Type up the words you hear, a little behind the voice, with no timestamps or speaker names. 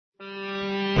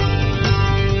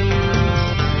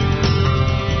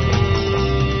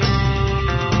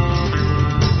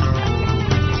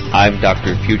I'm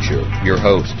Dr. Future, your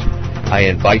host. I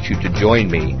invite you to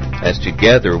join me as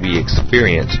together we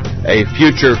experience a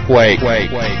future quake.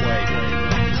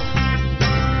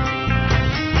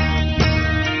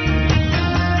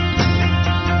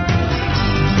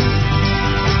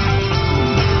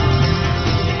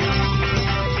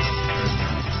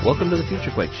 Welcome to the Future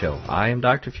Quake Show. I am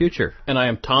Dr. Future. And I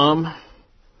am Tom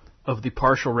of the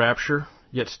partial rapture,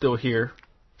 yet still here.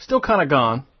 Still kind of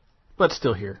gone, but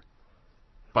still here.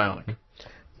 Bionic.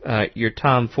 You're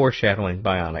Tom foreshadowing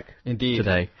Bionic. Indeed.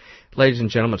 Today. Ladies and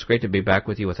gentlemen, it's great to be back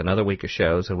with you with another week of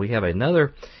shows, and we have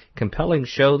another compelling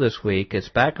show this week. It's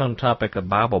back on topic of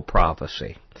Bible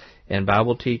prophecy and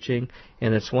Bible teaching,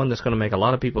 and it's one that's going to make a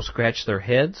lot of people scratch their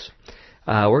heads.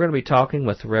 We're going to be talking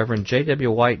with Reverend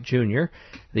J.W. White, Jr.,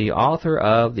 the author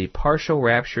of The Partial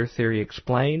Rapture Theory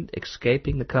Explained,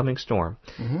 Escaping the Coming Storm.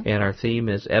 Mm-hmm. And our theme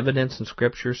is Evidence in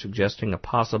Scripture Suggesting a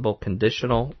Possible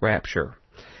Conditional Rapture.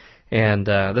 And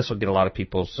this will get a lot of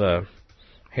people's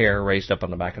hair raised up on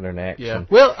the back of their necks. Yeah.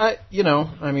 Well, a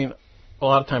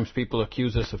lot of times people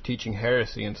accuse us of teaching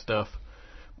heresy and stuff,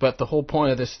 but the whole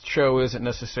point of this show isn't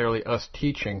necessarily us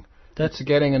teaching. That's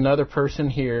getting another person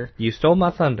here. You stole my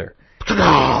thunder.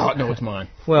 No, it's mine.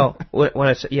 Well, when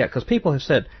I say, because people have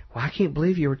said, well, I can't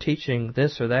believe you were teaching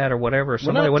this or that or whatever.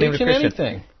 Somebody we're not teaching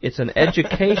anything. It's an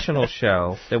educational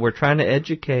show that we're trying to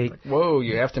educate. Whoa,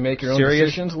 you have to make your own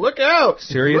decisions? Look out!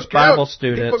 Serious Look Bible out.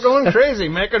 students. People going crazy,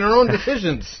 making their own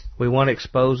decisions. We want to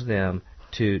expose them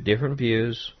to different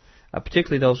views,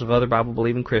 particularly those of other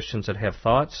Bible-believing Christians that have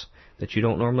thoughts that you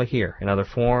don't normally hear in other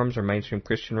forums or mainstream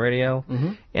Christian radio.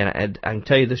 Mm-hmm. And I can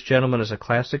tell you this gentleman is a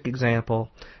classic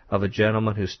example of a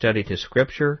gentleman who studied his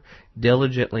Scripture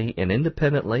diligently and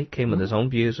independently, came with his own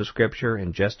views of Scripture,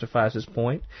 and justifies his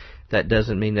point. That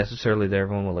doesn't mean necessarily that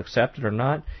everyone will accept it or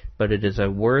not, but it is a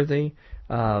worthy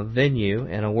venue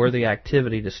and a worthy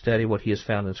activity to study what he has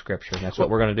found in Scripture, and that's what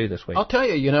we're going to do this week. I'll tell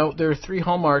you, there are three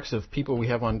hallmarks of people we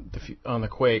have on the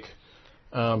Quake.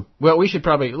 We should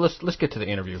probably let's get to the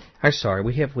interview. I'm sorry,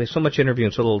 we have so much interview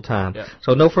and so little time. Yeah.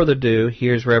 So no further ado.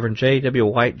 Here's Reverend J.W.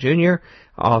 White, Jr.,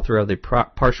 author of the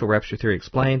Partial Rapture Theory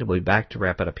Explained. We'll be back to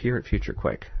wrap it up here at Future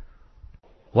Quake.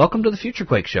 Welcome to the Future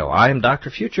Quake Show. I am Dr.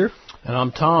 Future, and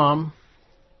I'm Tom,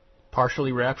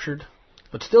 partially raptured,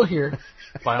 but still here,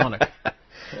 bionic.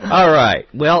 All right.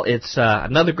 Well, it's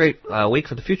another great week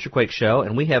for the Future Quake Show,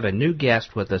 and we have a new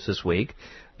guest with us this week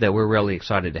that we're really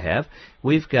excited to have.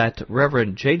 We've got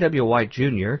Reverend J.W. White,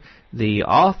 Jr., the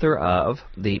author of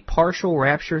The Partial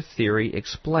Rapture Theory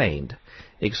Explained,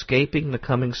 Escaping the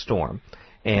Coming Storm.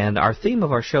 And our theme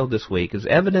of our show this week is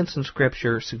Evidence in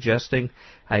Scripture Suggesting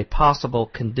a Possible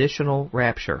Conditional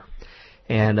Rapture.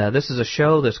 And this is a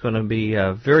show that's going to be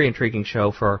a very intriguing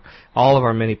show for all of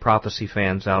our many prophecy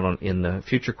fans out in the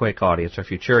Future Quake audience, or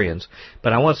Futurians.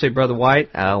 But I want to say, Brother White,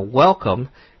 welcome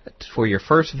for your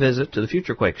first visit to the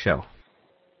Future Quake Show.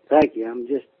 Thank you. I'm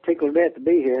just tickled to death to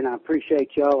be here, and I appreciate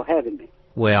y'all having me.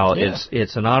 Well, yeah.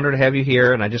 It's an honor to have you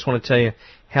here, and I just want to tell you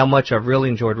how much I've really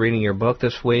enjoyed reading your book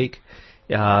this week.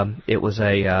 It was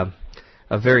a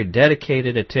very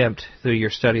dedicated attempt through your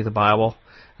study of the Bible.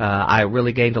 I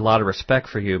really gained a lot of respect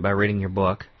for you by reading your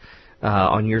book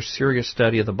on your serious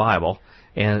study of the Bible.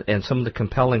 And some of the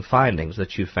compelling findings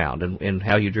that you found and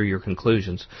how you drew your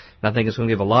conclusions. And I think it's going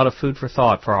to give a lot of food for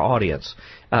thought for our audience.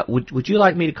 Would you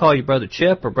like me to call you Brother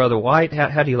Chip or Brother White?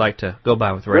 How do you like to go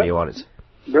by with the radio audience?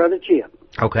 Brother Chip.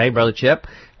 Okay, Brother Chip.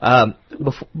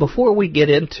 Before we get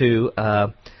into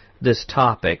this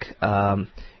topic,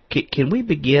 can we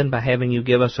begin by having you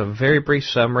give us a very brief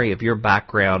summary of your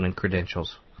background and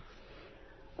credentials?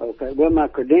 Okay. Well, my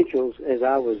credentials, as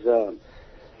I was...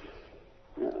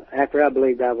 after I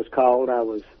believed I was called, I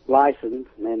was licensed,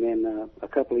 and then a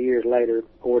couple of years later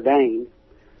ordained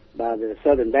by the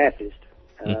Southern Baptist,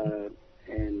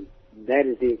 and that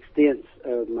is the extent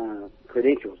of my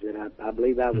credentials. That I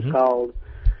believe I was called.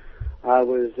 I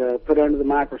was put under the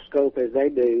microscope as they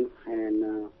do,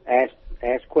 and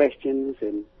asked questions,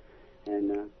 and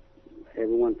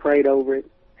everyone prayed over it,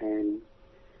 and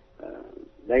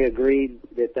they agreed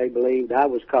that they believed I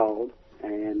was called,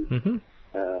 and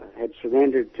had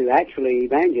surrendered to actually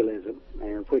evangelism,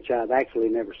 which I've actually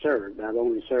never served. I've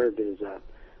only served as a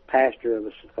pastor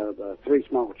of 3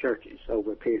 small churches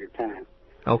over a period of time.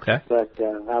 Okay. But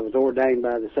I was ordained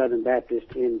by the Southern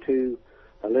Baptist into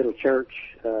a little church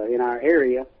in our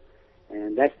area,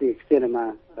 and that's the extent of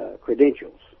my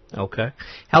credentials. Okay.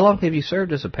 How long have you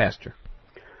served as a pastor?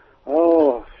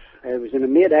 Oh, it was in the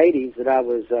mid-'80s that I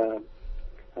was,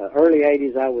 early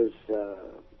 80s I was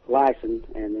licensed,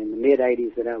 and in the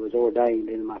mid-'80s that I was ordained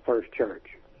in my first church.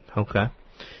 Okay.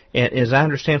 And as I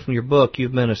understand from your book,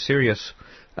 you've been a serious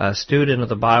student of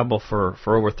the Bible for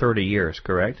over 30 years,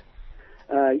 correct?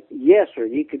 Yes, sir.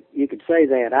 You could say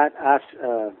that.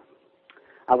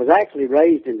 I was actually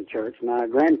raised in the church. My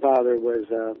grandfather was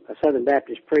a Southern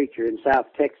Baptist preacher in South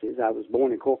Texas. I was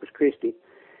born in Corpus Christi,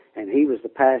 and he was the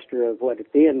pastor of what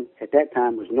at that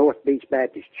time was North Beach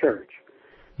Baptist Church,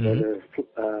 Brother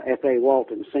F.A.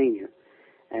 Walton Sr.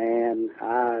 And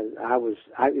it was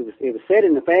said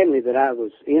in the family that I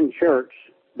was in church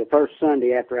the first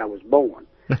Sunday after I was born.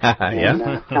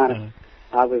 Yeah.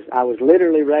 I was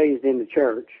literally raised in the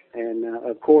church, and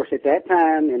of course at that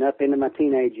time and up into my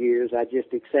teenage years, I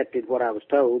just accepted what I was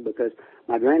told because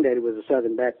my granddaddy was a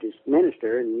Southern Baptist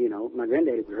minister, and my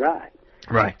granddaddy was right.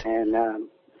 Right. And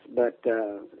but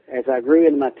as I grew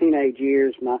into my teenage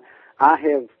years,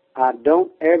 I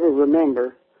don't ever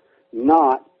remember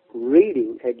not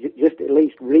reading, just at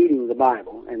least reading the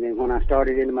Bible. And then when I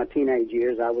started into my teenage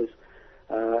years, I was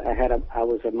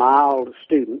a mild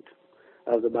student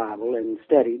of the Bible and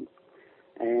studied.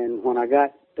 And when I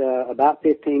got about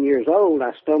 15 years old,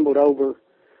 I stumbled over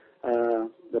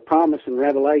the promise and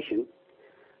revelation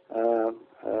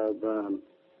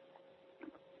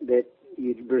that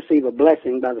you'd receive a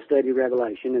blessing by the study of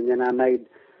Revelation, and then I made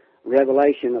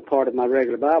Revelation a part of my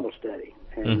regular Bible study.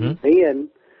 And then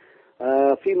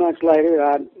a few months later,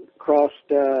 I crossed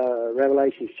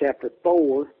Revelation chapter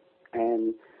 4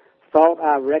 and thought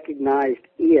I recognized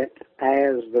it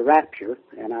as the Rapture,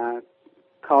 and I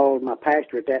called my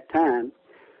pastor at that time,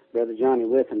 Brother Johnny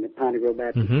Whiffen at Piney Grove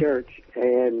Baptist Church,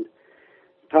 and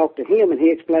talked to him, and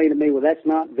he explained to me, well, that's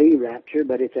not the Rapture,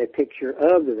 but it's a picture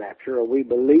of the Rapture, or we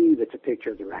believe it's a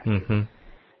picture of the Rapture.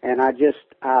 And I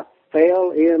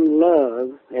fell in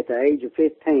love at the age of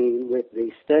 15 with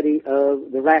the study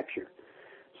of the Rapture.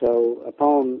 So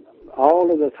upon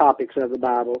all of the topics of the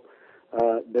Bible,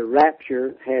 the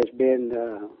Rapture has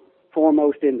been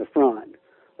foremost in the front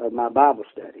of my Bible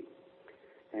study.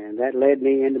 And that led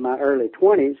me into my early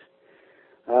 20s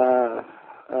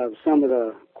of some of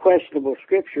the questionable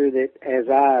scripture that, as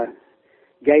I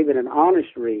gave it an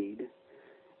honest read,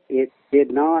 it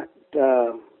did not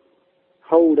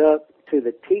hold up to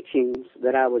the teachings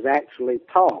that I was actually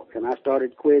taught. And I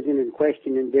started quizzing and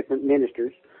questioning different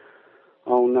ministers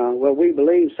on, well, we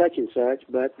believe such and such,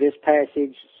 but this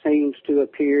passage seems to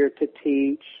appear to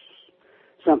teach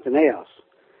something else.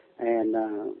 And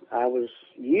I was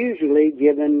usually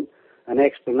given an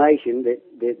explanation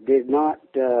that did not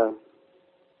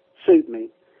suit me.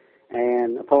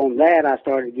 And upon that, I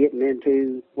started getting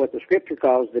into what the Scripture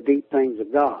calls the deep things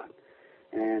of God.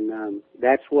 And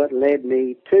that's what led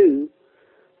me to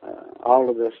all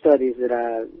of the studies that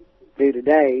I do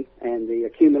today and the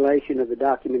accumulation of the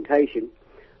documentation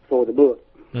for the book.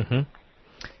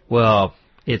 Well,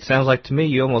 it sounds like to me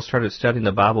you almost started studying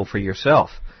the Bible for yourself.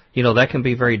 That can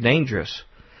be very dangerous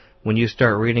when you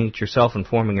start reading it yourself and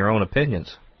forming your own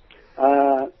opinions.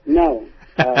 No.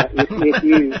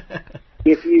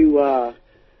 If you,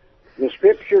 the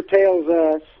Scripture tells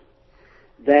us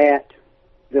that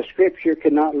the Scripture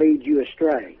cannot lead you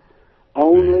astray.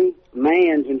 Only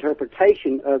man's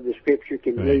interpretation of the Scripture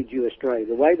can lead you astray.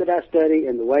 The way that I study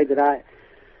and the way that I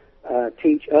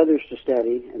teach others to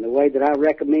study and the way that I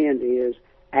recommend is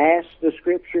ask the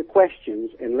Scripture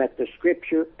questions and let the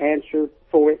Scripture answer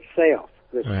for itself.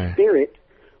 The Spirit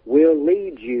will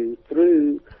lead you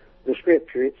through the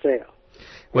Scripture itself.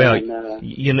 Well, and,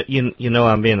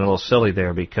 I'm being a little silly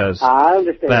there because I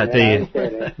understand.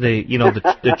 But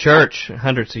the church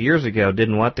hundreds of years ago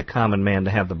didn't want the common man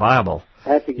to have the Bible.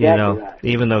 That's exactly right.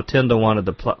 Even though Tyndall wanted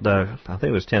I think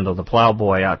it was Tyndall, the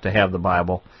plowboy, out to have the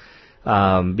Bible,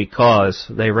 because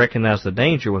they recognize the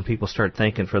danger when people start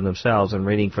thinking for themselves and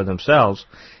reading for themselves.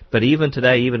 But even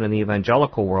today, even in the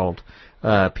evangelical world,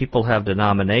 people have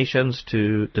denominations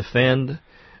to defend,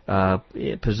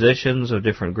 positions of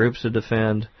different groups to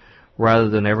defend, rather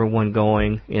than everyone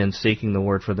going and seeking the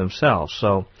Word for themselves.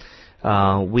 So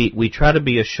we try to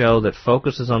be a show that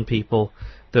focuses on people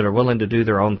that are willing to do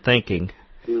their own thinking,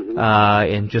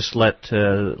 and just let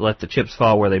the chips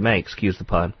fall where they may. Excuse the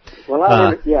pun. Well,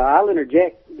 I'll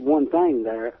interject one thing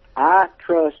there. I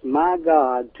trust my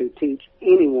God to teach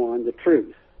anyone the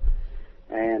truth,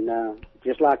 and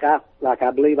just like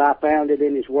I believe I found it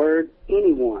in His Word,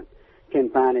 anyone can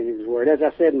find it in His Word. As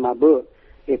I said in my book,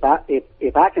 if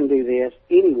I can do this,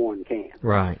 anyone can.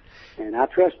 Right. And I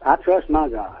trust my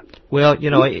God. Well,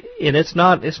 and it's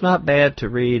not bad to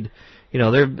read.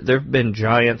 There've been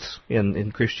giants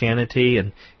in Christianity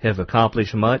and have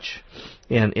accomplished much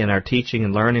in our teaching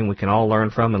and learning. We can all learn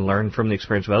from the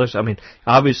experience of others. I mean,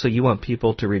 obviously you want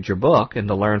people to read your book and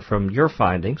to learn from your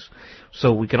findings,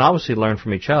 so we can obviously learn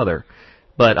from each other.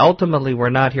 But ultimately, we're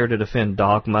not here to defend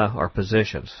dogma or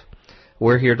positions.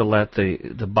 We're here to let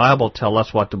the Bible tell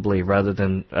us what to believe rather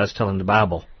than us telling the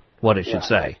Bible what it should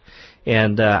say.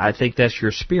 And I think that's your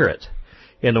spirit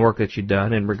in the work that you've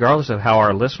done. And regardless of how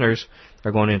our listeners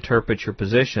are going to interpret your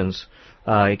positions,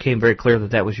 it came very clear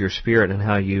that that was your spirit and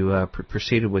how you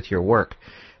proceeded with your work.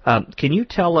 Can you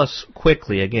tell us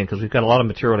quickly, again, because we've got a lot of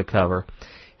material to cover,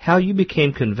 how you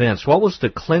became convinced? What was the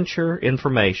clincher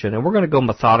information? And we're going to go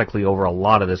methodically over a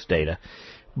lot of this data,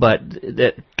 but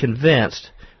that convinced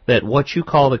that what you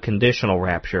call the conditional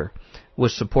rapture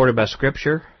was supported by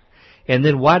Scripture? And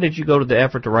then why did you go to the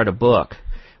effort to write a book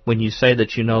when you say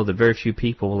that you know that very few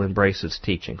people will embrace its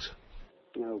teachings?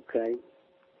 Okay.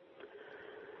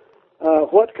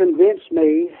 What convinced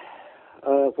me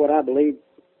of what I believe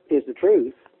is the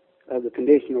truth of the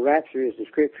conditional rapture is the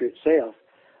Scripture itself.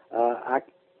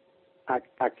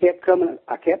 I kept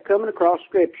coming across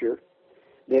Scripture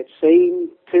that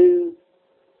seemed to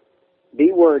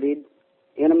be worded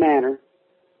in a manner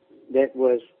that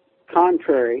was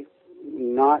contrary,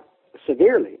 not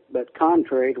severely, but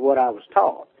contrary to what I was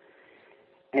taught.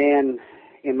 And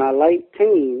in my late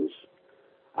teens,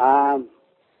 I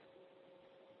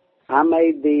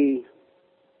made the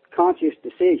conscious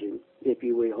decision, if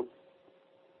you will,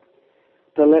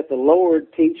 to let the Lord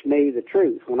teach me the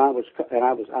truth. When I was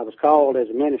called as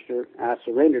a minister. I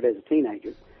surrendered as a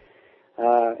teenager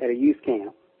at a youth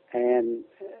camp, and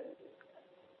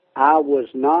I was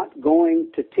not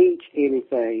going to teach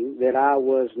anything that I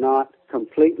was not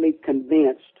completely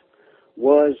convinced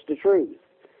was the truth.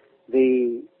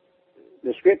 The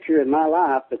Scripture in my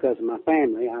life, because of my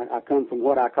family, I come from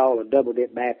what I call a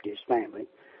double-dip Baptist family,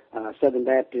 Southern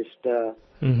Baptist.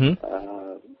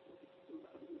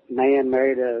 Man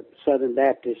married a Southern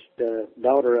Baptist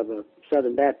daughter of a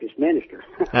Southern Baptist minister.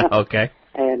 Okay.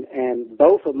 And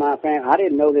both of my family, I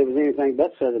didn't know there was anything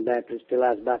but Southern Baptist till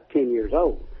I was about 10 years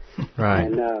old. Right.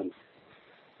 And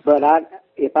but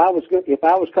if I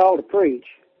was called to preach,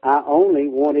 I only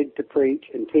wanted to preach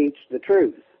and teach the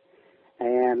truth.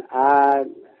 And I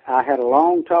had a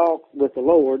long talk with the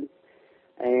Lord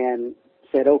and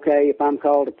said, okay, if I'm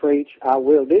called to preach, I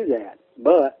will do that.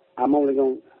 But I'm only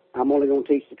going to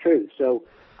teach the truth. So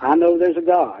I know there's a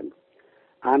God.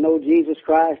 I know Jesus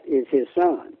Christ is His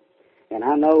Son. And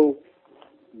I know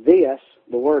this,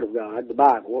 the Word of God, the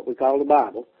Bible, what we call the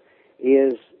Bible,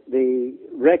 is the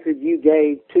record you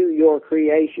gave to your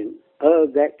creation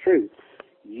of that truth.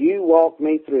 You walk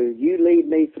me through, you lead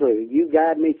me through, you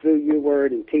guide me through your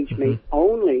Word and teach me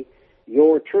only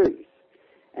your truth.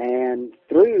 And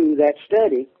through that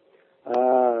study,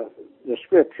 the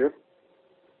Scripture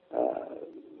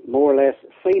more or less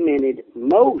cemented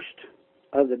most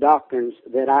of the doctrines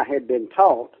that I had been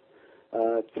taught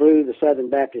through the Southern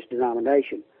Baptist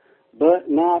denomination, but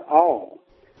not all.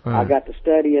 I got to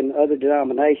study in other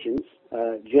denominations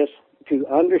just to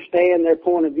understand their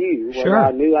point of view, whether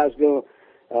I knew I was going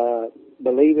to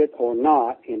believe it or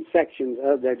not in sections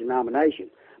of their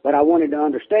denomination. But I wanted to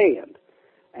understand.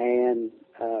 And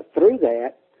through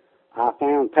that, I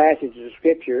found passages of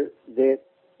Scripture that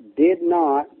did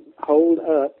not hold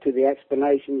up to the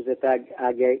explanations that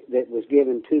I gave, that was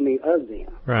given to me of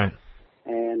them. Right.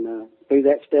 And through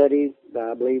that study,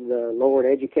 I believe the Lord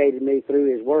educated me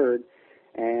through His Word,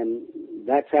 and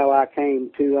that's how I came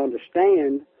to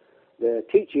understand the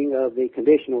teaching of the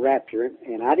conditional rapture.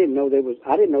 And I didn't know there was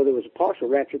a partial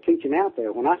rapture teaching out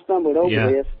there. When I stumbled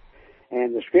over this,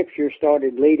 and the Scripture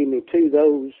started leading me to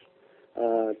those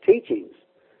teachings,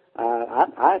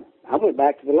 I went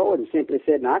back to the Lord and simply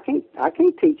said, "No, I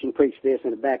can't teach and preach this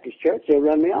in a Baptist church. They'll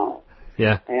run me off."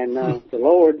 Yeah. And the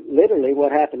Lord, literally,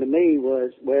 what happened to me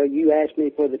was, well, you asked me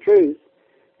for the truth,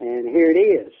 and here it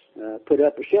is. Put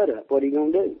up or shut up. What are you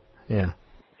going to do? Yeah.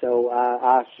 So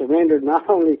I surrendered not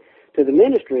only to the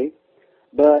ministry,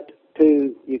 but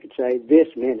to, you could say, this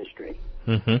ministry.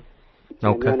 Mm-hmm.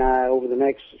 Okay. And then over the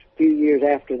next few years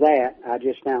after that, I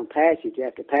just found passage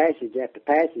after passage after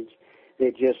passage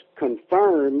that just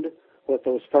confirmed what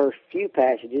those first few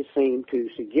passages seemed to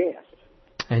suggest.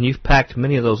 And you've packed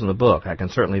many of those in the book. I can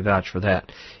certainly vouch for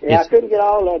that. Yeah, I couldn't get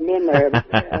all of them in there.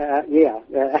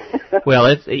 But, well,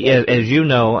 as you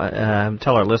know,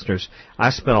 tell our listeners,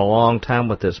 I spent a long time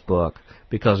with this book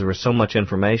because there was so much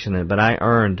information in it, but I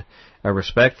earned a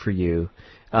respect for you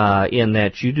in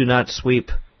that you do not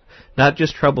sweep not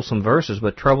just troublesome verses,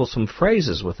 but troublesome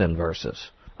phrases within verses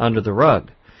under the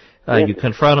rug. You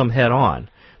confront them head on.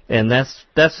 And that's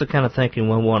the kind of thinking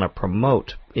we want to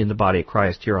promote in the body of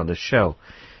Christ here on this show.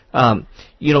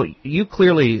 You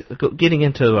clearly, getting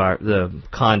into the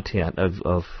content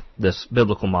of this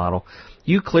biblical model,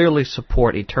 you clearly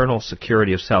support eternal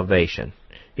security of salvation.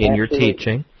 in your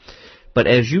teaching. But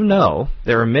as you know,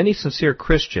 there are many sincere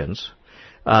Christians.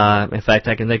 In fact,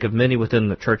 I can think of many within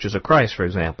the churches of Christ, for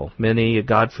example, many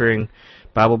God-fearing,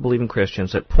 Bible-believing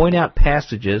Christians that point out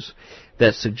passages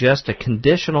that suggest a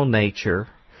conditional nature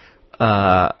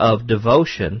of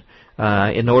devotion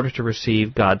in order to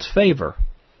receive God's favor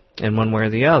in one way or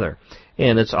the other.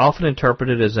 And it's often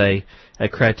interpreted as a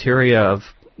criteria of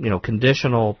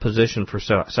conditional position for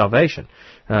salvation,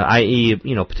 i.e.,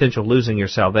 potential losing your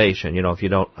salvation, if you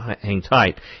don't hang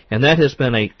tight. And that has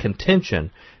been a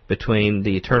contention between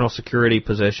the eternal security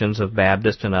positions of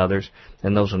Baptists and others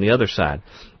and those on the other side.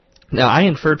 Now, I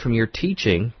inferred from your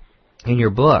teaching in your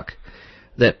book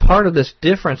that part of this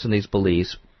difference in these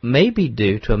beliefs may be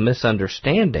due to a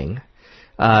misunderstanding,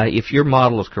 if your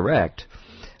model is correct,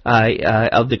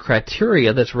 of the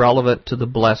criteria that's relevant to the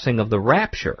blessing of the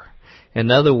rapture. In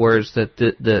other words, that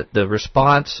the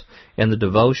response and the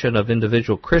devotion of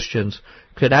individual Christians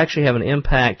could actually have an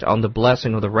impact on the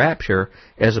blessing of the rapture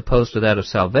as opposed to that of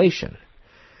salvation.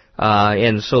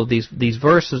 And so these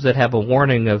verses that have a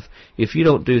warning of if you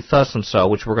don't do thus and so,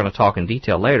 which we're going to talk in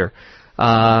detail later,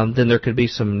 then there could be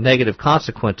some negative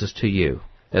consequences to you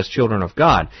as children of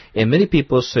God. And many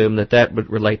people assume that would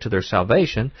relate to their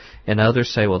salvation, and others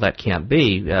say, well, that can't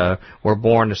be. We're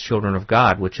born as children of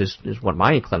God, which is what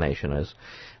my inclination is.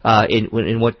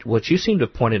 In what you seem to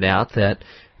have pointed out,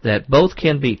 that both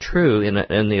can be true in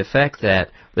the effect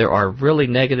that there are really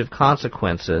negative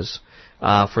consequences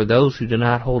for those who do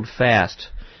not hold fast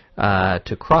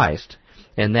to Christ,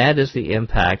 and that is the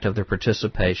impact of their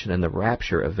participation in the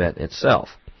rapture event itself.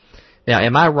 Now,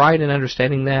 am I right in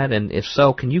understanding that? And if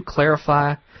so, can you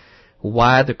clarify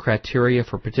why the criteria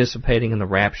for participating in the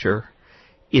rapture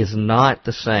is not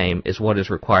the same as what is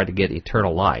required to get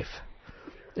eternal life,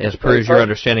 as per your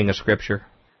understanding of Scripture?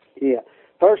 Yeah.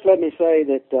 First, let me say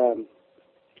that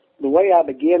the way I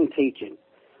begin teaching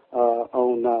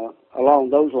along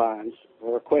those lines,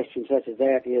 or a question such as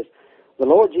that, is the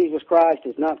Lord Jesus Christ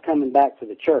is not coming back for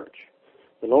the church.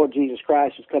 The Lord Jesus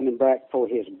Christ is coming back for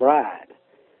His bride.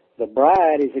 The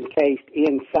bride is encased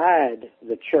inside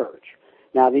the church.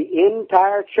 Now, the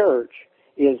entire church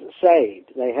is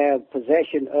saved. They have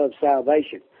possession of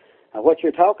salvation. Now, what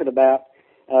you're talking about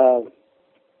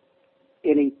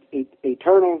in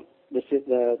eternal,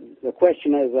 the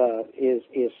question of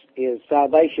is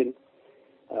salvation,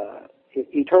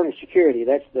 eternal security.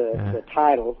 That's the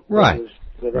title. Right.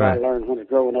 That I learned when I was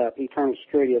growing up. Eternal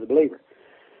security of the believer.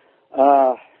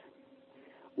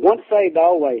 Once saved,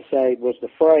 always saved was the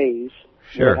phrase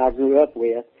that I grew up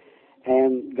with,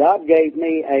 and God gave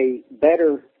me a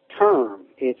better term.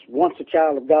 It's once a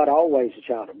child of God, always a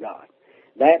child of God.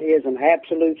 That is an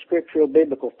absolute scriptural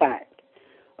biblical fact.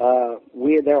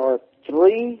 There are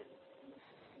three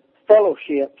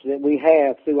fellowships that we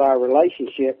have through our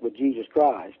relationship with Jesus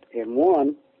Christ, and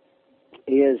one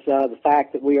is the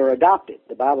fact that we are adopted.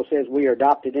 The Bible says we are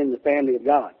adopted in the family of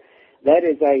God. That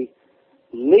is a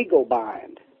legal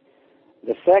bind.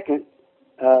 The second,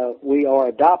 we are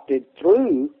adopted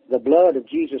through the blood of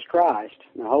Jesus Christ.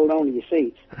 Now hold on to your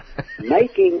seats.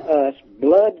 Making us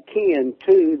blood kin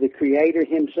to the Creator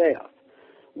Himself.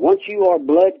 Once you are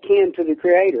blood kin to the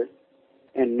Creator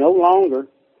and no longer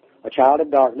a child of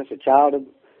darkness, a child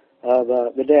of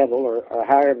the devil, or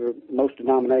however most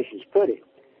denominations put it,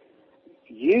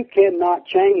 you cannot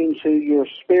change who your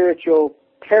spiritual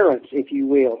parents, if you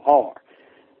will, are.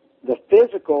 The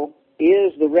physical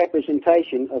is the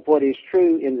representation of what is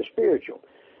true in the spiritual.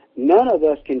 None of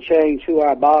us can change who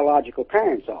our biological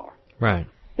parents are. Right.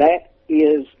 That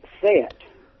is set.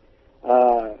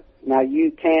 Now,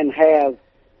 you can have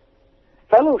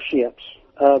fellowships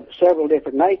of several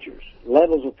different natures,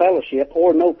 levels of fellowship,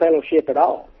 or no fellowship at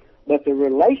all. But the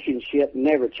relationship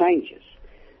never changes.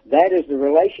 That is the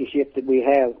relationship that we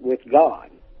have with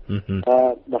God. Mm-hmm.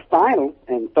 The final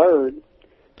and third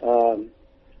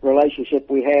relationship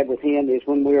we have with Him is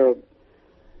when we are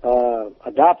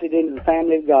adopted into the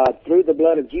family of God through the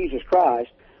blood of Jesus Christ.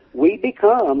 We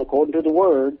become, according to the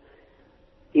Word,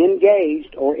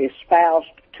 engaged or espoused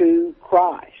to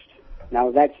Christ.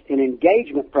 Now, that's an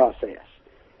engagement process,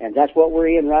 and that's what we're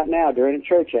in right now during the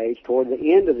church age. Toward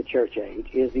the end of the church age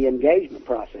is the engagement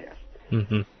process.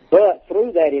 Mm-hmm. But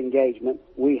through that engagement,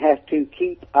 we have to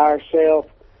keep ourselves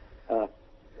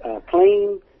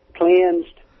clean,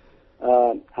 cleansed.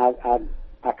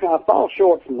 I fall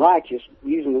short from righteous,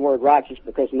 using the word righteous,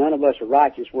 because none of us are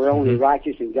righteous. We're only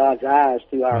righteous in God's eyes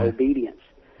through our obedience.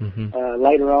 Mm-hmm.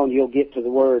 Later on, you'll get to the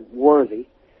word worthy.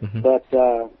 Mm-hmm. But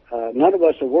none of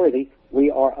us are worthy.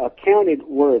 We are accounted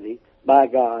worthy by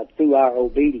God through our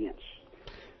obedience.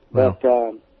 Well.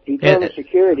 But eternal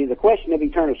security, the question of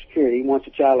eternal security, once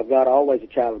a child of God, always a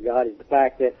child of God, is the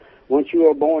fact that once you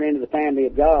are born into the family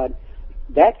of God,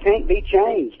 that can't be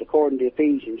changed according to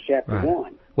Ephesians chapter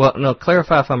 1. Well, no,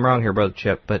 clarify if I'm wrong here, Brother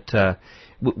Chip, but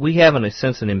we have, in a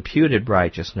sense, an imputed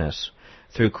righteousness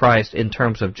through Christ in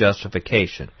terms of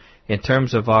justification, in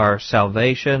terms of our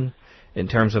salvation, in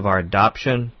terms of our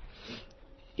adoption.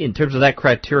 In terms of that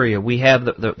criteria, we have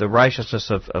the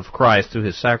righteousness of Christ through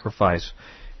His sacrifice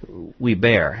we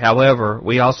bear. However,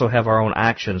 we also have our own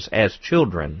actions as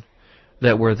children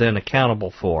that we're then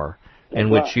accountable for, in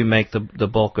which you make the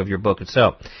bulk of your book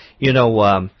itself. You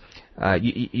know,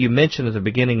 you mentioned at the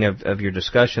beginning of your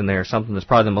discussion there something that's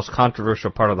probably the most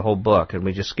controversial part of the whole book, and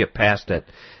we just skipped past it,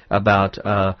 about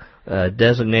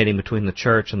designating between the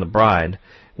church and the bride,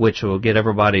 which will get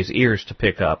everybody's ears to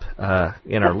pick up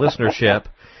in our listenership.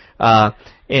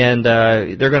 And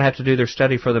they're going to have to do their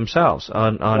study for themselves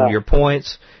on your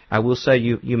points. I will say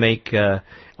you make a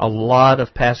lot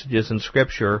of passages in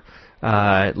Scripture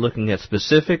looking at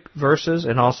specific verses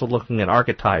and also looking at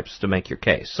archetypes to make your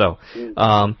case. So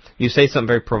you say something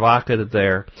very provocative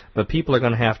there, but people are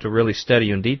going to have to really study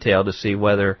you in detail to see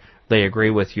whether they agree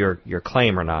with your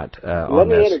claim or not on this. Let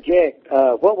me interject.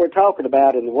 What we're talking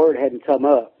about, and the word hadn't come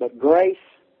up, but grace,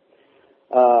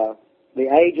 the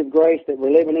age of grace that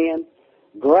we're living in,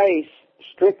 grace,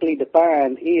 strictly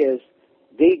defined, is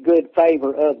the good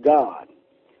favor of God.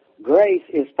 Grace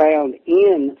is found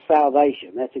in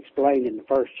salvation. That's explained in the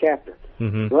first chapter.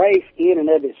 Mm-hmm. Grace in and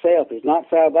of itself is not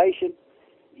salvation.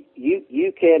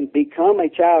 You can become a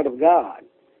child of God,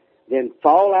 then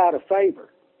fall out of favor.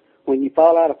 When you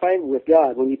fall out of favor with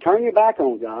God, when you turn your back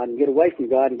on God and get away from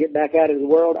God and get back out into the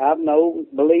world, I've known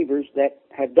believers that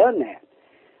have done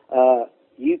that.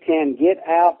 You can get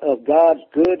out of God's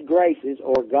good graces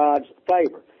or God's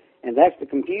favor. And that's the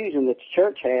confusion that the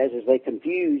church has, is they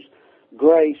confuse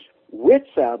grace with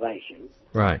salvation.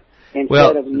 Right.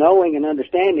 Instead of knowing and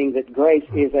understanding that grace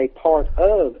is a part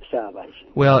of salvation.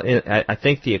 Well, I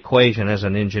think the equation, as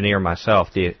an engineer myself,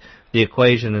 the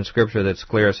equation in Scripture that's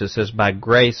clearest, it says, by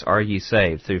grace are ye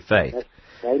saved through faith.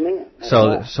 Amen.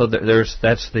 So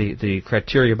that's the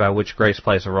criteria by which grace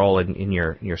plays a role in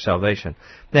your salvation.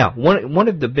 Now, one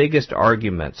of the biggest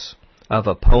arguments of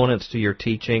opponents to your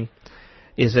teaching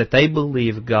is that they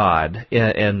believe God,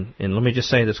 and let me just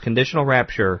say this, conditional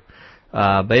rapture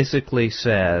basically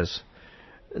says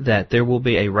that there will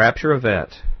be a rapture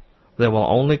event that will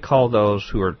only call those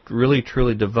who are really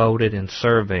truly devoted in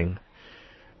serving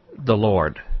the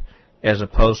Lord, as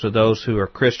opposed to those who are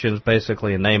Christians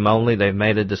basically in name only. They've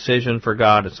made a decision for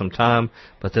God at some time,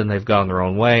 but then they've gone their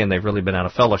own way and they've really been out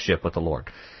of fellowship with the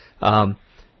Lord.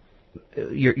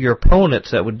 Your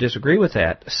opponents that would disagree with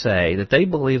that say that they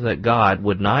believe that God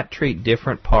would not treat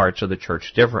different parts of the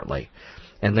church differently,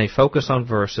 and they focus on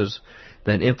verses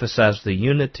that emphasize the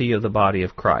unity of the body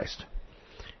of Christ.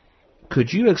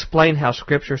 Could you explain how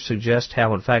Scripture suggests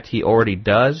how, in fact, He already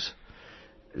does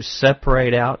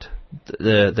separate out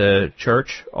the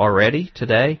church already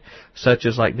today, such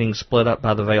as like being split up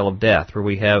by the veil of death, where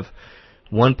we have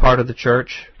one part of the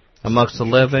church amongst the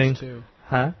living?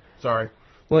 Huh? Sorry.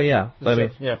 Well, yeah.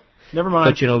 Yeah. Never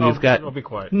mind. But, you've got... I'll be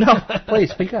quiet. No,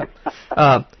 please, speak up.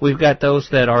 We've got those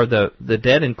that are the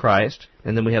dead in Christ,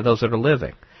 and then we have those that are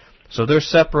living. So they're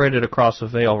separated across the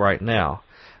veil right now.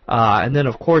 And then,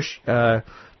 of course,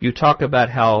 you talk about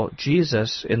how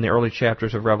Jesus, in the early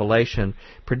chapters of Revelation,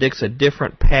 predicts a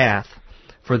different path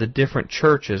for the different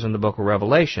churches in the book of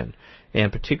Revelation.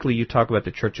 And particularly you talk about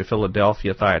the Church of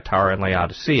Philadelphia, Thyatira, and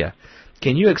Laodicea.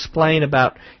 Can you explain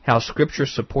about how Scripture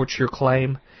supports your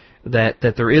claim that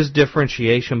there is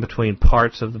differentiation between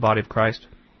parts of the body of Christ?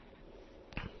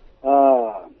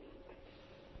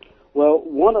 Well,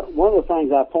 one of the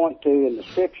things I point to in the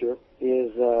Scripture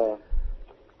is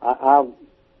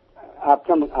I've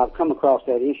come across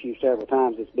that issue several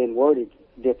times. It's been worded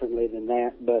differently than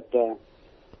that, but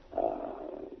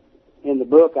in the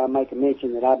book I make a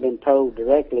mention that I've been told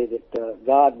directly that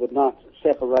God would not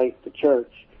separate the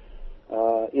church,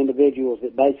 individuals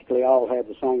that basically all have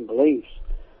the same beliefs.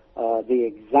 The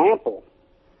example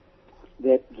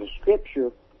that the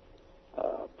Scripture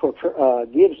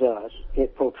gives us,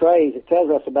 it tells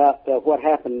us about what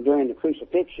happened during the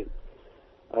crucifixion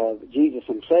of Jesus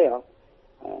himself.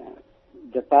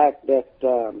 The fact that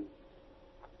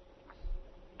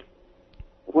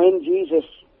when Jesus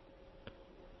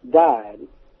died,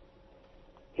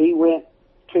 he went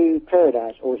to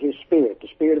paradise, or his spirit, the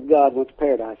Spirit of God went to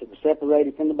paradise. It was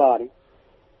separated from the body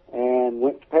and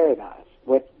went to paradise.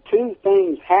 But two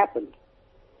things happened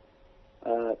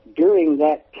during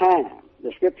that time.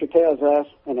 The Scripture tells us,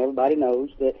 and everybody knows,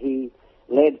 that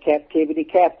led captivity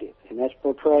captive, and that's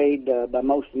portrayed by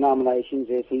most denominations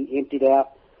as he emptied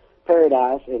out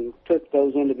paradise and took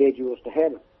those individuals to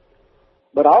heaven.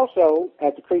 But also,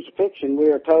 at the crucifixion, we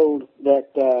are told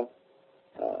that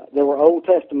there were Old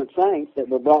Testament saints that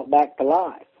were brought back to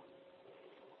life.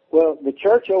 Well, the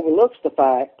church overlooks the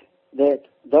fact that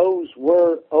those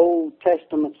were Old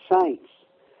Testament saints.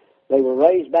 They were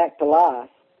raised back to life,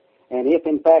 and if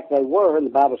in fact they were, and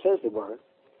the Bible says they were,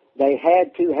 they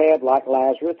had to have, like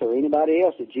Lazarus or anybody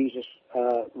else that Jesus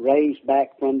raised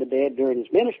back from the dead during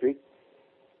his ministry,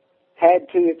 had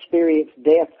to experience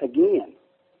death again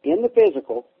in the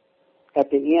physical at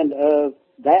the end of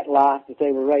that life that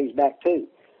they were raised back to.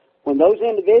 When those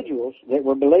individuals that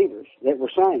were believers, that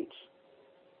were saints,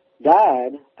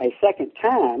 died a second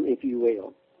time, if you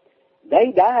will,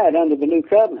 they died under the new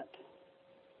covenant,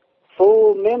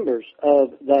 full members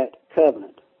of that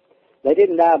covenant. They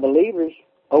didn't die believers,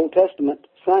 Old Testament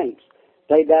saints.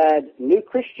 They died new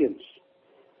Christians.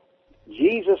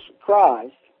 Jesus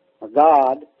Christ, or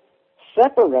God,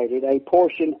 separated a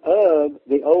portion of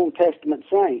the Old Testament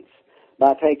saints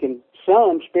by taking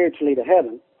some spiritually to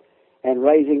heaven and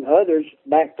raising others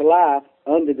back to life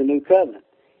under the new covenant.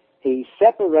 He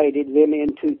separated them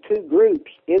into two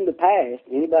groups in the past.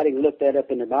 Anybody can look that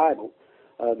up in the Bible.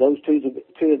 Those two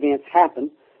events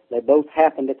happened. They both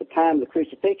happened at the time of the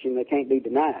crucifixion. They can't be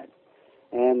denied.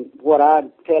 And what I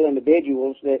tell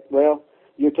individuals that, well,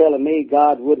 you're telling me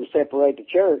God wouldn't separate the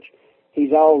church.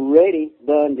 He's already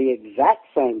done the exact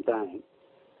same thing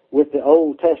with the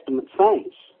Old Testament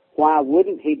saints. Why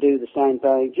wouldn't he do the same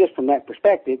thing, just from that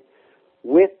perspective,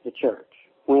 with the church,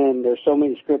 when there's so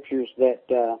many scriptures that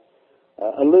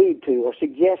allude to or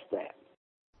suggest that?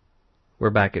 We're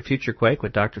back at Future Quake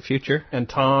with Dr. Future. And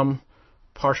Tom,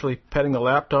 partially petting the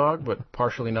lapdog, but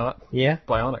partially not. Yeah.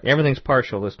 Bionic. Everything's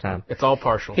partial this time. It's all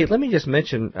partial. Hey, let me just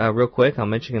mention real quick, I'll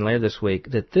mention it later this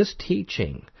week, that this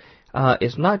teaching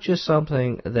is not just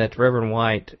something that Reverend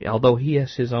White, although he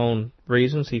has his own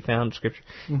reasons he found Scripture,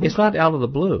 it's not out of the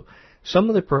blue.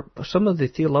 Some of the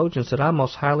theologians that I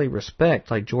most highly respect,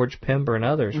 like George Pember and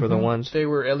others, were the ones. They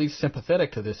were at least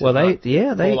sympathetic to this. Well, they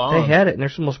had it, and they're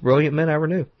some of the most brilliant men I ever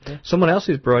knew. Yeah. Someone else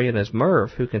who's brilliant is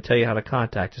Merv, who can tell you how to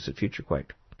contact us at Future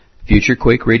Quake. Future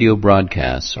Quake radio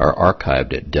broadcasts are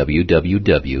archived at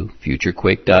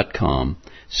www.futurequake.com,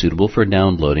 suitable for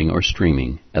downloading or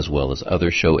streaming, as well as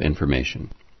other show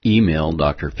information. Email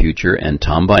Dr. Future and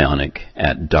Tom Bionic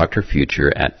at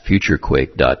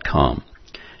drfuture@futurequake.com.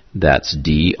 That's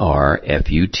DRFUTURE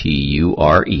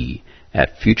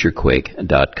at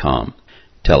futurequake.com.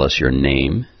 Tell us your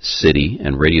name, city,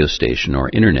 and radio station or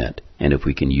internet, and if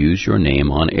we can use your name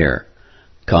on air.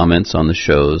 Comments on the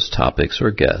show's topics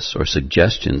or guests, or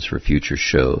suggestions for future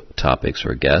show topics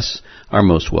or guests are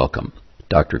most welcome.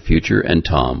 Dr. Future and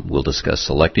Tom will discuss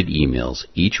selected emails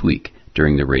each week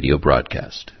during the radio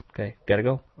broadcast. Okay, gotta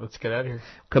go. Let's get out of here.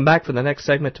 Come back for the next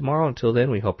segment tomorrow. Until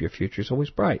then, we hope your future's always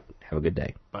bright. Have a good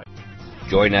day. Bye.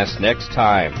 Join us next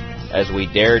time as we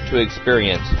dare to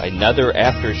experience another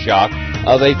aftershock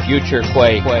of a future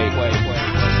quake.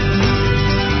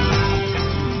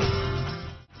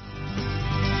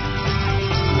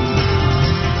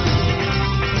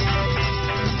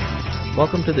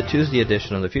 Welcome to the Tuesday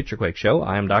edition of the Future Quake Show.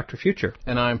 I am Dr. Future.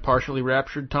 And I'm partially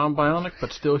raptured Tom Bionic,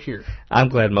 but still here. I'm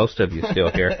glad most of you are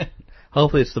still here.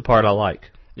 Hopefully it's the part I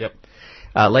like. Yep.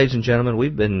 Ladies and gentlemen,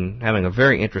 we've been having a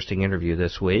very interesting interview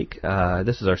this week.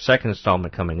 This is our second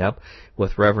installment coming up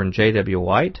with Reverend J.W.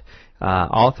 White,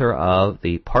 author of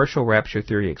The Partial Rapture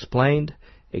Theory Explained,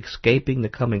 Escaping the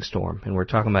Coming Storm. And we're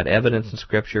talking about evidence in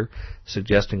Scripture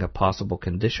suggesting a possible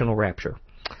conditional rapture,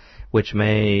 which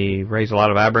may raise a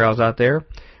lot of eyebrows out there.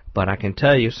 But I can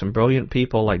tell you some brilliant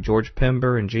people like George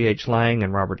Pember and G.H. Lang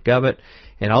and Robert Gubbett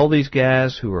and all these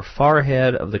guys who are far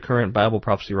ahead of the current Bible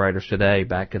prophecy writers today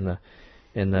back in the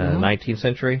 19th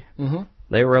century.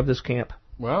 They were of this camp.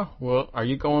 Well, are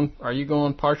you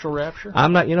going partial rapture?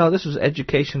 I'm not. This is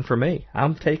education for me.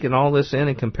 I'm taking all this in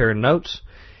and comparing notes,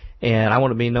 and I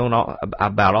want to be known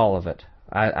about all of it.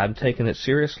 I'm taking it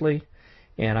seriously,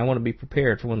 and I want to be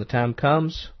prepared for when the time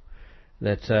comes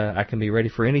that I can be ready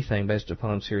for anything based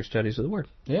upon serious studies of the Word.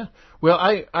 Yeah. Well,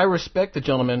 I respect the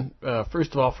gentleman,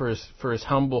 first of all, for his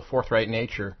humble, forthright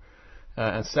nature,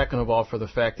 and second of all, for the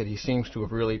fact that he seems to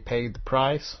have really paid the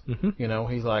price.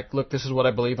 He's like, look, this is what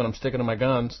I believe, and I'm sticking to my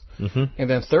guns. And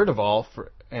then third of all,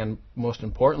 and most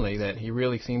importantly, that he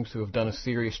really seems to have done a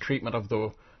serious treatment of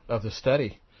the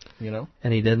study.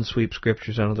 And he didn't sweep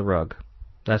Scriptures under the rug.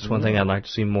 That's one thing I'd like to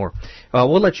see more.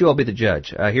 We'll let you all be the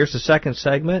judge. Here's the second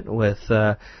segment with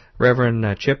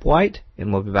Reverend Chip White,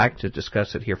 and we'll be back to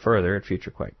discuss it here further at Future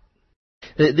Quake.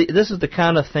 This is the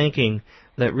kind of thinking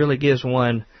that really gives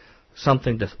one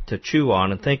something to chew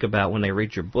on and think about when they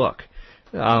read your book.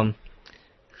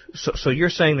 So you're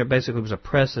saying there basically was a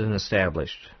precedent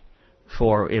established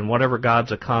for, in whatever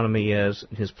God's economy is,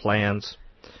 His plans,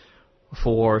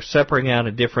 for separating out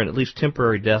a different, at least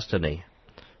temporary destiny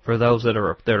for those that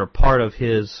are part of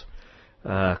His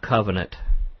covenant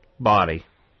body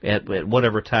at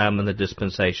whatever time in the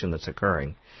dispensation that's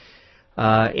occurring.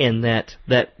 And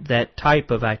that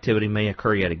type of activity may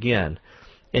occur yet again.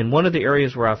 And one of the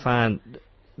areas where I find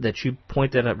that you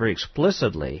point that out very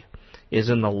explicitly is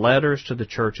in the letters to the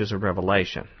churches of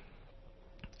Revelation.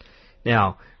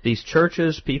 Now, these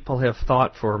churches, people have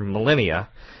thought for millennia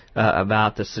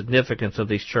about the significance of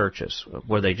these churches.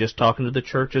 Were they just talking to the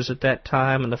churches at that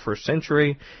time in the first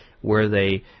century? Were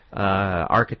they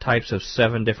archetypes of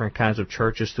 7 different kinds of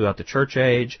churches throughout the church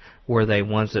age? Were they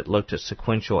ones that looked at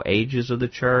sequential ages of the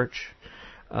church?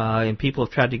 And people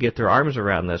have tried to get their arms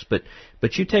around this. But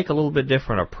you take a little bit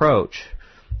different approach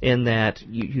in that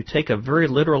you take a very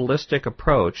literalistic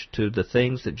approach to the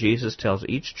things that Jesus tells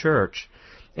each church,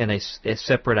 and a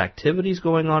separate activities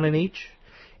going on in each,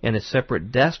 and a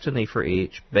separate destiny for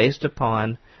each based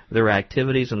upon their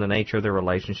activities and the nature of their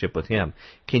relationship with Him.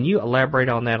 Can you elaborate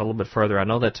on that a little bit further? I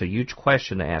know that's a huge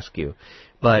question to ask you,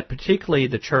 but particularly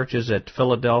the churches at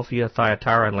Philadelphia,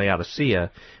 Thyatira, and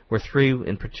Laodicea were 3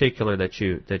 in particular that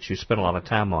you spent a lot of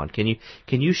time on. Can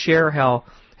you share how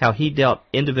He dealt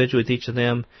individually with each of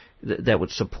them that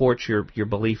would support your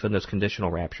belief in this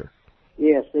conditional rapture?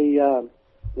 Yes,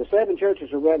 the 7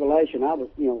 churches of Revelation, I was,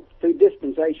 through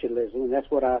dispensationalism, and that's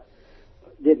what I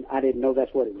didn't know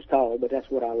that's what it was called, but that's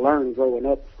what I learned growing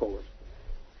up, of course.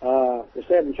 The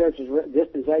 7 churches,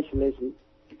 dispensationalism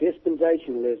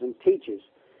teaches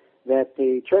that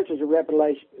the churches of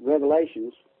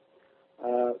Revelations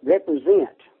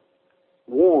represent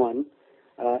one.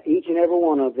 Each and every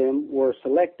one of them were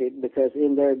selected because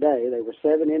in their day there were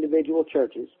 7 individual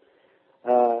churches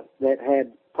that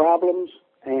had problems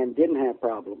and didn't have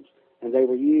problems, and they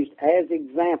were used as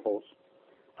examples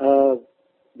of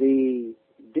the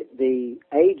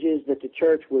ages that the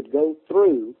church would go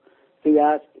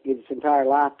throughout its entire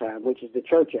lifetime, which is the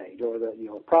church age, or the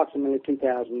approximately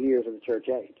 2,000 years of the church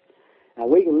age. Now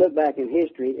we can look back in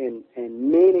history, and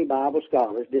many Bible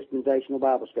scholars, dispensational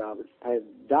Bible scholars, have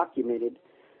documented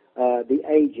the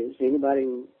ages. Anybody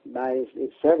can buy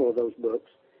several of those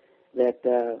books that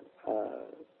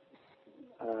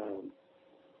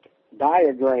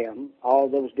diagram all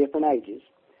those different ages.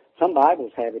 Some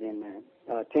Bibles have it in there.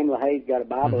 Tim LaHaye's got a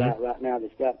Bible out right now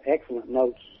that's got excellent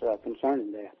notes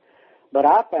concerning that. But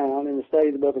I found in the study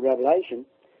of the book of Revelation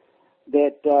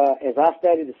that as I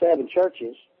studied the 7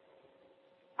 churches,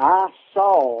 I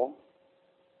saw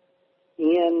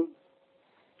in,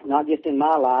 not just in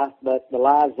my life, but the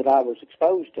lives that I was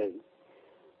exposed to,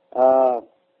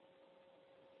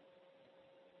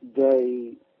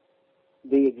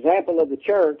 the example of the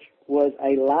church was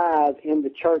alive in the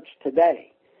church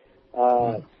today.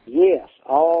 Yes,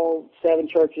 all 7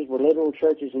 churches were literal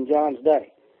churches in John's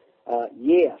day.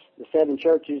 Yes, the 7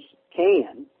 churches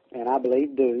can, and I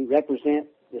believe do, represent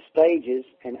the stages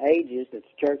and ages that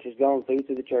the church has gone through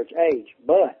the church age.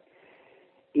 But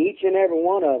each and every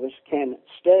one of us can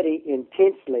study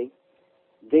intensely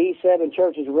these 7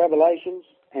 churches of Revelations,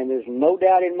 and there's no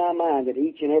doubt in my mind that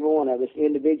each and every one of us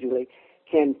individually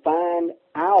can find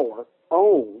our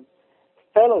own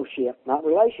fellowship, not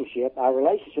relationship. Our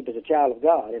relationship is a child of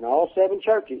God. And all 7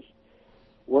 churches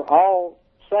were all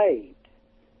saved,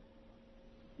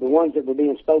 the ones that were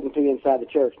being spoken to inside the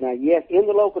church. Now, yes, in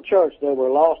the local church there were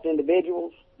lost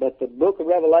individuals, but the book of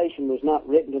Revelation was not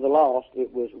written to the lost.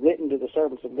 It was written to the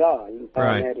servants of God. You can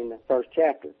find that in the first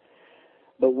chapter.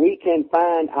 But we can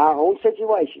find our own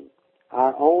situation,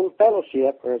 our own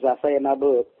fellowship, or as I say in my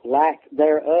book, lack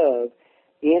thereof,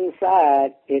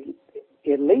 inside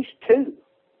at least 2,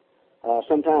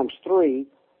 sometimes 3,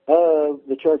 of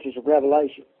the churches of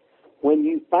Revelation. When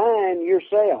you find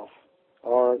yourself,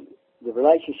 or the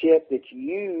relationship that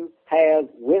you have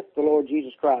with the Lord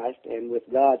Jesus Christ and with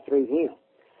God through Him,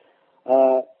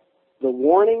 the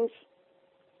warnings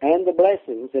and the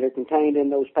blessings that are contained in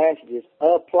those passages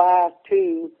apply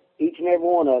to each and every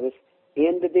one of us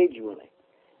individually.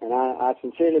 And I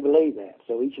sincerely believe that.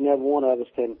 So each and every one of us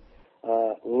can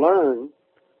learn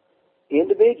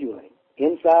individually,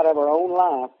 inside of our own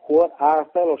life, what our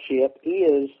fellowship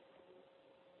is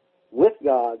with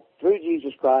God through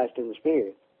Jesus Christ and the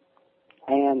Spirit,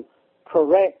 and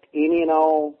correct any and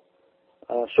all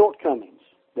shortcomings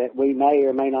that we may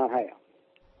or may not have.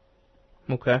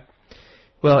 Okay.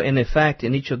 Well, and in fact,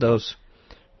 in each of those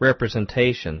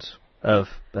representations, of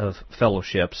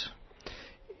fellowships,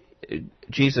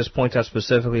 Jesus points out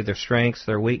specifically their strengths,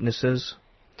 their weaknesses,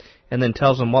 and then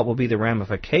tells them what will be the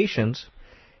ramifications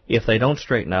if they don't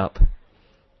straighten up,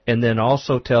 and then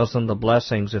also tells them the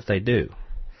blessings if they do.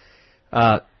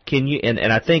 Can you?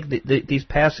 And I think these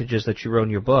passages that you wrote in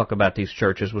your book about these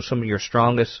churches were some of your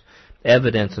strongest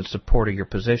evidence in support of your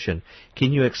position.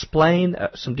 Can you explain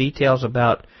some details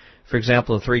about, for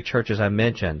example, the three churches I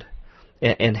mentioned,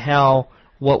 and how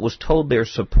what was told there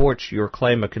supports your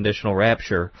claim of conditional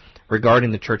rapture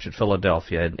regarding the church at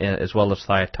Philadelphia, as well as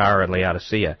Thyatira and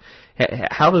Laodicea?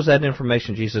 How does that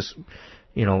information Jesus,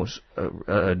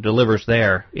 delivers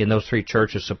there in those three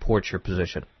churches support your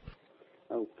position?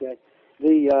 Okay.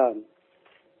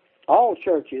 All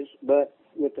churches, but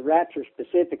with the rapture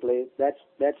specifically, that's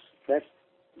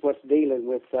what's dealing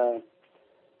with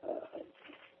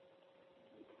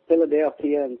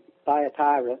Philadelphia and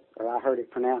Thyatira, or I heard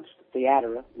it pronounced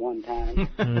Theatera one time,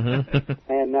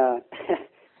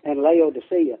 and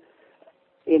Laodicea.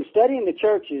 In studying the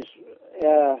churches,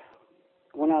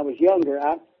 when I was younger,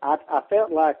 I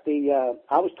felt like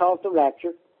I was taught the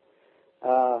rapture,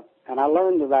 and I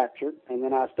learned the rapture, and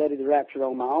then I studied the rapture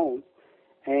on my own.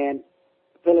 And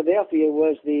Philadelphia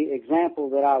was the example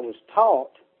that I was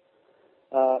taught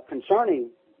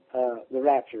concerning the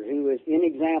rapture, who is an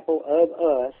example of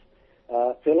us.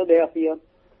 Philadelphia,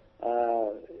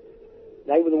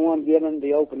 they were the one given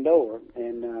the open door.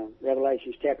 And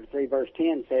Revelation chapter 3, verse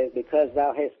 10 says, "Because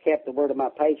thou hast kept the word of my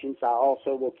patience, I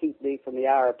also will keep thee from the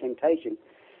hour of temptation,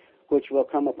 which will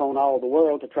come upon all the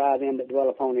world to try them that dwell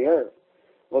upon the earth."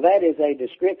 Well, that is a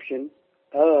description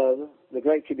of the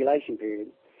Great Tribulation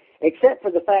period, except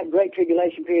for the fact Great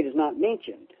Tribulation period is not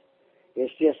mentioned.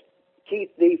 It's just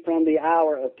keep thee from the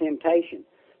hour of temptation.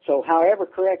 So however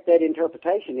correct that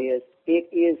interpretation is, it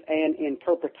is an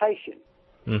interpretation.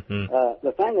 Mm-hmm.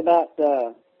 The thing about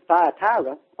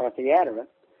Thyatira, or Theatera,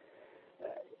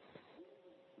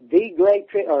 Great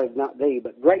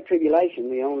Tribulation,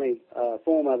 the only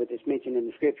form of it that's mentioned in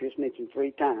the Scripture, is mentioned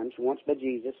three times, once by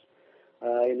Jesus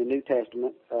in the New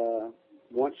Testament,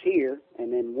 once here,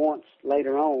 and then once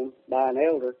later on by an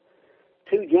elder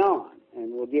to John.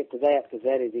 And we'll get to that because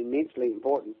that is immensely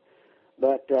important.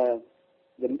 But the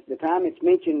time it's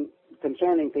mentioned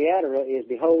concerning Theatera is,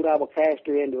 "Behold, I will cast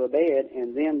her into a bed,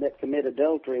 and them that commit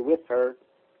adultery with her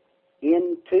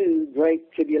into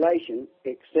great tribulation,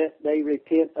 except they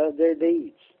repent of their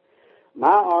deeds."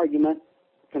 My argument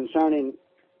concerning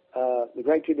the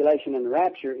Great Tribulation and the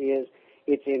rapture is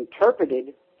it's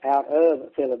interpreted out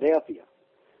of Philadelphia.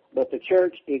 But the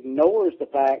church ignores the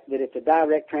fact that it's a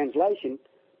direct translation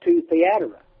to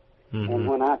Theatera. Mm-hmm. And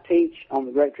when I teach on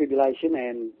the Great Tribulation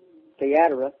and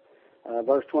Theatera,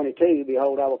 verse 22,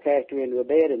 "Behold, I will cast her into a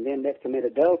bed, and them that commit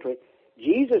adultery,"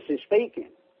 Jesus is speaking.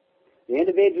 The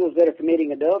individuals that are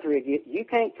committing adultery, you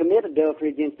can't commit adultery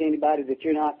against anybody that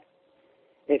you're not,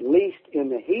 at least in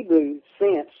the Hebrew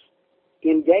sense,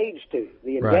 engaged to.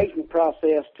 The engagement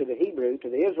process to the Hebrew, to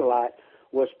the Israelite,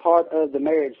 was part of the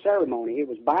marriage ceremony. It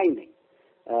was binding.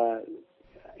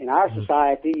 In our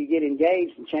society, you get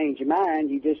engaged and change your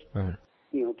mind. You just,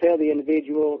 tell the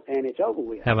individual, and it's over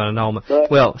with. Have an annulment.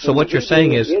 Well, so what you're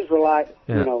saying is Israelite,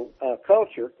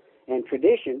 culture and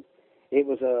tradition. It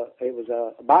was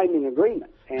a binding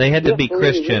agreement. And they had to be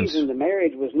Christians. The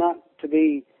marriage was not to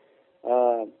be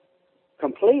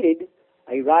completed.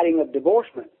 A writing of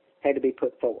divorcement had to be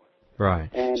put forth. Right.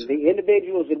 And the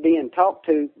individuals that are being talked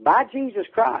to by Jesus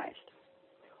Christ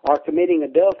are committing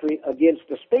adultery against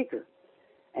the speaker.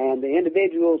 And the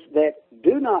individuals that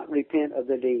do not repent of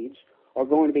their deeds are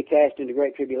going to be cast into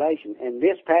great tribulation. And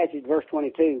this passage, verse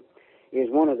 22, is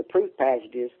one of the proof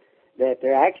passages that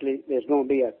there's going to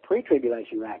be a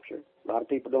pre-tribulation rapture. A lot of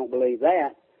people don't believe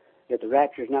that the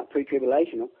rapture is not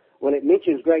pre-tribulational. Well, it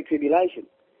mentions great tribulation.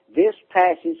 This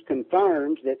passage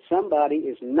confirms that somebody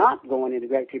is not going into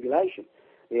great tribulation.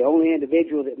 The only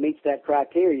individual that meets that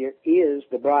criteria is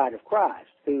the bride of Christ,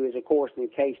 who is, of course,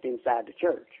 encased inside the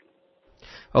church.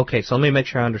 Okay, so let me make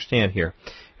sure I understand here.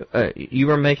 You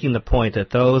were making the point that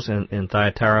those in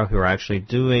Thyatira who are actually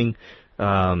doing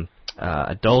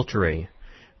adultery,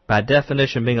 by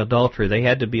definition being adultery, they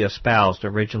had to be espoused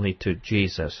originally to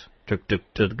Jesus,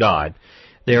 to God.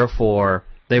 Therefore,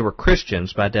 they were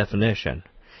Christians by definition.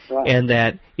 Right. And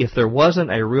that if there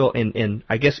wasn't a real, and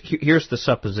I guess here's the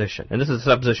supposition, and this is a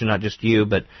supposition not just you,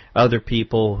 but other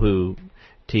people who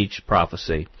teach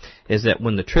prophecy, is that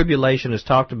when the tribulation is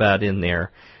talked about in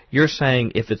there, you're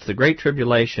saying if it's the Great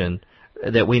Tribulation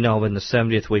that we know in the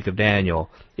 70th week of Daniel,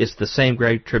 it's the same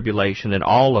Great Tribulation in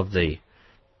all of the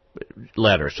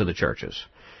letters to the churches.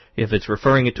 If it's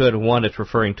referring to it in one, it's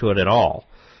referring to it at all.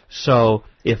 So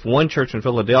if one church in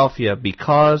Philadelphia,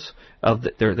 because of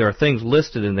there are things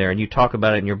listed in there, and you talk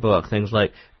about it in your book, things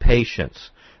like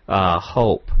patience,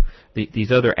 hope,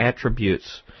 these other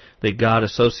attributes that God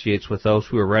associates with those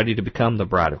who are ready to become the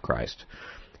bride of Christ.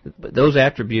 But those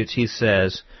attributes, he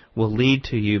says, will lead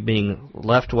to you being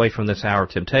left away from this hour of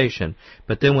temptation.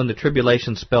 But then when the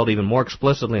tribulation is spelled even more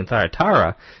explicitly in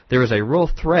Thyatira, there is a real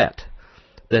threat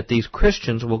that these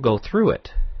Christians will go through it.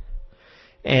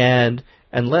 And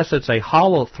unless it's a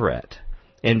hollow threat,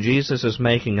 and Jesus is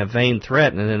making a vain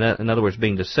threat, and in other words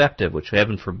being deceptive, which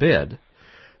heaven forbid,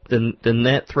 then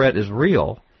that threat is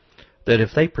real, that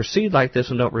if they proceed like this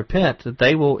and don't repent, that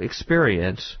they will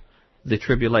experience the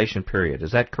tribulation period.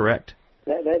 Is that correct?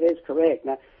 That is correct.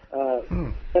 Now,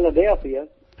 Philadelphia,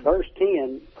 verse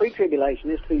 10,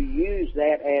 pre-tribulationists who use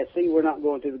that as, see, we're not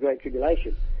going through the Great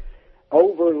Tribulation,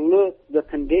 overlook the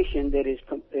condition that is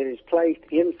placed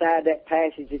inside that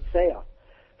passage itself.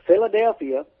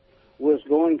 Philadelphia was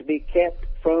going to be kept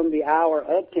from the hour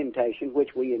of temptation,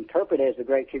 which we interpret as the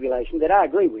Great Tribulation, that I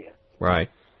agree with. Right.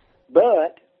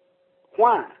 But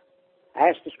why?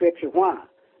 Ask the Scripture why.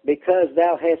 Because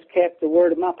thou hast kept the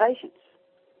word of my patience.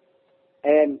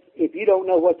 And if you don't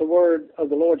know what the word of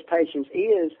the Lord's patience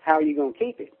is, how are you going to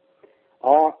keep it?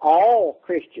 Are all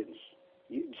Christians,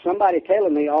 somebody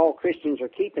telling me all Christians are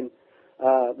keeping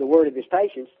the word of his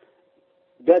patience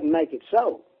doesn't make it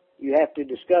so. You have to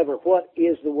discover what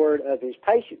is the word of his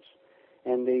patience.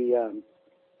 And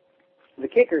the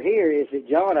kicker here is that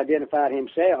John identified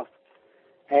himself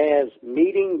as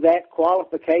meeting that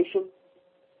qualification.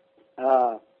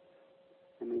 Let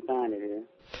me find it here.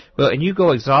 Well, and you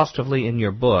go exhaustively in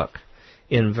your book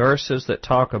in verses that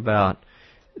talk about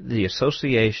the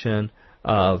association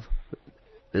of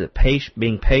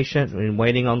being patient and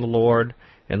waiting on the Lord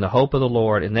and the hope of the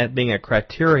Lord, and that being a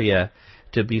criteria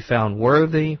to be found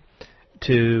worthy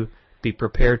to be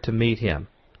prepared to meet Him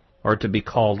or to be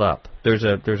called up. There's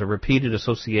a repeated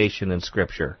association in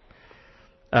Scripture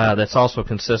that's also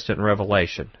consistent in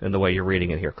Revelation in the way you're reading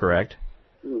it here, correct?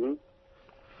 Mm-hmm.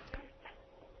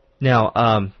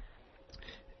 Now,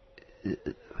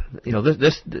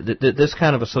 this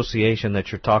kind of association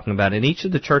that you're talking about, and each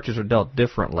of the churches are dealt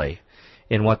differently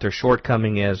in what their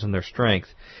shortcoming is and their strength.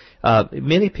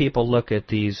 Many people look at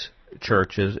these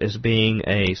churches as being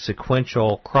a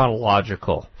sequential,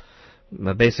 chronological,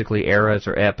 basically eras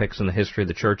or epochs in the history of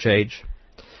the church age.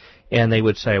 And they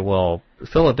would say, well,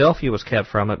 Philadelphia was kept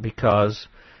from it because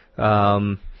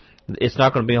it's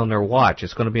not going to be on their watch.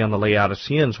 It's going to be on the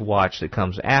Laodiceans' watch that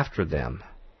comes after them.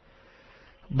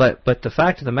 But the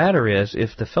fact of the matter is,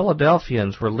 if the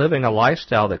Philadelphians were living a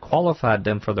lifestyle that qualified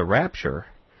them for the rapture,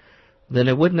 then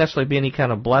it wouldn't necessarily be any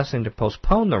kind of blessing to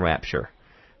postpone the rapture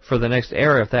for the next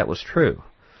era if that was true.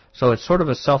 So it's sort of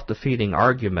a self-defeating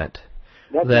argument.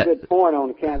 That's a good point on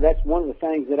account. That's one of the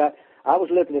things that I was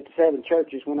looking at the seven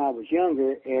churches when I was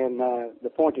younger, and the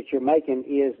point that you're making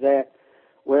is that,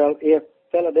 well, if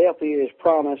Philadelphia is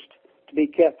promised to be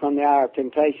kept from the hour of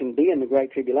temptation, being the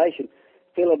Great Tribulation,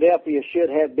 Philadelphia should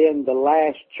have been the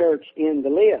last church in the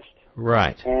list.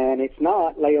 Right. And it's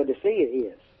not. Laodicea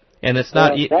is. And it's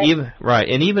not even right.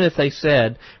 And even if they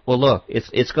said, well, look,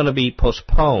 it's going to be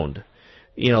postponed,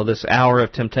 this hour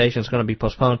of temptation is going to be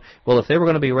postponed. Well, if they were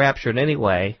going to be raptured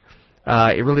anyway,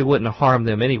 it really wouldn't have harmed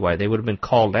them anyway. They would have been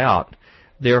called out.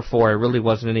 Therefore, it really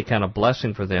wasn't any kind of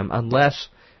blessing for them, unless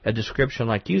a description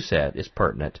like you said is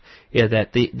pertinent. Yeah,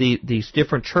 that these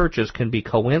different churches can be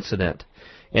coincident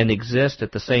and exist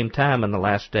at the same time in the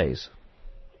last days.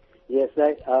 Yes,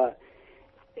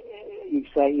 you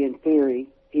say in theory,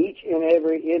 each and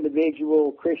every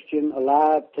individual Christian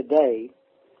alive today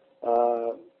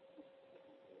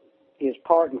is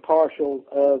part and parcel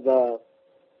of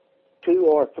two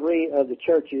or three of the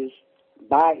churches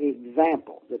by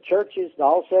example. The churches,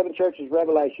 all seven churches'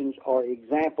 revelations are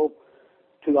example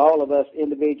to all of us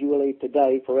individually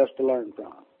today for us to learn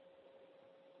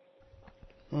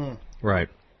from. Right.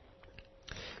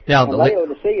 Now,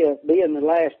 Laodicea being the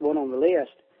last one on the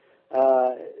list,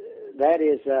 that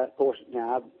is, of course.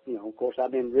 Now, of course,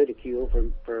 I've been ridiculed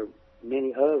for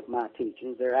many of my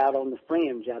teachings. They're out on the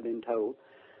fringe, I've been told.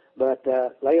 But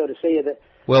Laodicea,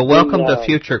 well, welcome to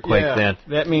Future Quake. Then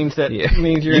that means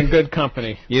means you're in good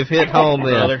company. You've hit home,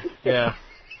 then. Brother. Yeah.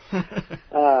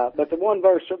 But the one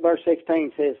verse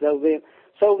 16 says,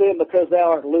 So then, because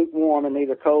thou art lukewarm and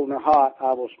neither cold nor hot,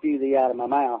 I will spew thee out of my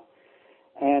mouth.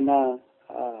 And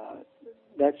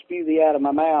that spew thee out of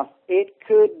my mouth, it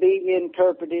could be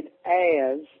interpreted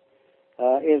as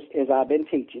I've been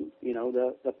teaching,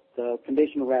 the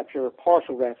conditional rapture or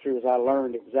partial rapture, as I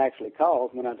learned it was actually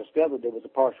called when I discovered there was a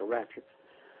partial rapture.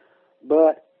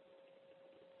 But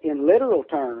in literal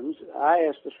terms, I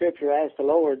asked the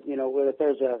Lord, whether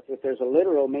if there's a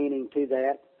literal meaning to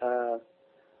that,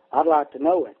 I'd like to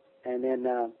know it. And then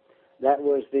that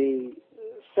was the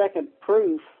second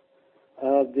proof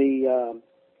of the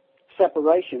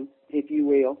separation, if you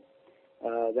will.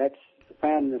 That's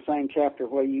found in the same chapter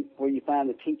where you find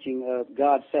the teaching of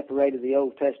God separated the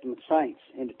Old Testament saints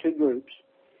into two groups,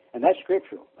 and that's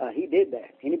scriptural. He did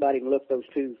that. Anybody can look those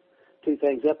two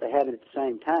things up. They happen at the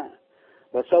same time.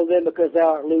 But so then, because thou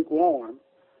art lukewarm,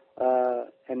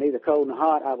 and neither cold nor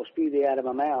hot, I will spew thee out of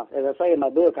my mouth. As I say in my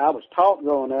book, I was taught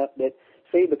growing up that,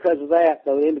 see, because of that,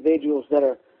 those individuals that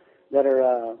are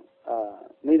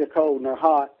neither cold nor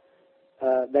hot,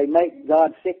 they make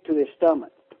God sick to his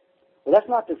stomach. Well, that's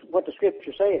not what the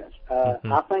Scripture says.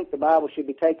 I think the Bible should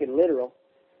be taken literal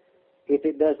if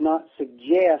it does not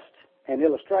suggest an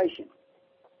illustration,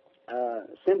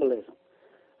 symbolism.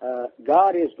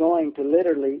 God is going to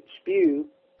literally spew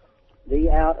thee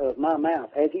out of my mouth,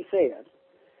 as he said.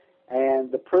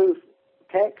 And the proof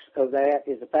text of that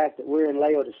is the fact that we're in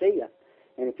Laodicea.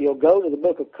 And if you'll go to the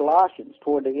book of Colossians,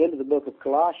 toward the end of the book of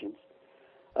Colossians,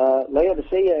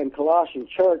 Laodicea and Colossian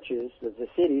churches, the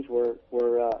cities, were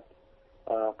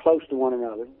close to one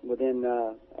another, within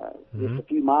just a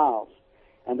few miles.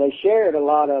 And they shared a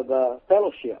lot of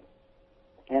fellowship.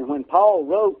 And when Paul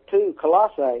wrote to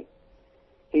Colossae,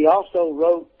 he also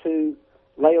wrote to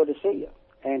Laodicea.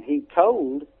 And he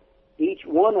told each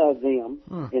one of them,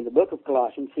 in the book of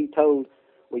Colossians, he told,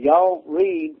 well, y'all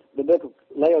read the book of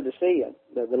Laodicea,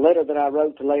 the letter that I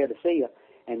wrote to Laodicea,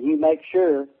 and you make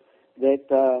sure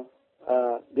that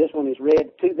this one is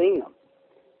read to them.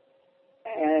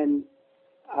 And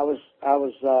I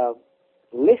was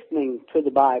listening to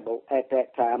the Bible at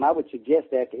that time. I would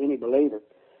suggest that to any believer,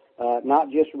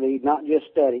 not just read, not just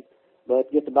study,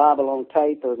 but get the Bible on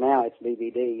tape, or now it's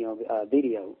DVD,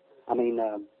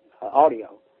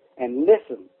 audio, and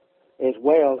listen as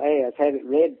well as have it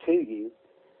read to you.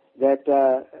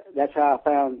 That's how I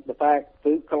found the fact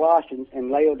through Colossians, and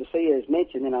Laodicea is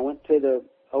mentioned, and I went to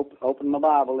opened my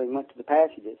Bible and went to the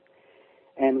passages,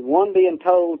 and one being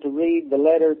told to read the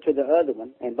letter to the other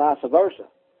one, and vice versa.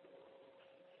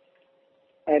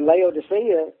 And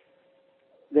Laodicea,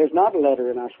 there's not a letter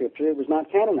in our Scripture. It was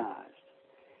not canonized.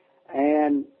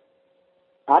 And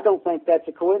I don't think that's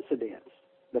a coincidence.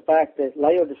 The fact that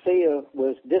Laodicea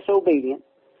was disobedient,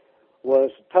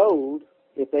 was told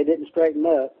if they didn't straighten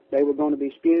up, they were going to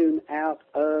be spewed out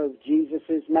of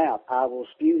Jesus' mouth. I will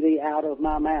spew thee out of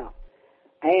my mouth.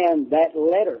 And that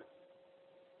letter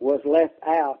was left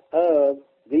out of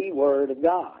the Word of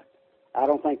God. I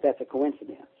don't think that's a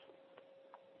coincidence.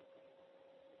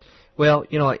 Well,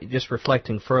 just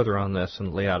reflecting further on this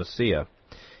in Laodicea,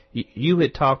 you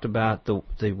had talked about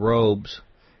the robes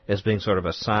as being sort of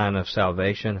a sign of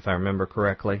salvation, if I remember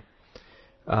correctly.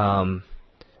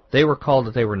 They were called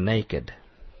that they were naked.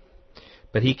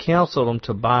 But he counseled them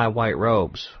to buy white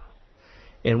robes.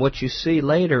 And what you see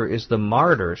later is the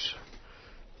martyrs,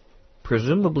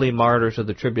 presumably martyrs of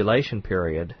the tribulation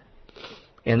period,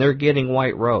 and they're getting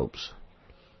white robes.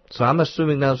 So I'm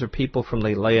assuming those are people from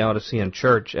the Laodicean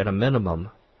church at a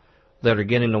minimum that are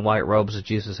getting the white robes that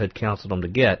Jesus had counseled them to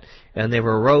get. And they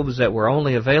were robes that were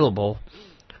only available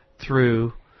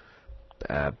through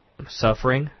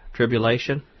suffering,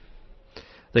 tribulation,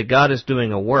 that God is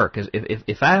doing a work.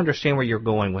 If I understand where you're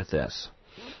going with this,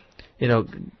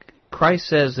 Christ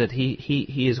says that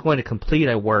he is going to complete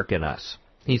a work in us.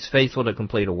 He's faithful to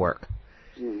complete a work.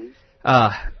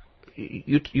 Mm-hmm.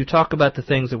 You talk about the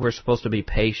things that we're supposed to be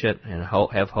patient and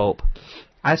have hope.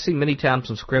 I see many times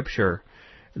in Scripture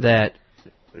that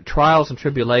trials and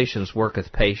tribulations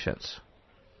worketh patience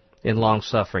in long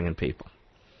suffering in people.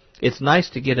 It's nice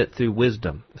to get it through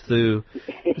wisdom, through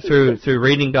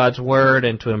reading God's Word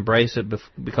and to embrace it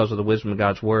because of the wisdom of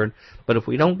God's Word. But if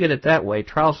we don't get it that way,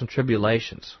 trials and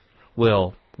tribulations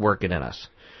will work it in us.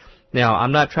 Now,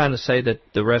 I'm not trying to say that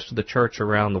the rest of the church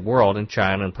around the world, in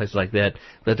China and places like that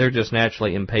they're just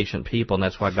naturally impatient people and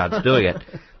that's why God's doing it.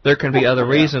 There can be other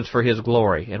reasons for His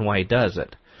glory and why He does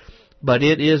it. But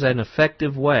it is an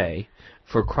effective way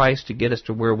for Christ to get us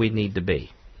to where we need to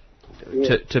be.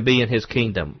 To be in His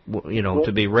kingdom,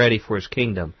 to be ready for His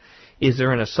kingdom. Is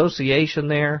there an association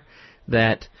there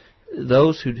that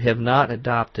those who have not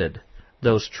adopted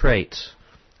those traits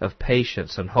of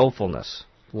patience and hopefulness,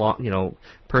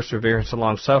 perseverance and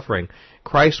long suffering,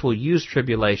 Christ will use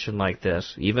tribulation like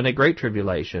this, even a great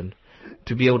tribulation,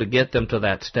 to be able to get them to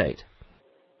that state?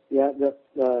 Yeah,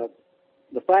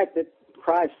 the fact that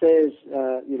Christ says,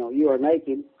 you are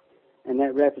naked, and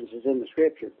that reference is in the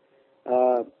Scripture.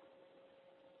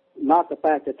 Not the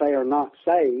fact that they are not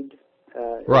saved,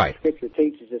 Right. Scripture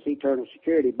teaches us eternal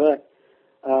security, but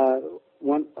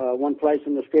one place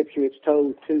in the Scripture it's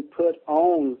told to put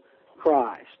on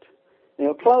Christ.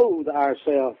 Now, clothe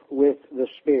ourselves with the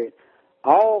Spirit.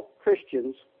 All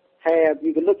Christians have,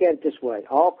 you can look at it this way,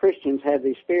 all Christians have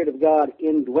the Spirit of God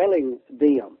indwelling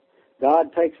them.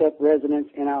 God takes up residence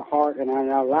in our heart and in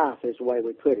our life is the way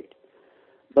we put it.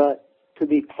 But to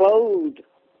be clothed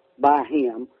by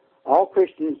Him, all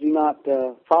Christians do not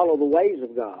follow the ways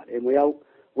of God, and we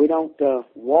don't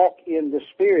walk in the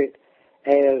Spirit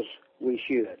as we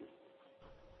should.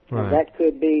 Right. And that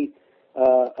could be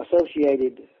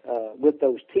associated with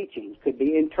those teachings, could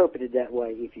be interpreted that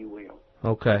way, if you will.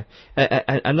 Okay.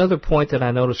 Another point that I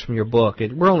noticed from your book,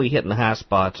 we're only hitting the high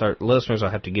spots. Our listeners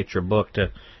will have to get your book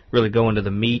to really go into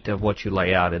the meat of what you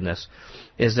lay out in this,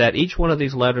 is that each one of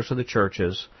these letters to the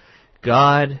churches,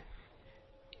 God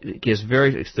gives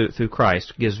through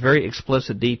Christ, gives very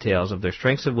explicit details of their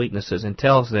strengths and weaknesses and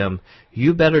tells them,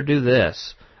 you better do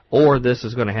this, or this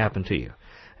is going to happen to you.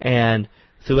 And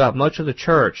throughout much of the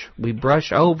church, we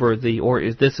brush over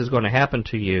this is going to happen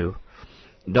to you,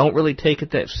 don't really take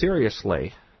it that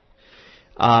seriously.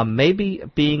 Maybe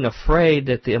being afraid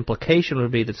that the implication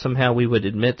would be that somehow we would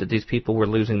admit that these people were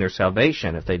losing their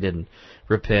salvation if they didn't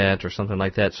repent or something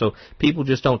like that. So people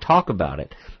just don't talk about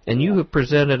it. And you have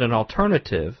presented an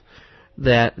alternative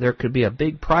that there could be a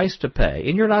big price to pay.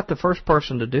 And you're not the first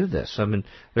person to do this. I mean,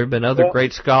 there have been other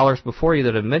great scholars before you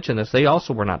that have mentioned this. They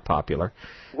also were not popular.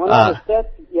 When I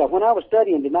was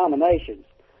studying denominations,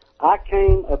 I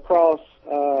came across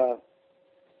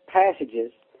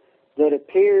passages that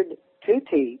appeared to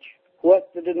teach what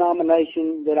the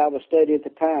denomination that I was studying at the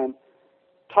time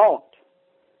taught.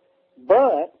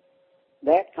 But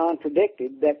that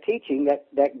contradicted, that teaching,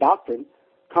 that doctrine,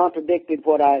 contradicted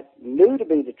what I knew to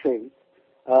be the truth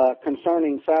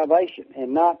concerning salvation,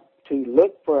 and not to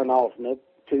look for an alternate,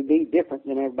 to be different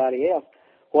than everybody else.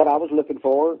 What I was looking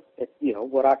for,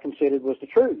 what I considered was the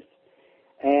truth.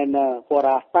 And what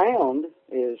I found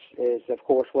is of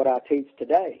course what I teach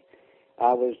today.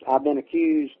 I've been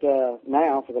accused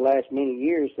now for the last many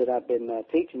years that I've been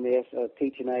teaching this,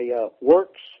 teaching a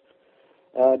works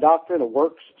doctrine, a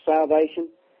works salvation,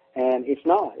 and it's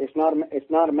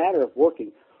not a matter of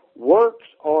working. Works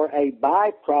are a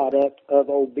byproduct of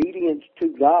obedience to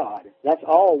God. That's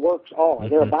all works are. Mm-hmm.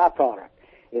 They're a byproduct.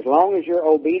 As long as you're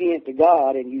obedient to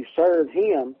God and you serve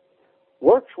Him,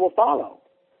 works will follow.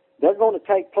 They're going to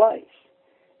take place.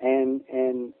 And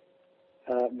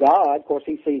God, of course,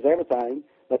 He sees everything,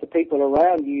 but the people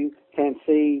around you can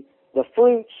see the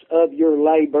fruits of your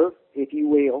labor, if you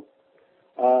will.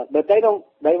 But they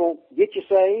won't get you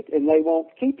saved, and they won't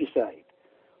keep you saved.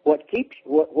 What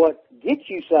gets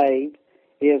you saved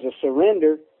is a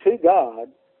surrender to God,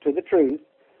 to the truth,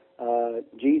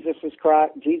 Jesus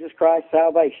Christ's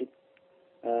salvation,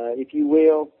 if you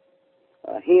will,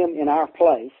 Him in our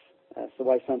place. That's the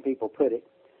way some people put it.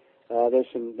 There's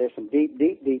some deep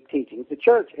teachings. The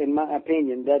church, in my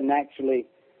opinion, doesn't actually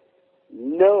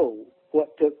know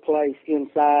what took place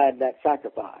inside that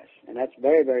sacrifice, and that's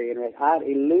very, very interesting. I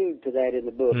allude to that in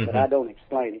the book, but I don't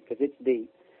explain it because it's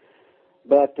deep.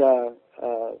 But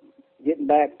getting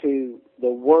back to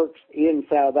the works in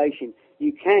salvation,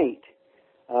 you can't.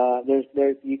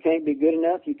 You can't be good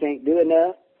enough. You can't do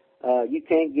enough. You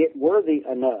can't get worthy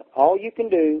enough. All you can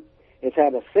do is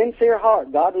have a sincere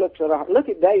heart. God looks at our heart. Look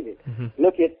at David. Mm-hmm.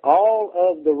 Look at all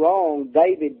of the wrong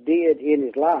David did in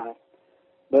his life,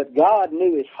 but God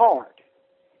knew his heart,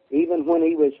 even when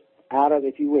he was out of,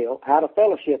 if you will, out of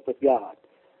fellowship with God.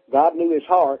 God knew his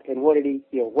heart and what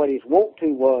his want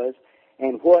to was,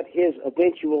 and what his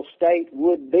eventual state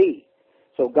would be.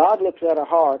 So God looks at our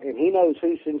heart, and He knows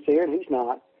who's sincere and who's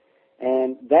not,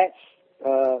 and that's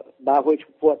by which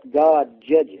what God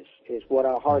judges is what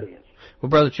our heart is. Well,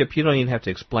 Brother Chip, you don't even have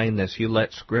to explain this. You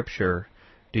let Scripture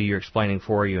do your explaining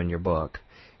for you in your book.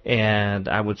 And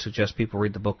I would suggest people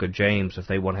read the book of James if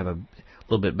they want to have a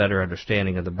little bit better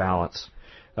understanding of the balance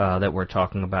that we're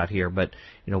talking about here. But,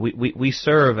 we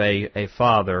serve a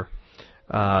Father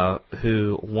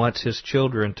who wants His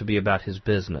children to be about His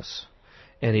business.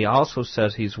 And He also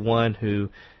says He's one who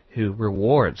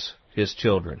rewards His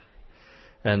children.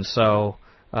 And so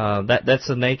that's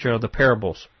the nature of the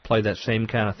parables, play that same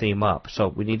kind of theme up. So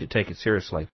we need to take it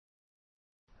seriously.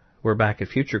 We're back at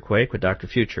Future Quake with Dr.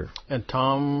 Future. And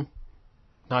Tom,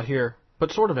 not here,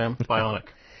 but sort of am, bionic.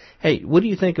 Hey, what do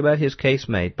you think about his case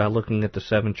made by looking at the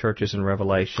 7 churches in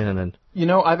Revelation? And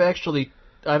I've actually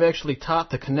taught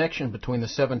the connection between the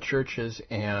 7 churches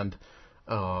and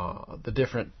the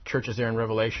different churches there in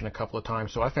Revelation a couple of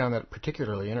times. So I found that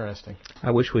particularly interesting.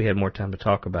 I wish we had more time to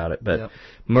talk about it, but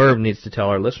Merv needs to tell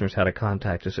our listeners how to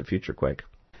contact us at Future Quake.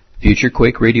 Future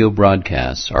Quake radio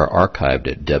broadcasts are archived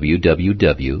at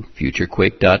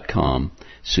www.futurequake.com,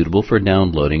 suitable for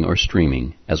downloading or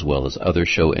streaming, as well as other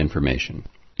show information.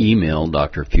 Email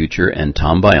Dr. Future and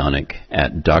Tom Bionic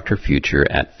at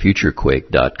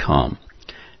drfuture@futurequake.com.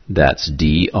 That's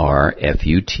DRFUTURE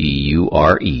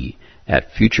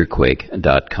at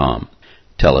futurequake.com.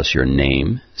 Tell us your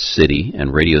name, city,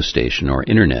 and radio station or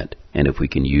internet, and if we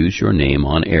can use your name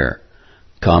on air.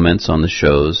 Comments on the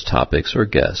show's topics or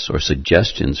guests, or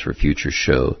suggestions for future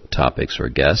show topics or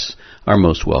guests are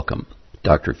most welcome.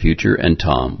 Dr. Future and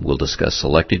Tom will discuss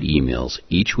selected emails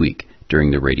each week during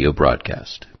the radio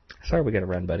broadcast. Sorry we got to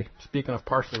run, buddy. Speaking of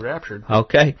partially raptured.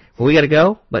 Okay. Well, we got to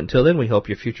go, but until then, we hope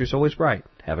your future's always bright.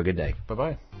 Have a good day.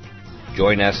 Bye-bye.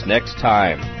 Join us next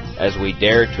time as we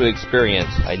dare to experience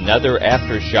another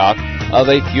aftershock of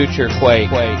a future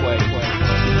quake.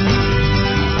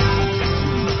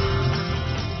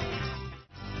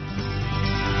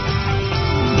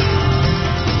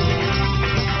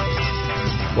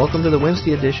 Welcome to the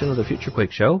Wednesday edition of the Future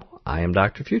Quake Show. I am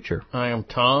Dr. Future. I am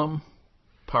Tom,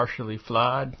 partially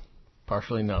flied,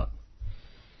 partially not.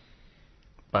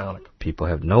 Bionic. People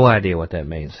have no idea what that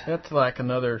means. That's like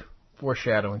another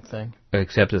foreshadowing thing.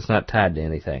 Except it's not tied to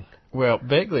anything. Well,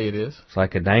 vaguely it is. It's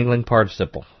like a dangling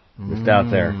participle just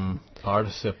out there.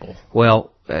 Participle.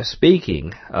 Well,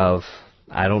 speaking of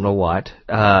I don't know what,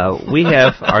 we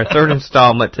have our third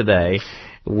installment today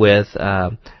with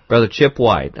Brother Chip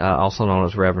White, also known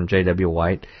as Reverend J.W.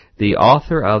 White, the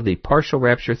author of The Partial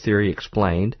Rapture Theory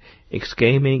Explained,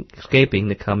 Escaping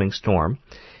the Coming Storm.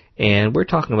 And we're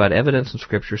talking about evidence in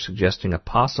Scripture suggesting a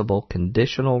possible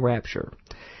conditional rapture.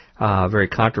 A very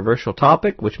controversial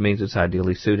topic, which means it's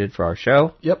ideally suited for our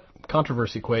show. Yep,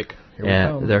 controversy quake. Here we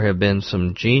go. There have been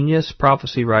some genius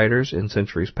prophecy writers in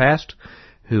centuries past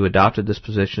who adopted this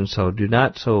position, so do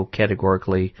not so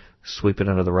categorically sweep it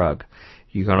under the rug.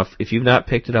 If you've not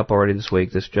picked it up already this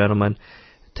week, this gentleman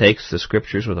takes the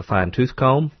Scriptures with a fine-tooth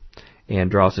comb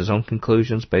and draws his own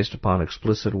conclusions based upon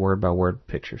explicit word-by-word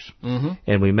pictures. Mm-hmm.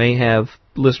 And we may have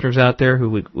listeners out there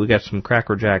who we got some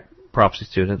crackerjack prophecy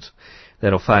students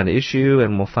that'll find an issue,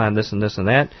 and we'll find this and this and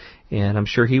that. And I'm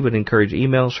sure he would encourage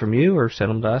emails from you or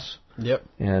send them to us. Yep.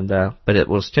 And but it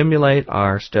will stimulate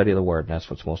our study of the Word, and that's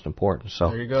what's most important. So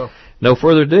there you go. No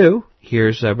further ado,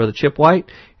 here's Brother Chip White,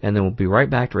 and then we'll be right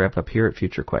back to wrap up here at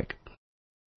Future Quake.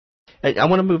 I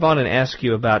want to move on and ask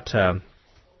you about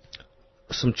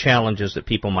some challenges that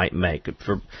people might make.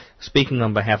 For speaking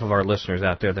on behalf of our listeners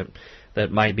out there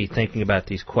that might be thinking about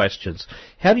these questions,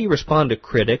 how do you respond to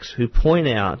critics who point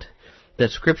out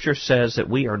that Scripture says that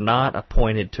we are not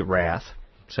appointed to wrath?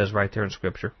 It says right there in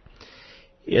Scripture.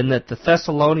 In that the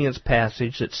Thessalonians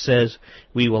passage that says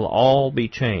we will all be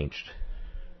changed.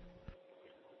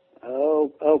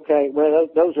 Oh, okay. Well,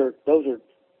 those are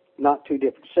not two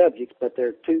different subjects, but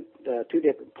they're two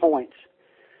different points.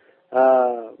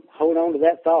 Hold on to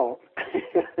that thought.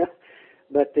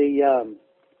 But the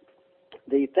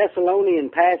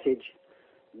Thessalonian passage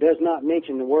does not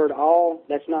mention the word all.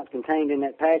 That's not contained in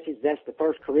that passage. That's the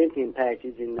 1 Corinthian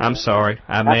passage. I'm sorry.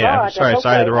 I'm sorry. I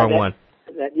cited the wrong one.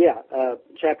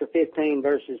 Chapter 15,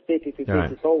 verses 50 through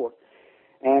 54.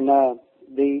 Right. And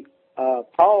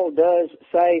Paul does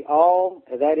say all.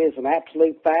 That is an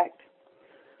absolute fact.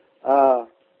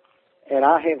 And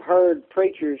I have heard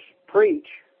preachers preach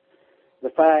the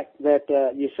fact that,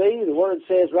 you see, the word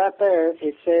says right there,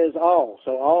 it says all.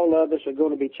 So all of us are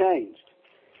going to be changed.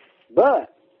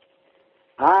 But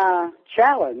I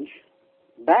challenge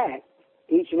back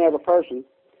each and every person,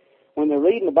 when they're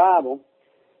reading the Bible,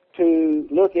 to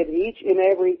look at each and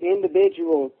every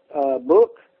individual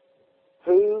book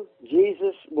who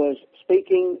Jesus was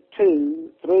speaking to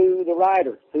through the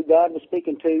writer, who God was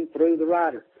speaking to through the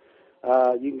writer.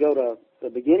 You can go to the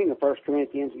beginning of 1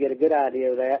 Corinthians and get a good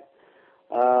idea of that.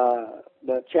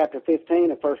 But chapter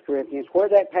 15 of 1 Corinthians, where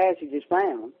that passage is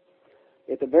found,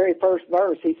 at the very first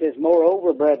verse, he says,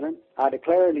 "Moreover, brethren, I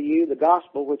declare unto you the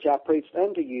gospel which I preached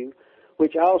unto you,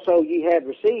 which also ye have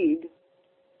received."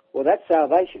 Well, that's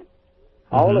salvation.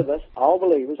 Mm-hmm. All of us, all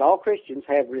believers, all Christians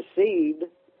have received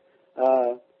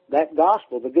that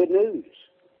gospel, the good news.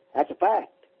 That's a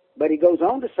fact. But he goes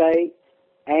on to say,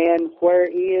 "And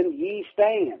wherein ye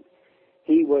stand."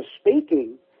 He was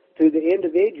speaking to the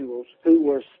individuals who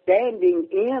were standing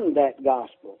in that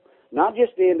gospel, not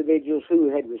just the individuals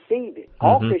who had received it.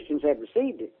 All Christians have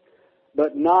received it,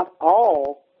 but not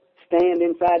all stand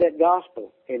inside that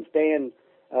gospel and stand,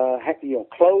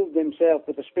 clothe themselves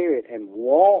with the Spirit and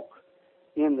walk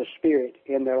in the Spirit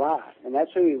in their life. And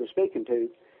that's who he was speaking to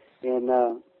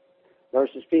in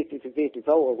verses 50 to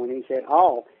 54 when he said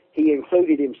all. He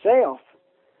included himself,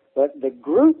 but the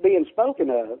group being spoken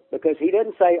of, because he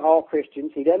doesn't say all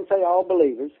Christians, he doesn't say all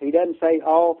believers, he doesn't say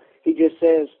all, he just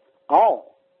says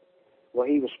all. Well,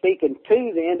 he was speaking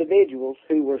to the individuals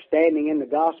who were standing in the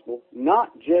gospel,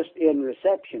 not just in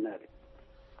reception of it.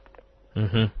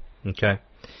 Mm-hmm. Okay.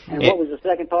 And what was the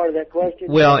second part of that question?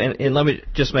 Well, and let me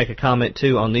just make a comment,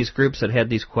 too, on these groups that had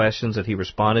these questions that he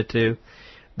responded to.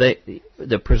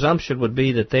 The presumption would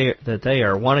be that they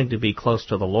are wanting to be close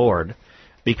to the Lord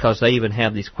because they even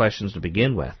have these questions to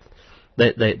begin with.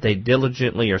 They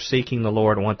diligently are seeking the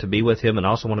Lord and want to be with Him and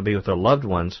also want to be with their loved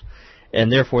ones,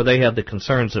 and therefore they have the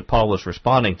concerns that Paul was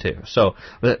responding to. So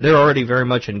they're already very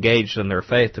much engaged in their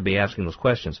faith to be asking those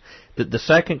questions. The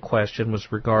second question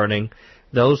was regarding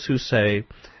those who say,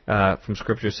 from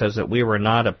Scripture says that we were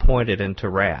not appointed into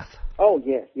wrath. Oh,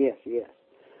 yes.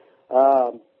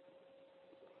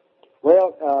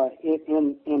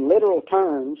 In literal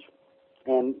terms,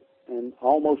 and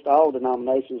almost all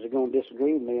denominations are going to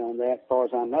disagree with me on that, as far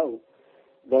as I know,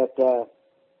 that,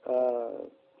 of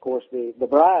course, the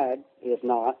bride is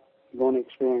not going to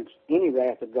experience any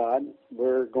wrath of God.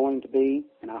 We're going to be,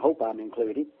 and I hope I'm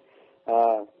included,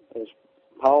 as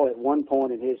Paul at one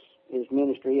point in his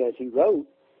ministry, as he wrote,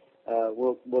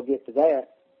 we'll get to that,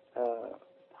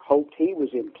 hoped he was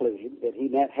included, that he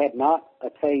had not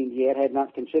attained yet, had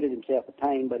not considered himself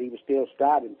attained, but he was still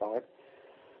striving for it.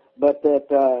 But that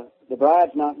the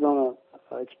bride's not going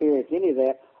to experience any of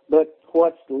that. But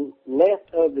what's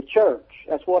left of the church,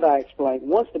 that's what I explained.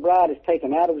 Once the bride is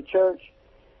taken out of the church,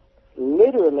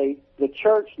 literally the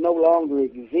church no longer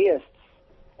exists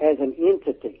as an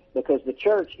entity, because the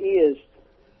church is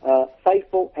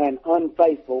faithful and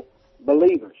unfaithful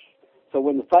believers. So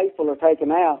when the faithful are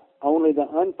taken out, only the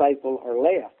unfaithful are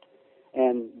left.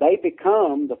 And they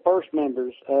become the first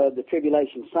members of the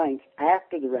tribulation saints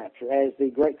after the rapture, as the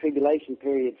Great Tribulation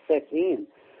period sets in,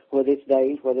 whether it's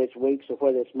days, whether it's weeks, or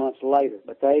whether it's months later.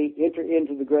 But they enter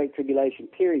into the Great Tribulation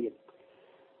period.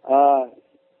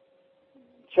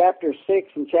 Chapter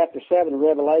 6 and chapter 7 of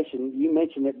Revelation, you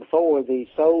mentioned it before, the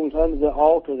souls under the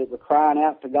altar that were crying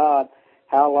out to God,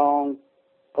 "How long,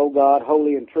 O God,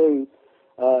 holy and true,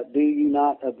 do you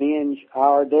not avenge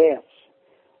our deaths?"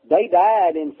 They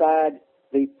died inside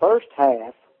the first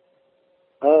half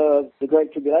of the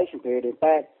Great Tribulation period. In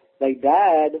fact, they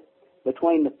died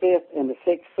between the fifth and the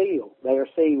sixth seal. They are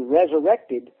seen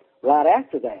resurrected right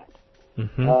after that.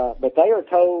 Mm-hmm. But they are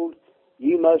told,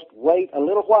 you must wait a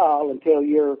little while until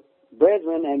your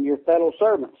brethren and your fellow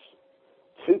servants,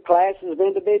 two classes of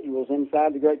individuals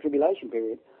inside the Great Tribulation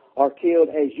period, are killed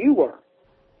as you were.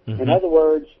 Mm-hmm. In other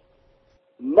words,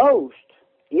 most,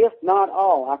 if not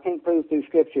all, I can't prove through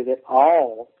Scripture that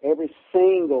all,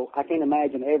 I can't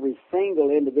imagine every single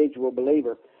individual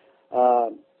believer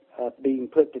being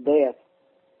put to death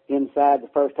inside the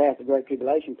first half of the Great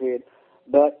Tribulation period,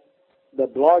 but the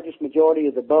largest majority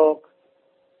of the bulk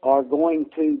are going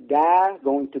to die,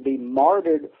 going to be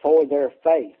martyred for their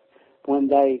faith. When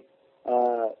they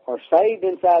are saved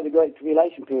inside the Great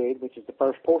Tribulation period, which is the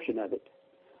first portion of it,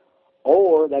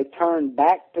 or they turn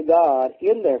back to God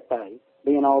in their faith,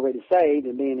 being already saved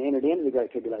and being entered into the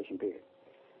Great Tribulation period.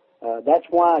 That's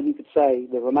why you could say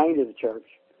the remainder of the church,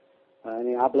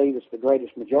 and I believe it's the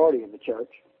greatest majority of the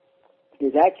church,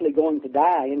 is actually going to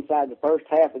die inside the first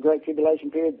half of the Great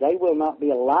Tribulation period. They will not be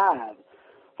alive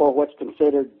for what's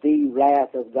considered the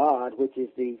wrath of God, which is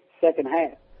the second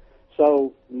half.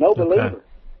 So no believer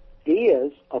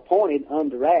is appointed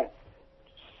unto wrath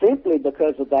simply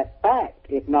because of that fact,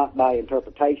 if not by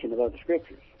interpretation of other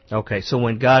Scriptures. Okay, so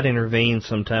when God intervenes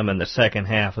sometime in the second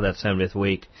half of that 70th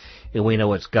week, and we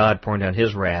know it's God pouring down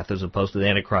His wrath as opposed to the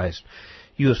Antichrist,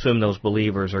 you assume those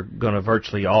believers are going to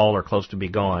virtually all or close to be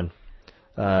gone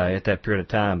at that period of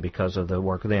time because of the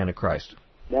work of the Antichrist.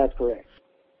 That's correct.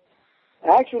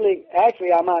 Actually,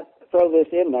 I might throw this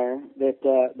in there, that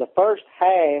the first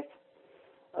half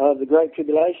of the Great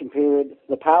Tribulation period,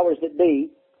 the powers that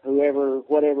be,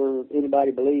 whatever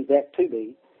anybody believes that to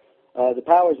be, the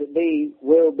powers that be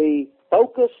will be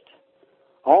focused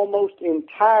almost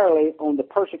entirely on the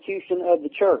persecution of the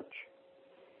church.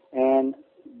 And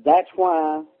that's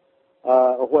why,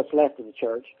 or what's left of the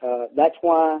church, that's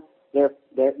why they're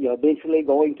eventually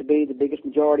going to be the biggest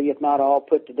majority, if not all,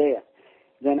 put to death.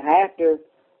 Then after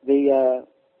the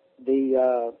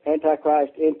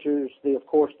Antichrist enters the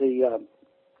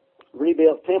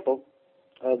rebuilt temple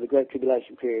of the Great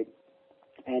Tribulation period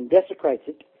and desecrates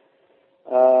it,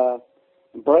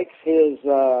 breaks his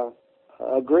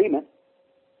agreement,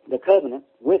 the covenant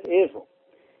with Israel,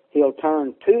 He'll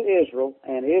turn to Israel,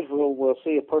 and Israel will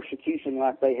see a persecution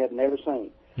like they have never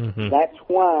seen. Mm-hmm. That's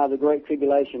why the Great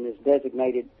Tribulation is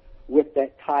designated with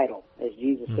that title, as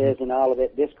Jesus says in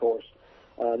Olivet Discourse.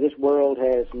 This world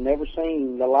has never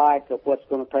seen the like of what's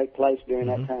going to take place during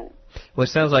that time. Well, it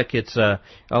sounds like it's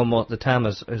almost the time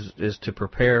is to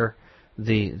prepare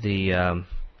the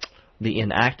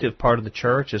inactive part of the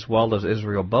church as well as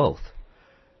Israel both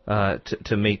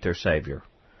to meet their Savior.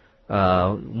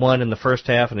 One in the first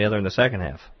half and the other in the second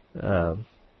half.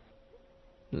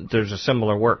 There's a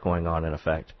similar work going on in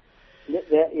effect.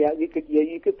 Yeah, you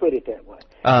could put it that way.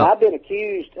 I've been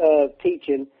accused of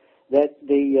teaching that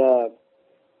the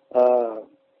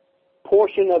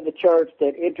portion of the church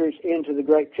that enters into the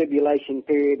Great Tribulation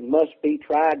period must be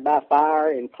tried by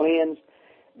fire and cleansed.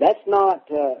 That's not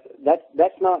true.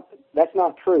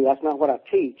 That's not what I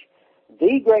teach.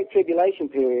 The Great Tribulation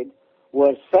period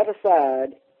was set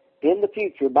aside in the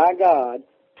future by God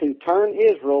to turn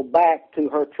Israel back to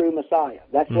her true Messiah.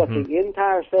 That's what the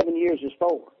entire 7 years is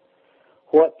for.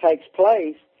 What takes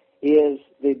place is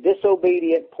the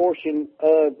disobedient portion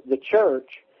of the church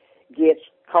gets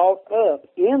caught up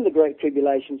in the Great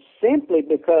Tribulation simply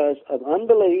because of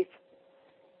unbelief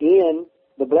in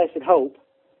the blessed hope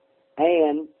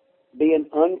and being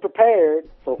unprepared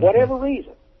for whatever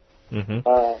reason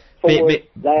for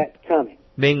that coming.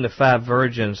 Being the 5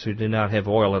 virgins who do not have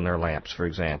oil in their lamps, for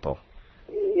example.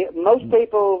 Most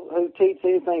people who teach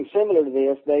anything similar to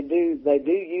this, they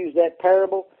do use that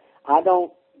parable. I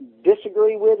don't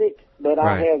disagree with it, but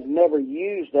I have never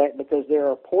used that because there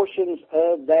are portions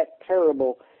of that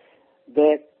parable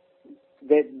that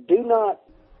do not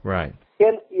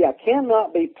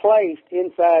cannot be placed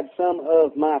inside some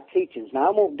of my teachings. Now,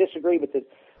 I won't disagree with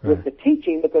the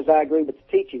teaching because I agree with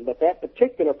the teaching, but that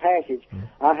particular passage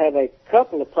I have a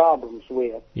couple of problems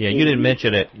with. Yeah, you didn't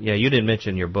mention it. Yeah, you didn't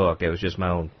mention your book. It was just my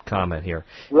own comment here.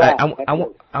 Right.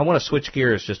 I want to switch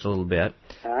gears just a little bit.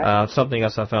 Right. Something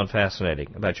else I found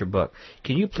fascinating about your book.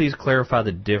 Can you please clarify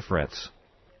the difference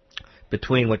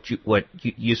between what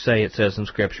you say it says in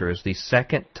Scripture is the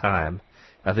second time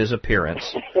of his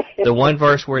appearance, the one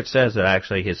verse where it says it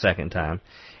actually his second time,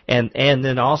 and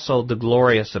then also the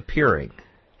glorious appearing,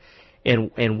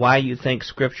 and why you think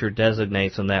Scripture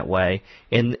designates him that way,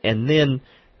 and then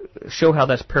show how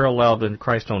that's paralleled in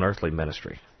Christ's own earthly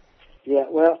ministry. Yeah,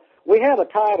 well, we have a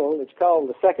title. It's called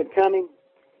The Second Coming,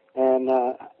 and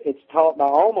it's taught by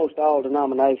almost all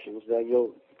denominations.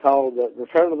 You'll call the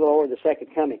Return of the Lord the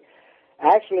Second Coming.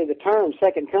 Actually, the term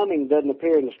Second Coming doesn't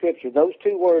appear in the Scripture. Those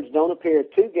two words don't appear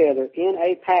together in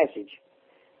a passage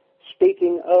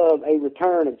speaking of a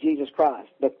return of Jesus Christ.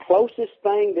 The closest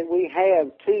thing that we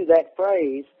have to that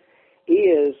phrase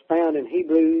is found in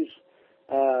Hebrews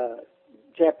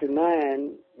chapter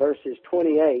 9, verses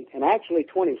 28, and actually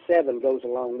 27 goes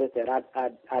along with that.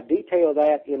 I detail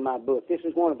that in my book. This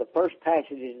is one of the first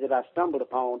passages that I stumbled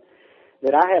upon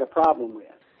that I had a problem with.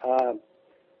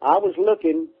 I was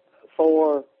looking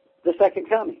for the second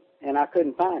coming, and I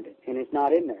couldn't find it, and it's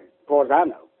not in there, as far as I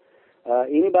know.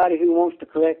 Anybody who wants to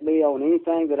correct me on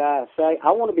anything that I say,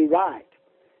 I want to be right.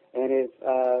 And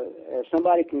if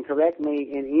somebody can correct me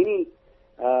in any,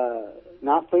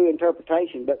 not through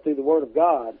interpretation, but through the Word of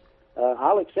God,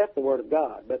 I'll accept the Word of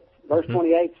God. But verse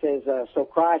 28 says, so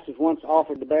Christ was once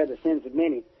offered to bear the sins of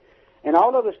many. And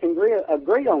all of us can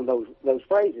agree on those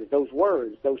phrases, those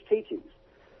words, those teachings.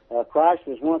 Christ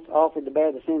was once offered to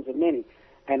bear the sins of many.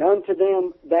 And unto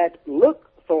them that look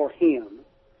for him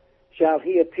shall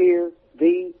he appear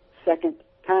the second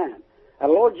time. Now,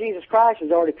 the Lord Jesus Christ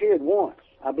has already appeared once.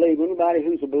 I believe anybody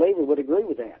who's a believer would agree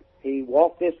with that. He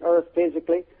walked this earth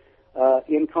physically,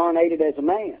 incarnated as a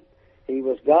man. He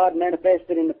was God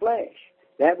manifested in the flesh.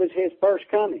 That was his first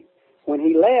coming. When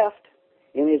he left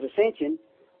in his ascension,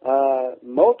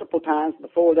 multiple times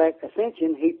before that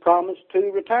ascension, he promised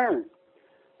to return.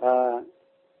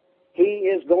 He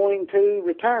is going to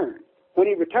return. When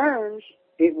he returns,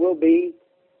 it will be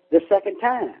the second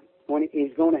time when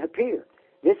he's going to appear.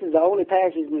 This is the only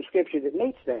passage in the Scripture that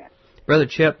meets that. Brother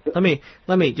Chip, let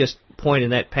me just point in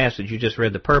that passage you just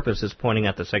read. The purpose is pointing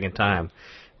out the second time,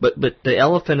 but the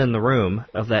elephant in the room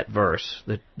of that verse,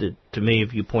 that to me,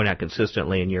 if you point out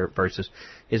consistently in your verses,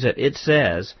 is that it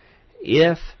says,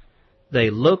 if they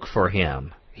look for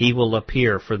him, he will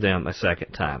appear for them a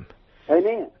second time.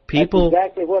 Amen. People That's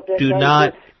exactly what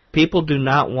that People do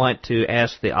not want to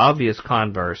ask the obvious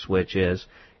converse, which is,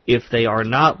 if they are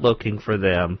not looking for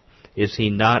them, is he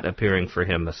not appearing for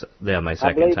them a second time?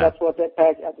 I believe that's what that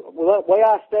passage. Well, the way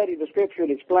I study the Scripture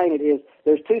and explain it is,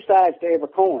 there's two sides to every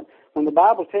coin. When the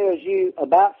Bible tells you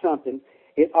about something,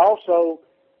 it also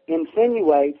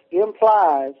insinuates,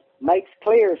 implies makes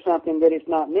clear something that it's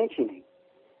not mentioning.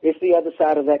 It's the other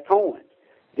side of that coin.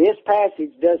 This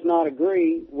passage does not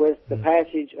agree with the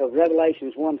passage of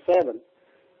Revelations 1:7,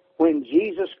 when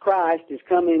Jesus Christ is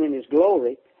coming in his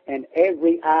glory and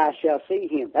every eye shall see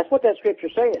him. That's what that scripture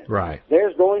says. Right.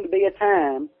 There's going to be a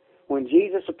time when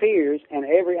Jesus appears and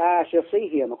every eye shall see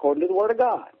him, according to the Word of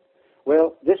God.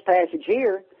 Well, this passage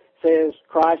here says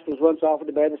Christ was once offered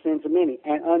to bear the sins of many,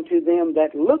 and unto them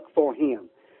that look for him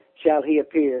shall he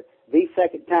appear the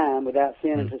second time without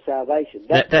sin unto salvation.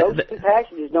 Those two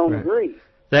passages don't agree.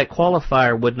 That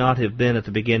qualifier would not have been at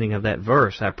the beginning of that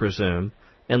verse, I presume,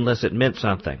 unless it meant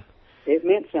something. It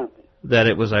meant something. That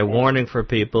it was a warning for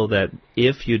people that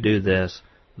if you do this,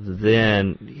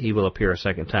 then he will appear a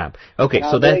second time. Okay,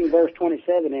 so that verse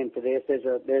 27 in for this.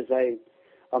 There's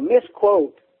a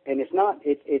misquote, and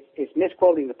it's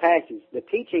misquoting the passage. The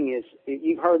teaching is,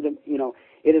 you've heard them,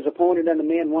 it is appointed unto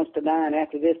men once to die, and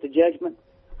after this the judgment.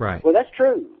 Right. Well, that's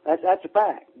true. That's a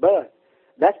fact. But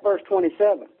that's verse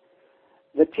 27.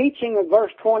 The teaching of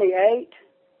verse 28,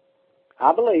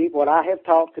 I believe, what I have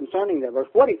taught concerning that verse,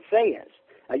 what it says.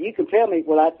 You can tell me,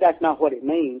 well, that's not what it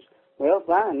means. Well,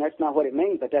 fine, that's not what it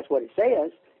means, but that's what it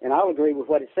says, and I'll agree with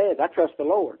what it says. I trust the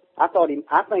Lord. I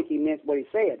think he meant what he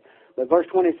said. But verse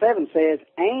 27 says,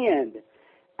 and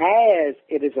as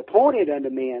it is appointed unto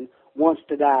men once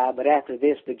to die, but after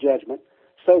this the judgment,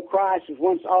 so Christ was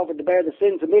once offered to bear the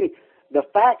sins of many. The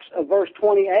facts of verse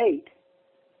 28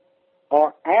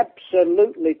 are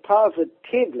absolutely,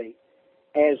 positively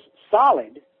as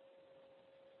solid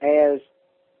as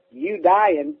you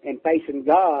dying and facing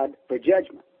God for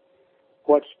judgment.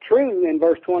 What's true in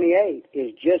verse 28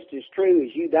 is just as true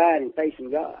as you dying and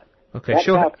facing God. Okay, that's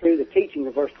how true the teaching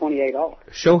of verse 28 are.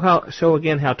 Show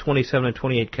again how 27 and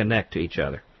 28 connect to each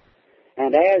other.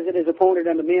 And as it is appointed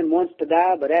unto men once to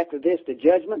die, but after this the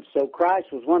judgment, so Christ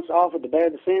was once offered to bear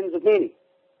the sins of many.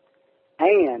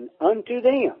 And unto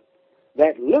them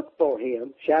that look for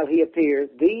him shall he appear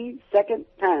the second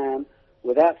time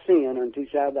without sin unto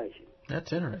salvation.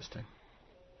 That's interesting.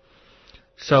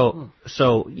 So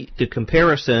the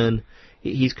comparison,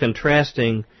 he's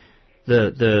contrasting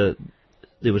there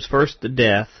was first the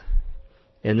death,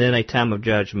 and then a time of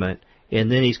judgment,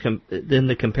 and then then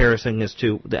the comparison is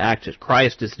to the act that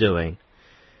Christ is doing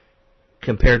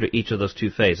compared to each of those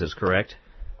two phases, correct?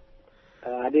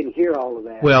 I didn't hear all of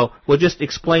that. Well, just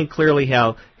explain clearly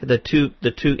how the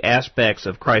two aspects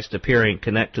of Christ appearing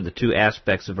connect to the two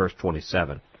aspects of verse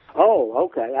 27. Oh,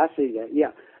 okay, I see that.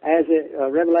 Yeah, as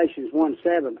Revelations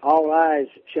 1:7, all eyes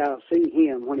shall see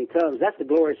him when he comes. That's the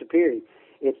glorious appearing.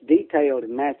 It's detailed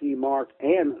in Matthew, Mark,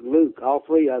 and Luke, all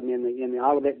three of them in the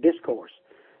Olivet Discourse.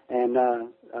 And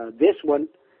this one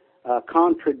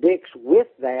contradicts with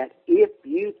that if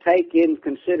you take in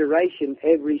consideration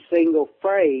every single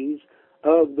phrase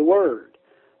of the Word.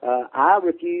 I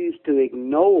refuse to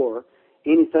ignore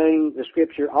anything the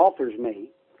Scripture offers me.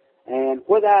 And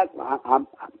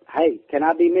hey, can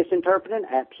I be misinterpreted?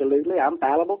 Absolutely, I'm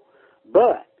fallible.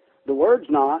 But the Word's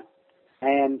not,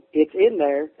 and it's in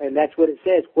there, and that's what it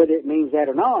says. Whether it means that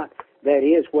or not, that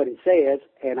is what it says,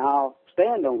 and I'll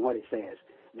stand on what it says.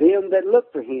 Them that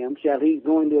look for him shall he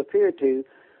going to appear to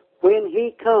when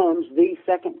he comes the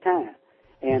second time.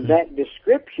 And that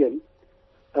description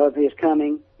of his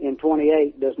coming in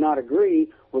 28 does not agree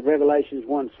with Revelations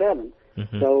 1:7.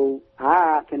 So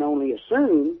I can only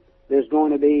assume there's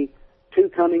going to be two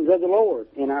comings of the Lord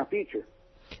in our future.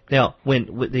 Now, when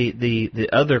the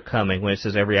other coming, when it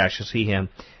says every eye shall see him,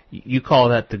 you call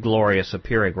that the glorious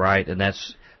appearing, right? And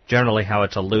that's generally how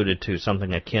it's alluded to,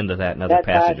 something akin to that in other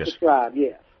passages. That's described,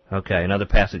 yes. Okay, in other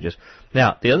passages.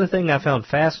 Now, the other thing I found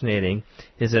fascinating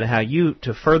is that how you,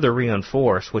 to further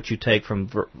reinforce what you take from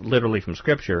literally from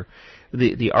Scripture,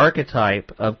 the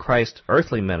archetype of Christ's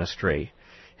earthly ministry,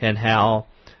 and how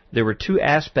there were two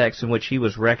aspects in which he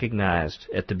was recognized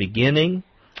at the beginning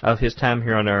of his time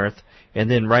here on earth and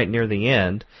then right near the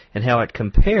end, and how it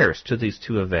compares to these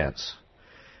two events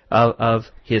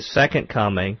of his second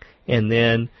coming and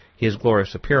then his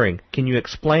glorious appearing. Can you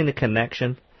explain the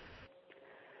connection?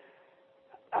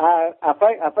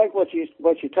 I think what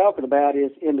you're talking about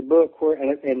is in the book where,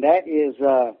 and that is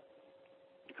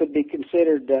could be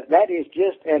considered that is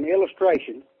just an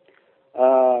illustration.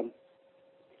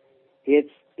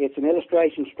 It's an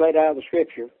illustration straight out of the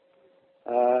Scripture.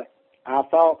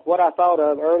 What I thought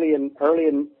of early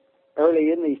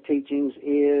in these teachings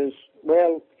is,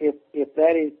 well, if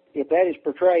that is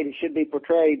portrayed, it should be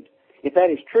portrayed. If that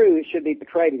is true, it should be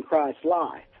portrayed in Christ's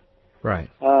life. Right.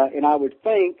 And I would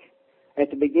think at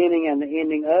the beginning and the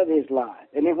ending of his life.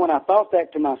 And then when I thought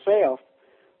that to myself,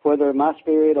 whether my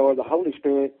spirit or the Holy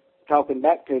Spirit talking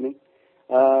back to me,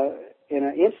 in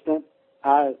an instant,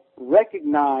 I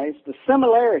recognized the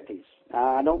similarities.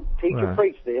 I don't teach or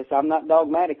preach this. I'm not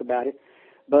dogmatic about it,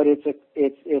 but it's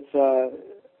a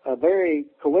very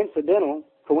coincidence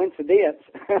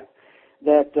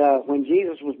that when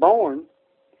Jesus was born,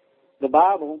 the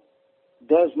Bible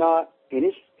does not, in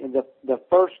his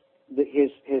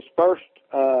first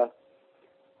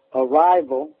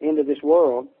arrival into this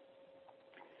world,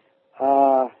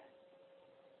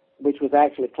 which was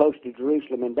actually close to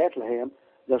Jerusalem and Bethlehem,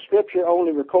 the Scripture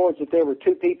only records that there were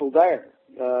two people there,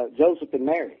 Joseph and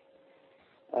Mary,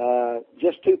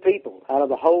 just two people out of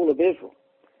the whole of Israel.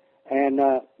 And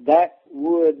that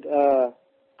would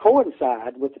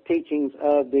coincide with the teachings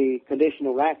of the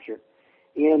conditional rapture,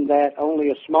 in that only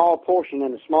a small portion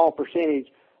and a small percentage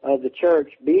of the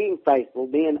church being faithful,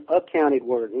 being accounted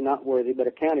worthy, not worthy, but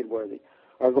accounted worthy,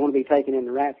 are going to be taken in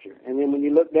the rapture. And then when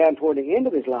you look down toward the end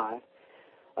of his life,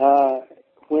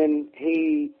 when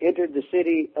he entered the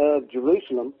city of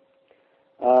Jerusalem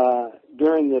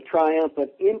during the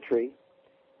triumphant entry,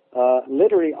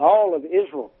 literally all of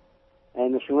Israel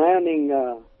and the surrounding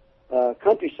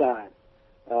countryside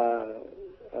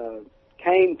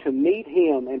came to meet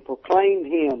him and proclaimed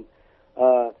him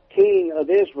King of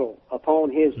Israel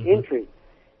upon his entry.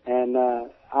 And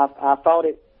I thought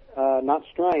it not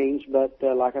strange, but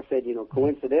like I said,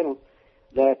 coincidental,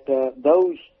 that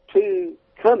those two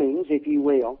comings, if you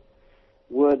will,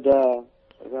 would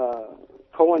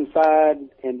coincide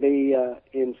and be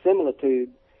in similitude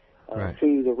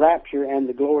to the rapture and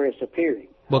the glorious appearing.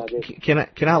 Well, can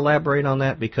I elaborate on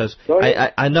that? Because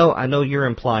I know you're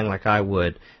implying, like I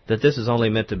would, that this is only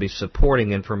meant to be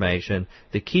supporting information.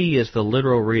 The key is the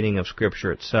literal reading of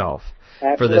Scripture itself.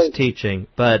 Absolutely. For this teaching,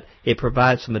 but it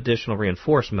provides some additional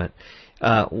reinforcement.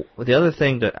 The other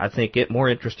thing that I think it more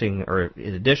interesting, or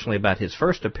additionally about his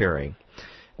first appearing,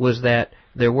 was that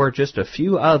there were just a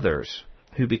few others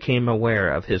who became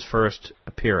aware of his first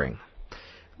appearing.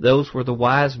 Those were the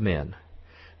wise men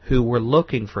who were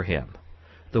looking for him.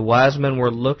 The wise men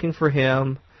were looking for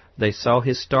him. They saw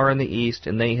his star in the east,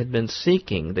 and they had been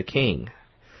seeking the king.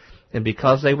 And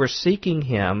because they were seeking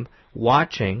him,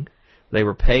 watching, they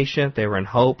were patient, they were in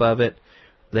hope of it,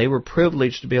 they were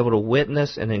privileged to be able to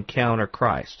witness and encounter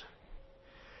Christ.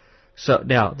 So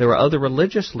now, there were other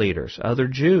religious leaders, other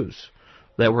Jews,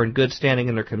 that were in good standing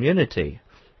in their community,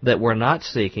 that were not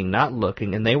seeking, not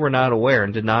looking, and they were not aware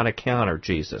and did not encounter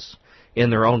Jesus in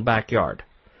their own backyard.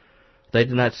 They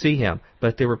did not see him,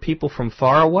 but there were people from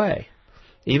far away,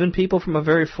 even people from a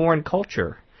very foreign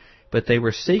culture, but they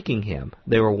were seeking him.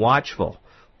 They were watchful.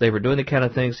 They were doing the kind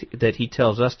of things that he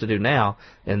tells us to do now,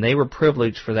 and they were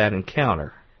privileged for that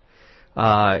encounter.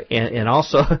 And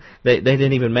also, they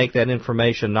didn't even make that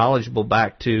information knowledgeable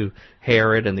back to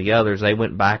Herod and the others. They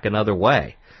went back another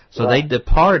way. So They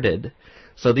departed.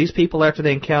 So these people, after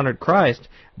they encountered Christ,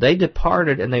 they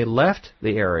departed and they left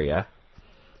the area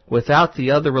without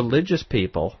the other religious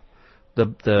people,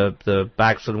 the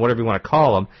backslid, whatever you want to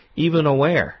call them, even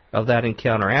aware of that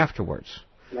encounter afterwards.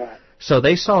 Right. So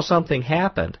they saw something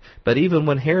happened, but even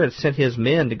when Herod sent his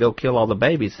men to go kill all the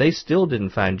babies, they still didn't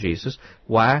find Jesus.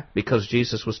 Why? Because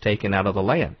Jesus was taken out of the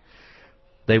land.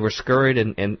 They were scurried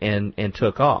and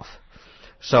took off.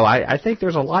 So I think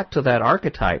there's a lot to that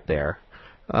archetype there,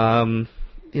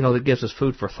 that gives us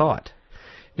food for thought.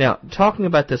 Now, talking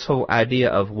about this whole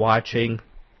idea of watching,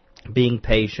 being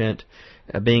patient,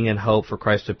 being in hope for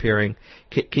Christ appearing,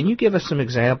 can you give us some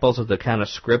examples of the kind of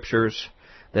scriptures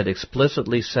that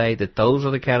explicitly say that those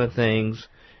are the kind of things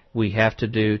we have to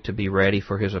do to be ready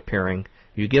for his appearing?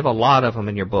 You give a lot of them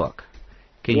in your book.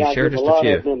 Can you share just a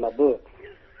few? I give a lot of them in my book.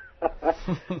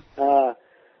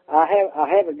 I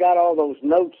haven't got all those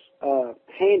notes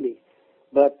handy,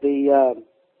 but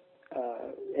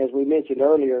as we mentioned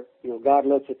earlier, God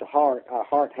looks at the heart. Our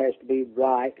heart has to be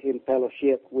right in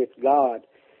fellowship with God.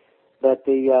 But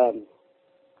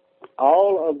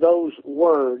all of those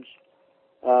words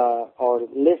are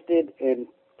listed and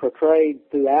portrayed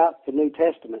throughout the New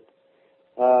Testament.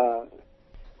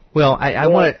 Well, I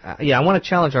want to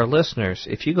challenge our listeners.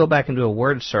 If you go back and do a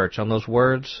word search on those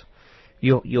words,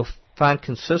 you'll find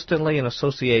consistently an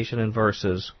association in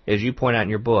verses, as you point out in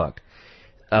your book,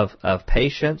 of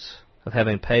patience, of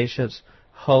having patience,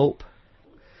 hope.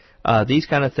 These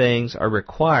kind of things are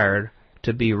required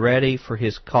to be ready for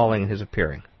his calling and his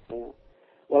appearing.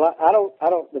 Well, I don't.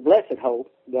 The blessed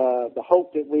hope, the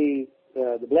hope that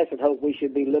the blessed hope we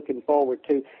should be looking forward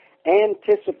to,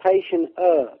 anticipation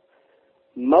of.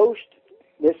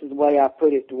 This is the way I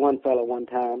put it to one fellow one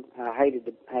time. I hated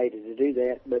to do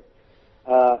that, but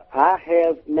I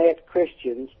have met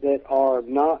Christians that are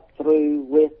not through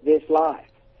with this life.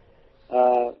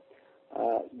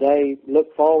 They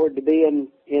look forward to being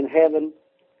in heaven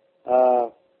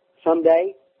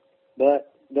someday,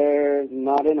 but they're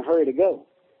not in a hurry to go.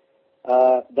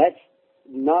 That's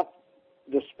not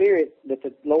the spirit that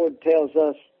the Lord tells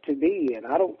us to be in.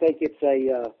 I don't think it's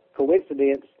a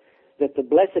coincidence that the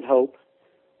blessed hope,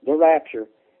 the rapture,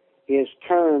 is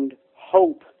termed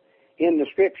hope in the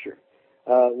Scripture.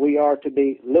 We are to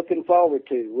be looking forward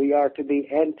to, we are to be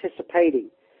anticipating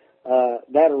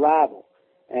that arrival,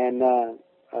 and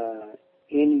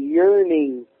in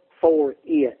yearning for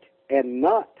it, and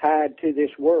not tied to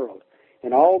this world.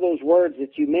 And all those words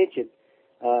that you mentioned,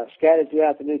 scattered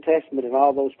throughout the New Testament and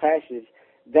all those passages,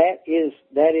 that is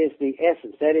the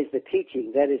essence, that is the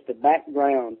teaching, that is the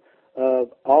background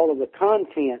of all of the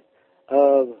content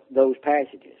of those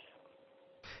passages.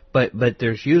 But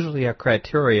there's usually a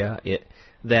criteria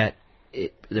that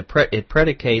it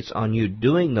predicates on you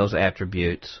doing those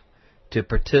attributes to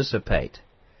participate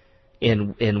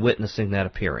in witnessing that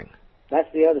appearing.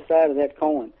 That's the other side of that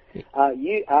coin.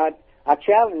 I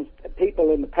challenged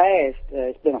people in the past.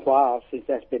 It's been a while since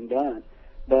that's been done,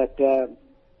 but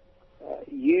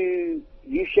you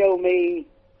show me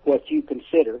what you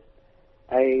consider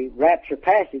a rapture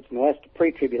passage. No, that's the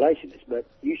pre-tribulationist, but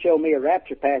you show me a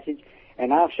rapture passage,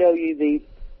 and I'll show you the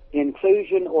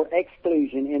inclusion or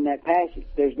exclusion in that passage.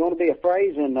 There's going to be a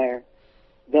phrase in there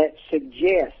that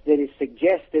is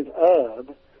suggestive of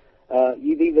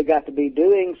you've either got to be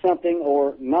doing something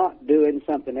or not doing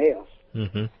something else.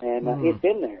 Mm-hmm. And it's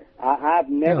in there.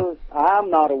 I'm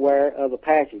not aware of a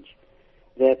passage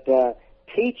that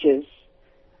teaches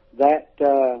that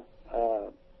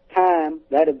time,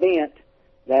 that event,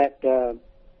 that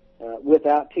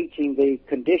without teaching the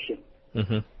condition.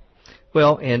 Mm-hmm.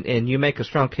 Well, and you make a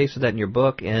strong case of that in your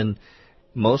book, and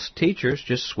most teachers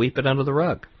just sweep it under the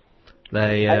rug.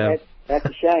 That's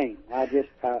a shame. I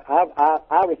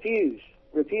refuse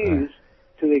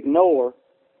to ignore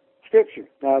Scripture.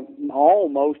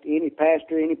 Almost any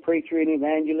pastor, any preacher, any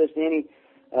evangelist, any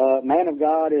man of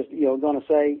God is going to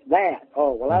say that.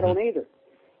 Oh, well, I don't either.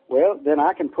 Well, then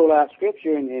I can pull out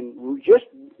Scripture and just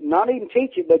not even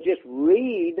teach it, but just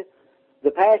read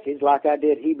the passage like I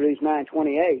did Hebrews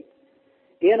 9:28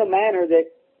 in a manner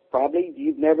that probably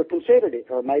you've never considered it,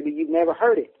 or maybe you've never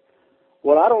heard it.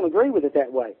 Well, I don't agree with it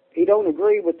that way. He don't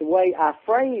agree with the way I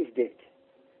phrased it.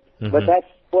 Mm-hmm. But that's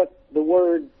what the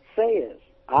Word says.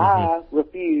 Mm-hmm. I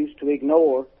refuse to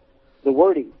ignore the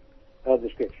wording of the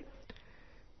Scripture.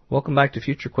 Welcome back to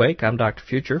Future Quake. I'm Dr.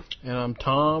 Future. And I'm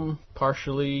Tom,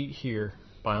 partially here,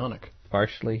 bionic.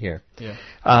 Partially here. Yeah.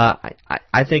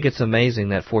 I think it's amazing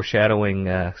that foreshadowing,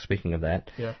 speaking of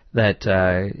that,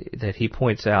 that he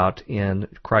points out in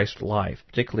Christ's life,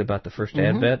 particularly about the first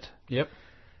Advent. Yep.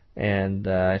 And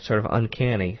it's sort of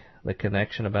uncanny, the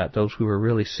connection about those who were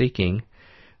really seeking,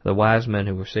 the wise men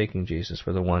who were seeking Jesus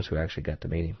were the ones who actually got to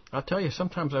meet him. I'll tell you,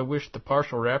 sometimes I wish the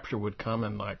partial rapture would come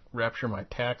and, rapture my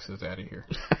taxes out of here.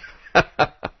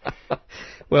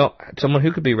 Well, someone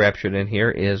who could be raptured in here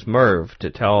is Merv, to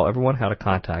tell everyone how to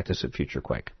contact us at Future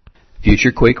Quake.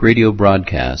 Future Quake radio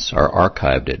broadcasts are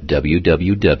archived at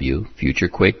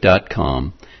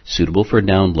www.futurequake.com, suitable for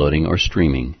downloading or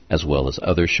streaming, as well as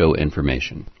other show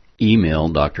information. Email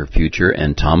Dr. Future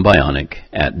and Tom Bionic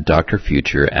at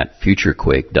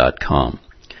drfuture@futurequake.com.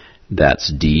 That's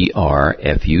DRFUTURE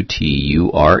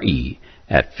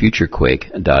at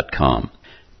futurequake.com.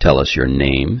 Tell us your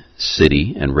name,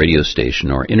 city, and radio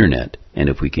station or internet, and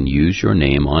if we can use your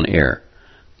name on air.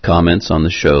 Comments on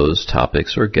the show's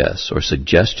topics or guests, or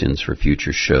suggestions for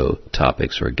future show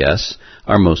topics or guests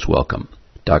are most welcome.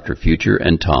 Dr. Future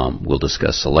and Tom will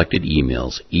discuss selected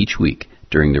emails each week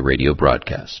during the radio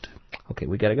broadcast. Okay,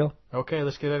 we gotta go. Okay,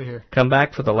 let's get out of here. Come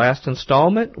back for the last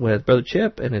installment with Brother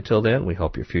Chip, and until then, we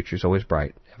hope your future's always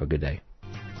bright. Have a good day.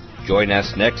 Join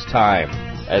us next time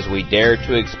as we dare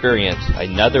to experience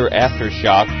another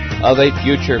aftershock of a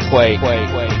future quake.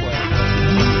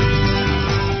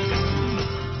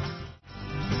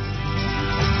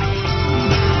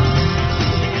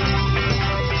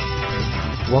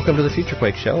 Welcome to the Future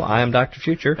Quake Show. I am Dr.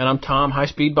 Future. And I'm Tom,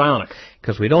 High-Speed Bionic.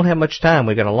 Because we don't have much time,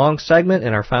 we've got a long segment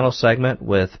in our final segment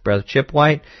with Brother Chip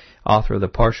White, author of The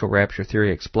Partial Rapture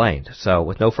Theory Explained. So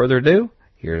with no further ado,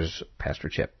 here's Pastor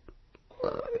Chip.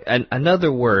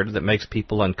 Another word that makes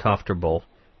people uncomfortable,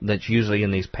 that's usually in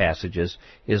these passages,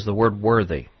 is the word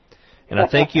worthy. And I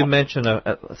think you mentioned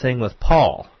a thing with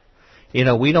Paul.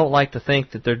 We don't like to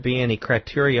think that there'd be any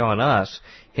criteria on us.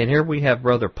 And here we have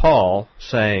Brother Paul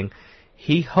saying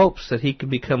he hopes that he can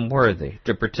become worthy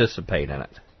to participate in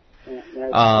it.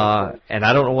 And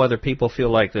I don't know whether people feel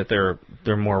like that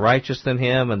they're more righteous than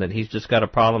him and that he's just got a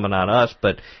problem and not us,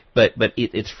 but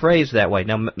it's phrased that way.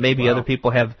 Now, maybe other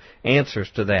people have answers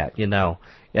to that,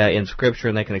 in Scripture,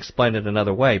 and they can explain it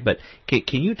another way. But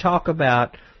can you talk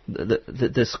about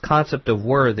this concept of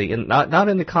worthy, and not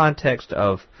in the context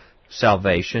of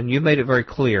salvation? You made it very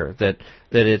clear that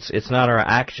it's not our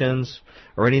actions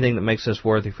or anything that makes us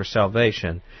worthy for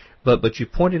salvation, but you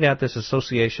pointed out this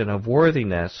association of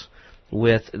worthiness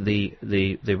with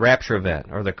the rapture event,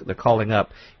 or the calling up.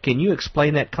 Can you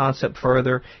explain that concept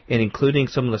further, and including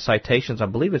some of the citations? I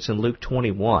believe it's in Luke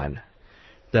 21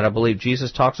 that I believe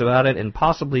Jesus talks about it, and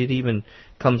possibly it even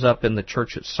comes up in the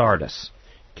church at Sardis.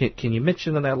 Can you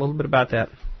mention that a little bit about that?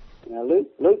 Now,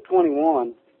 Luke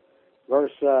 21,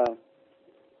 verse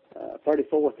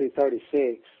 34 through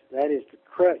 36, that is the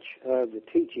crutch of the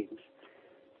teachings.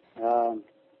 Let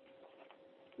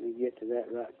me get to that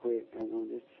right quick. Hang on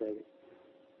just a second.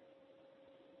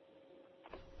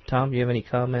 Tom, do you have any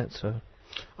comments?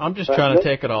 I'm just trying to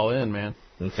take it all in, man.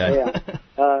 Okay.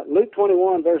 Yeah. Luke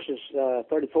 21, verses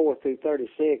 34 through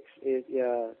 36,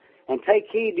 and take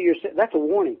heed to yourselves. That's a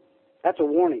warning. That's a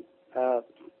warning.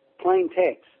 Plain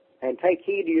text. And take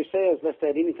heed to yourselves, lest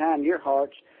at any time your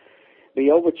hearts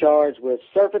be overcharged with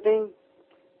surfeiting.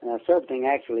 Surfeiting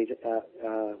actually is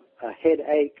a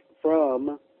headache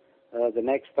from the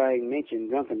next thing mentioned,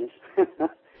 drunkenness,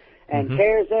 and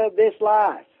cares of this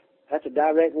life. That's a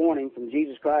direct warning from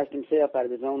Jesus Christ himself out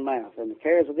of his own mouth. And the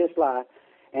cares of this life,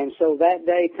 and so that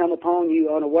day come upon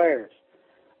you unawares.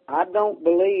 I don't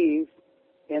believe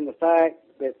in the fact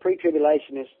that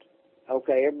pre-tribulationists,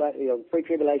 everybody,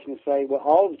 pre-tribulationists say, well,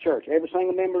 all the church, every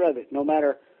single member of it, no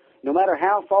matter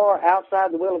how far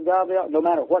outside the will of God they are, no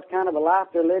matter what kind of a life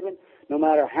they're living, no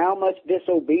matter how much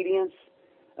disobedience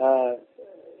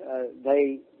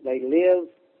they live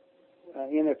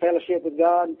in their fellowship with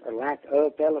God, or lack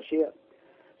of fellowship,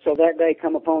 so that day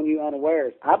come upon you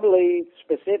unawares. I believe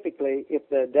specifically if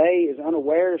the day is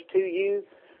unawares to you,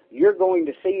 you're going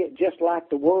to see it just like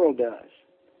the world does.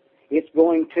 It's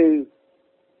going to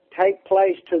take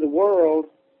place to the world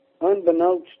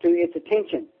unbeknownst to its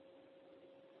attention.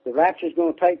 The rapture is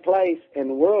going to take place, and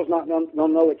the world's not going to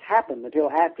know it's happened until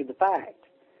after the fact.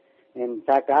 In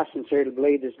fact, I sincerely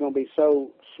believe there's going to be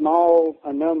so small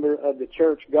a number of the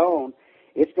church gone,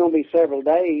 it's going to be several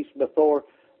days before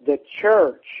the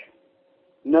church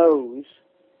knows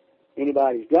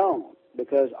anybody's gone,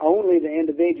 because only the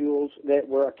individuals that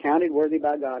were accounted worthy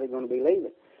by God are going to be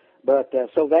leaving. But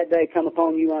so that day come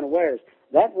upon you unawares.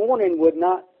 That warning would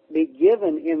not be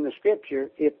given in the Scripture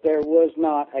if there was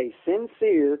not a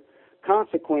sincere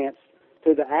consequence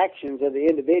to the actions of the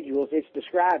individuals it's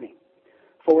describing.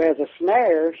 For as a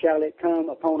snare shall it come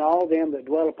upon all them that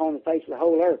dwell upon the face of the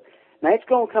whole earth. Now it's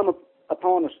going to come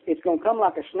upon us. It's going to come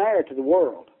like a snare to the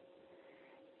world.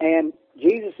 And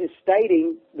Jesus is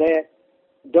stating that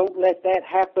don't let that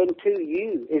happen to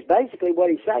you, is basically what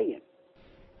he's saying.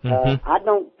 I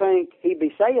don't think he'd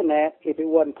be saying that if it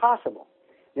wasn't possible.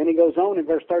 Then he goes on in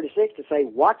verse 36 to say,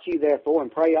 watch ye therefore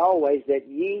and pray always that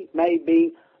ye may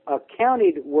be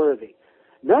accounted worthy.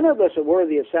 None of us are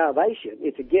worthy of salvation.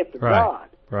 It's a gift of God.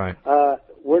 Right.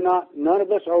 None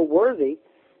of us are worthy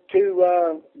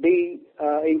to be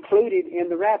included in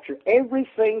the rapture. Every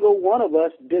single one of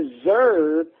us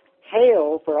deserve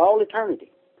hell for all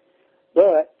eternity.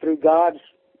 But through God's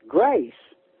grace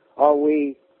are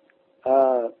we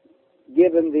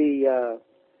given the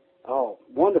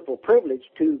wonderful privilege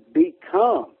to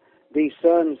become the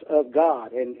sons of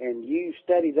God. And you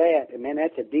study that, and man,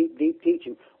 that's a deep, deep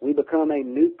teaching. We become a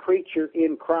new creature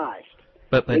in Christ.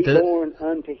 But be born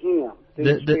unto him through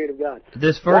the Spirit of God.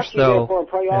 This verse, watch though, therefore, and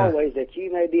pray always that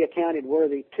you may be accounted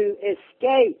worthy to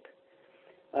escape.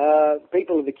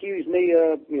 People have accused me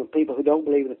of, people who don't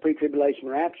believe in the pre-tribulation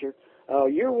rapture.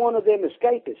 You're one of them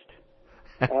escapists.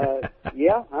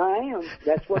 Yeah, I am.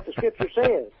 That's what the Scripture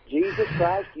says. Jesus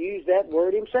Christ used that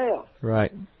word himself.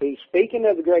 Right. He's speaking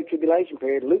of the Great Tribulation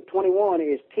period. Luke 21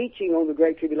 is teaching on the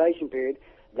Great Tribulation period.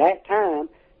 That time,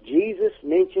 Jesus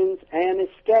mentions an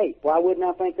escape. Why wouldn't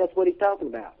I think that's what he's talking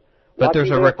about? But watch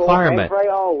there's a requirement. And pray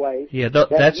always. Yeah,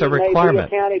 that's a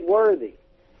requirement. May be accounted worthy.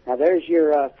 Now, there's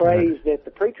your phrase that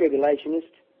the pre-tribulationist,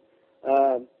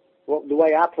 the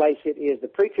way I place it is the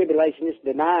pre-tribulationist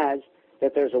denies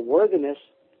that there's a worthiness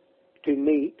to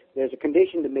meet, there's a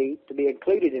condition to meet, to be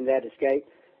included in that escape,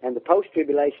 and the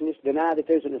post-tribulationists deny that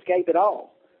there's an escape at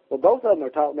all. Well, both of them are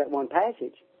talking about one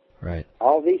passage. Right.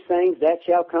 All these things that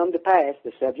shall come to pass,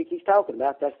 the subject he's talking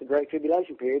about, that's the Great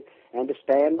Tribulation period, and to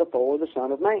stand before the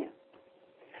Son of Man.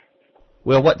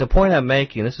 Well, what the point I'm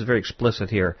making, this is very explicit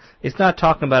here, it's not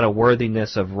talking about a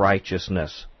worthiness of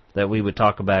righteousness that we would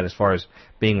talk about as far as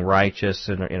being righteous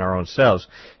in our own selves.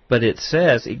 But it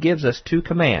says, it gives us two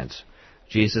commands.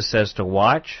 Jesus says to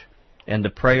watch and to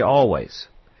pray always.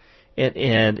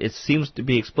 And it seems to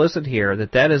be explicit here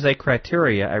that that is a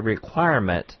criteria, a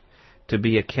requirement to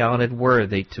be accounted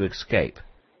worthy to escape.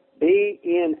 Be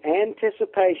in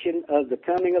anticipation of the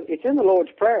coming of... It's in the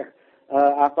Lord's Prayer.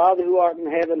 Our Father who art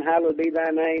in heaven, hallowed be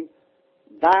thy name.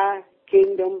 Thy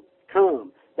kingdom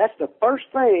come. That's the first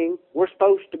thing we're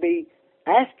supposed to be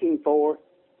asking for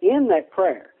in that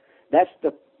prayer. That's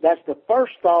the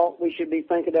first thought we should be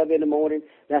thinking of in the morning.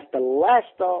 That's the last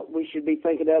thought we should be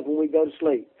thinking of when we go to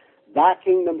sleep. Thy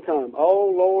kingdom come.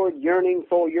 Oh, Lord, yearning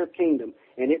for your kingdom.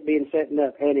 And it being setting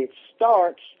up. And it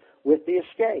starts with the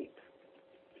escape.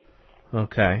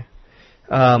 Okay.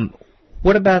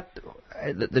 What about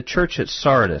the church at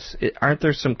Sardis? Aren't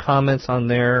there some comments on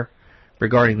there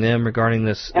regarding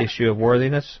this issue of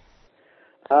worthiness?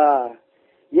 Yeah,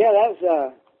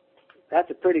 that's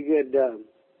a pretty good...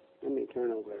 let me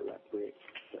turn over there right quick.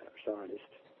 Sardis.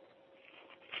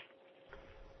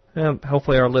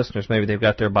 Hopefully our listeners, maybe they've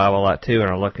got their Bible out too and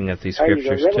are looking at these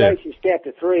scriptures too. Revelation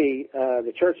chapter 3,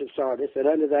 the church of Sardis, and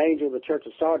unto the angel of the church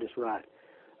of Sardis write.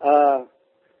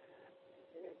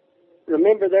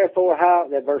 Remember therefore how,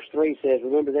 that verse 3 says,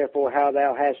 remember therefore how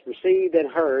thou hast received and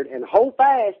heard, and hold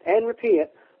fast and repent.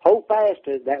 Hold fast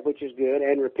to that which is good,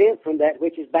 and repent from that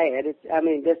which is bad.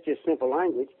 That's just simple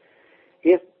language.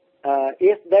 If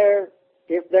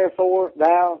therefore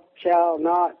thou shalt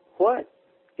not what?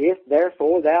 If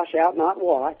therefore thou shalt not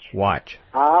watch,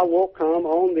 I will come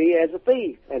on thee as a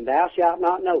thief, and thou shalt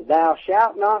not know. Thou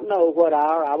shalt not know what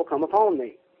hour I will come upon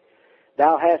thee.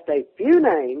 Thou hast a few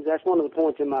names. That's one of the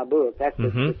points in my book. That's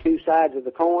the two sides of the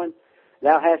coin.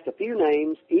 Thou hast a few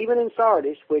names, even in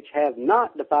Sardis, which have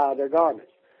not defiled their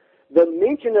garments. The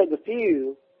mention of the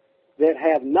few that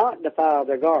have not defiled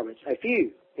their garments, a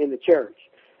few in the church,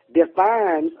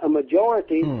 defines a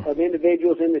majority of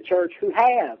individuals in the church who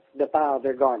have defiled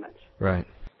their garments. Right.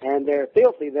 And they're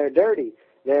filthy, they're dirty,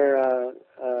 they're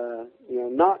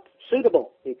not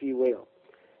suitable, if you will.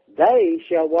 They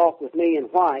shall walk with me in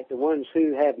white, the ones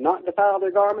who have not defiled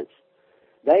their garments.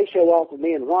 They shall walk with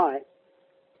me in white,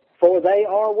 for they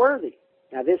are worthy.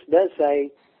 Now this does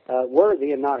say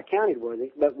worthy and not accounted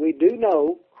worthy, but we do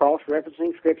know,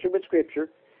 cross-referencing Scripture with Scripture,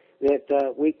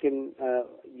 that we can,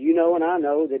 and I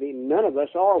know that none of us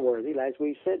are worthy, as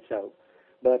we said so.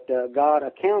 But God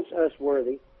accounts us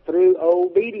worthy through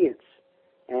obedience,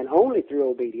 and only through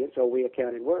obedience are we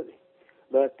accounted worthy.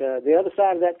 But the other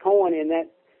side of that coin, in that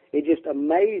it just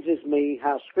amazes me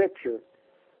how Scripture,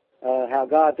 how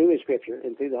God through His Scripture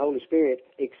and through the Holy Spirit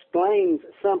explains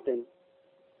something,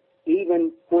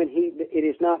 even when it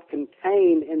is not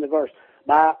contained in the verse.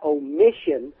 By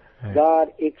omission, right.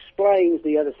 God explains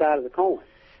the other side of the coin.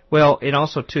 Well, and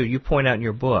also, too, you point out in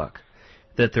your book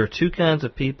that there are two kinds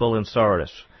of people in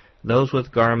Sardis, those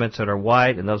with garments that are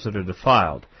white and those that are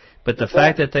defiled. But the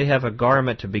fact that they have a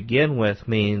garment to begin with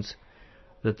means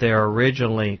that they are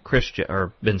originally Christian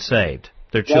or been saved.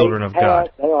 They're children of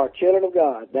God. They are children of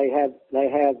God. They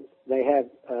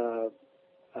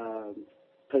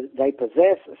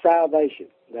possess salvation.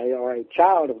 They are a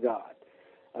child of God.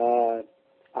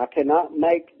 I cannot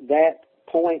make that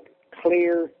point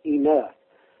clear enough.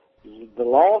 The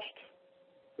lost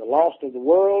of the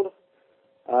world,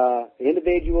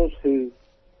 individuals who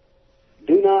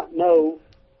do not know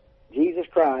Jesus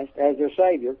Christ as their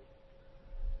Savior,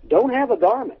 don't have a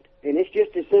garment. And it's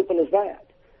just as simple as that.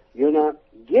 You're not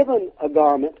given a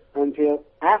garment until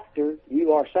after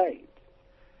you are saved.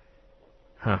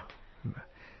 Huh.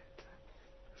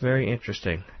 Very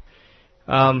interesting.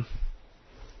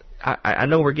 I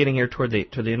know we're getting here toward the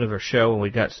end of our show, and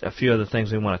we've got a few other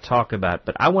things we want to talk about,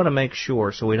 but I want to make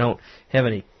sure, so we don't have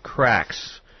any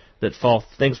cracks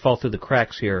things fall through the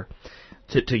cracks here,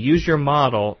 to use your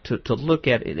model to look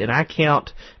at it. And I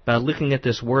count, by looking at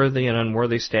this worthy and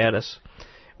unworthy status,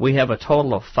 we have a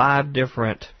total of 5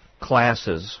 different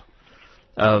classes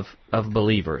of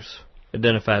believers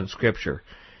identified in Scripture.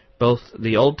 Both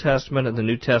the Old Testament and the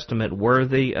New Testament,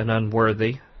 worthy and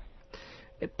unworthy,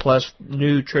 plus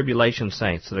new tribulation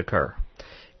saints that occur.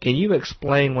 Can you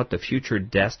explain what the future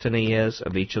destiny is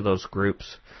of each of those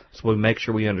groups so we make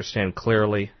sure we understand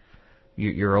clearly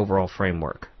your overall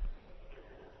framework?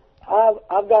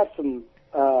 I've got some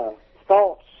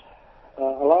thoughts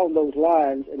along those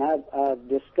lines, and I've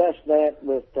discussed that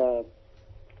with a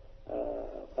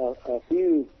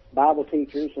few Bible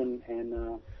teachers and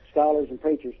scholars and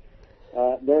preachers.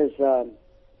 There's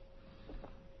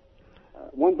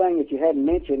one thing that you hadn't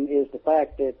mentioned is the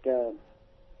fact that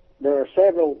there are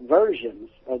several versions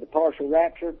of the partial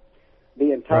rapture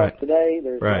being taught today.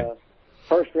 There's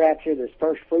first rapture, there's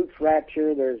first fruits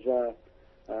rapture, there's 2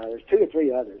 or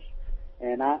 3 others.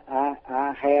 And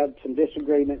I have some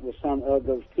disagreement with some of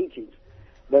those teachings.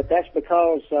 But that's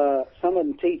because some of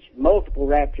them teach multiple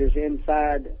raptures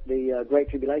inside the Great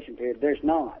Tribulation period. There's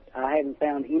not. I haven't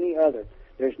found any other.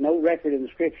 There's no record in the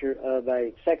Scripture of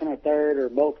a second or third or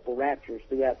multiple raptures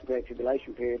throughout the Great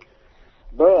Tribulation period.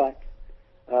 But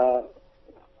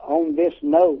on this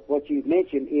note, what you've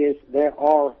mentioned is there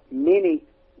are many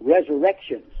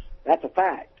resurrections. That's a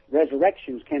fact.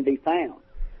 Resurrections can be found.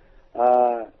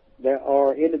 There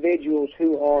are individuals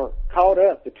who are caught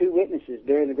up. The 2 witnesses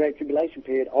during the Great Tribulation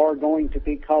period are going to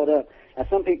be caught up. Now,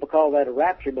 some people call that a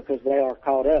rapture because they are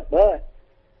caught up, but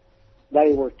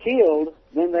they were killed,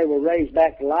 then they were raised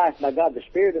back to life by God. The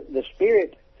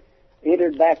Spirit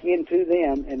entered back into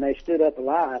them, and they stood up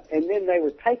alive, and then they were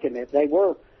taken. They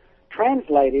were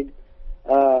translated,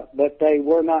 but they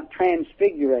were not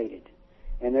transfigurated,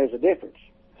 and there's a difference.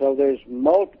 So there's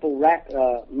multiple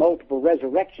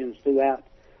resurrections throughout,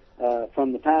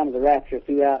 from the time of the rapture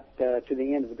throughout to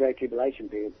the end of the Great Tribulation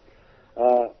period.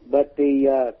 But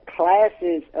the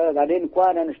classes of, I didn't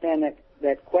quite understand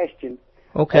that question.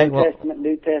 Okay. Old Testament,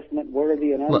 New Testament,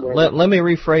 worthy and unworthy. Let me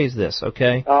rephrase this,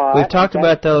 okay? We've talked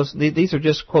about those. These are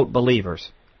just, quote,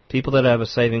 believers, people that have a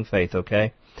saving faith,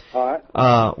 okay? All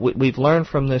right. We've learned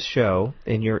from this show,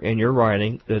 in your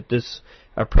writing, that this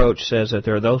approach says that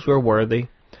there are those who are worthy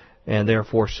and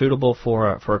therefore suitable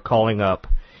for a calling up,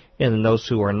 and then those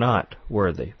who are not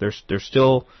worthy. They're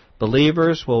still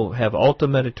believers, will have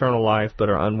ultimate eternal life, but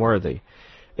are unworthy.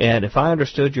 And if I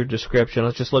understood your description,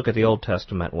 let's just look at the Old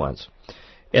Testament ones.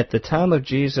 At the time of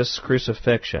Jesus'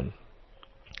 crucifixion,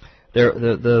 there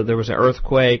was an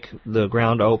earthquake, the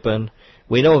ground opened.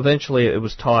 We know eventually it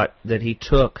was taught that he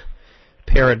took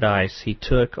paradise, he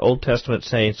took Old Testament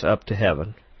saints up to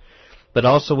heaven. But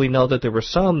also we know that there were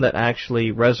some that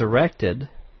actually resurrected,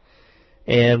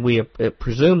 and we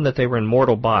presume that they were in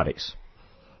mortal bodies.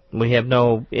 We have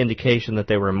no indication that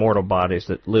they were immortal bodies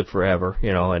that live forever,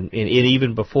 and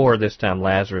even before this time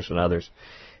Lazarus and others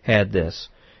had this.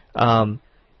 Were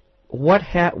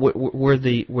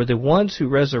the ones who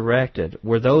resurrected,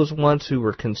 were those ones who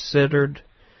were considered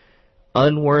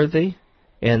unworthy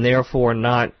and therefore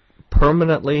not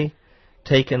permanently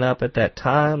taken up at that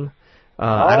time?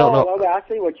 I don't know. Okay, I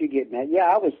see what you're getting at.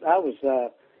 Yeah,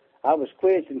 I was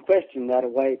quizzed and questioned that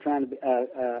way, trying to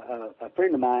a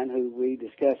friend of mine who we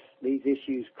discuss these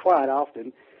issues quite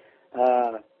often.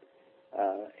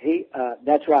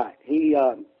 That's right. He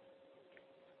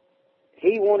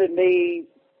wanted me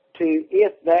to,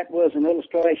 if that was an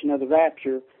illustration of the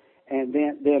rapture, and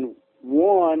then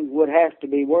one would have to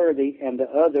be worthy and the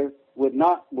other would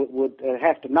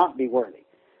have to not be worthy.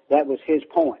 That was his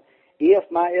point.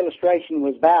 If my illustration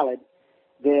was valid,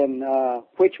 then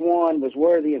which one was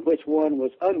worthy and which one was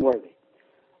unworthy?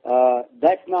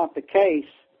 That's not the case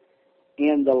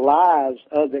in the lives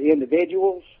of the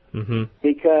individuals,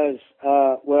 because,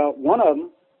 one of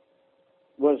them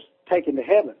was taken to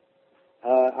heaven.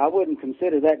 I wouldn't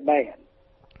consider that bad.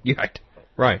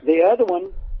 Right. The other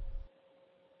one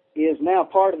is now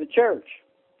part of the church.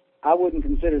 I wouldn't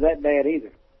consider that bad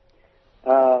either.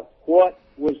 What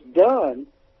was done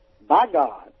by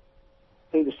God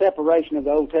through the separation of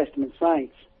the Old Testament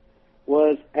saints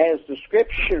was, as the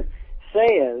Scripture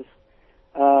says,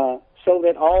 so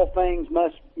that all things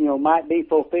might be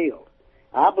fulfilled.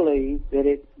 I believe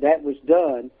that was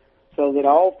done so that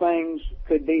all things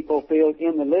could be fulfilled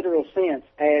in the literal sense,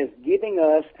 as giving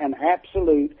us an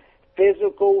absolute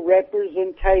physical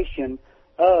representation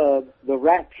of the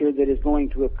rapture that is going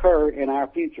to occur in our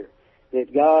future.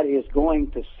 That God is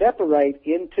going to separate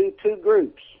into 2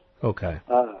 groups. Okay.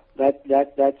 That's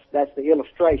the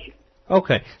illustration.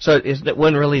 Okay. So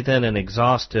wasn't really then an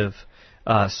exhaustive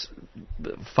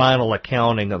final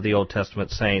accounting of the Old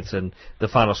Testament saints and the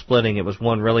final splitting? It was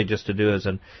one really just to do as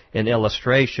an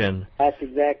illustration. That's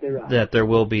exactly right. That there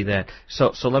will be that.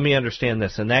 So let me understand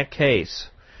this. In that case,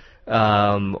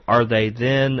 are they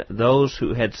then those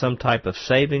who had some type of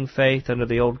saving faith under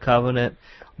the Old Covenant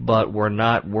but were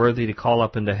not worthy to call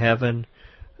up into heaven,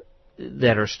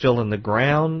 that are still in the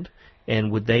ground?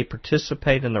 And would they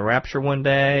participate in the rapture one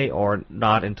day, or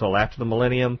not until after the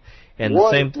millennium? And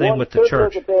the same thing with the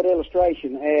church. Look at that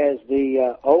illustration as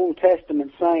the Old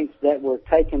Testament saints that were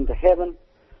taken to heaven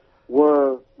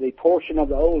were the portion of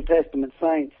the Old Testament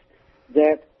saints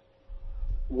that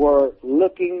were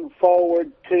looking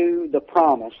forward to the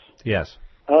promise yes.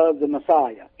 of the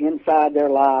Messiah inside their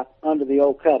life under the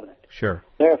Old Covenant. Sure.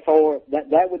 Therefore,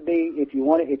 that would be, if you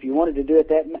wanted to do it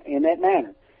in that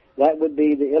manner, that would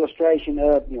be the illustration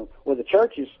of, well, the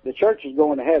church is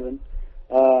going to heaven,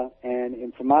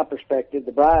 and from my perspective,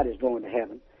 the bride is going to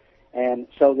heaven. And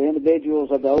so the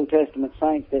individuals of the Old Testament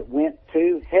saints that went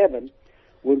to heaven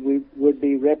would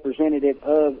be representative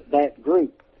of that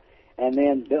group. And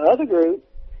then the other group,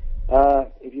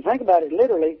 if you think about it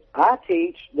literally, I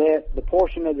teach that the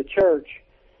portion of the church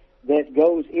that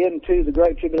goes into the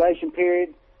Great Tribulation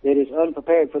period, that is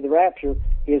unprepared for the rapture,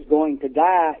 is going to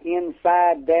die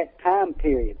inside that time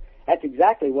period. That's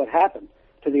exactly what happened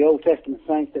to the Old Testament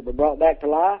saints that were brought back to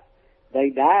life. They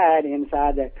died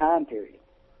inside that time period.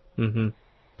 Mm-hmm.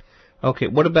 Okay,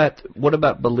 what about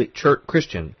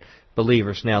Christian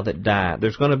believers now that die?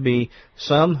 There's going to be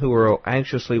some who are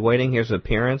anxiously waiting his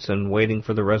appearance and waiting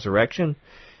for the resurrection,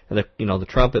 and the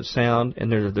trumpet sound,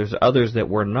 and there's others that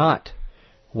were not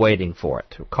waiting for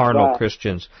it. Carnal Right.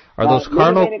 Christians. Are those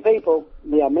carnal? Many people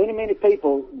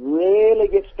really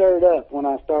get stirred up when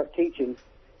I start teaching,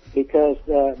 because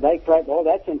they think, well,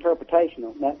 that's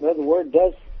interpretational. The word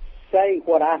does say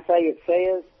what I say it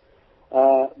says,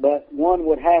 but one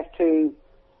would have to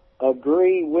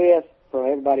agree with, from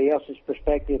everybody else's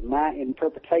perspective, my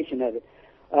interpretation of it.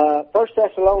 1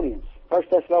 Thessalonians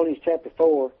chapter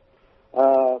 4,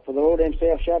 for the Lord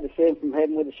himself shall descend from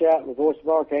heaven with a shout, with the voice of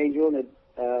archangel, and the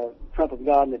trump of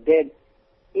God, and the dead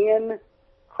in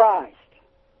Christ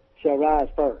shall rise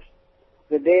first.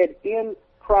 The dead in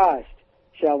Christ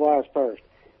shall rise first.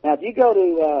 Now, if you go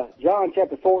to John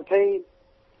chapter 14,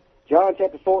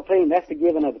 that's the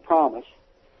giving of the promise.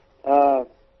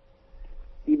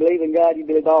 You believe in God, you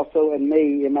believe also in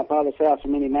me. In my Father's house are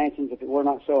many mansions. If it were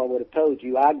not so, I would have told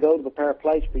you. I go to prepare a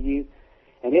place for you,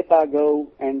 and if I go,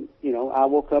 and I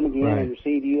will come again and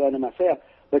receive you unto myself.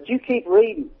 But you keep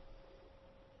reading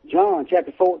John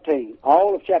chapter 14,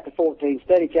 all of chapter 14,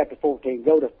 study chapter 14.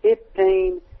 Go to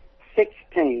 15,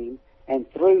 16, and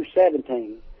through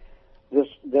 17.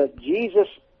 The Jesus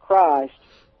Christ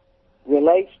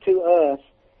relates to us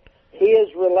his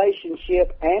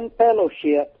relationship and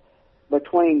fellowship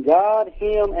between God,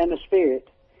 him, and the Spirit.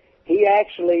 He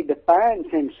actually defines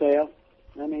himself.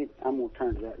 I'm going to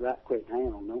turn to that right quick. Hang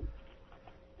on,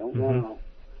 don't run off.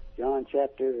 John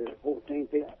chapter 14.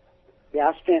 Yeah,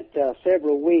 I spent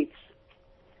several weeks.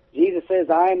 Jesus says,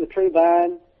 I am the true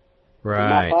vine. Right.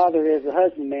 And my Father is the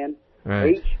husbandman.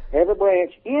 Right. Every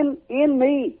branch in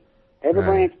me,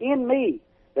 branch in me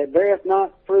that beareth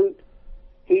not fruit,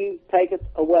 he taketh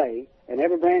away. And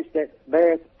every branch that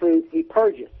beareth fruit, he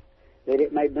purgeth, that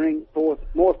it may bring forth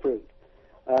more fruit.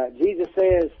 Jesus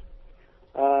says,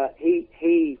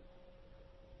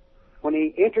 when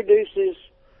he introduces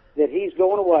that he's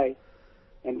going away,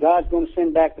 and God's going to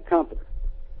send back the Comforter,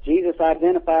 Jesus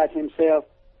identifies himself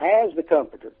as the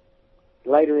Comforter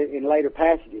in later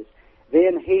passages.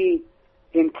 Then he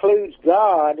includes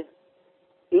God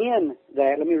in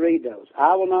that. Let me read those.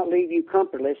 I will not leave you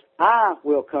comfortless. I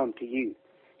will come to you.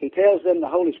 He tells them the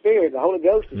Holy Spirit, the Holy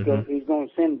Ghost, he's going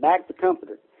to send back the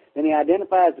Comforter. Then he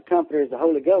identifies the Comforter as the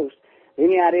Holy Ghost. Then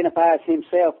he identifies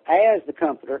himself as the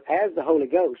Comforter, as the Holy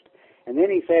Ghost. And then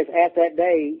he says, at that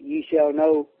day ye shall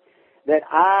know that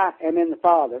I am in the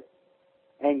Father,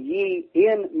 and ye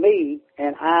in me,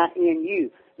 and I in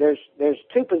you. There's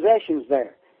two possessions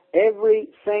there. Every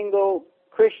single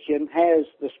Christian has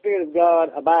the Spirit of God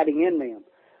abiding in them.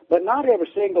 But not every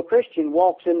single Christian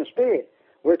walks in the Spirit.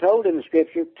 We're told in the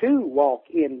Scripture to walk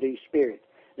in the Spirit.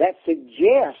 That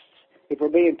suggests, if we're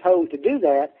being told to do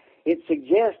that, it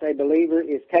suggests a believer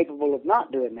is capable of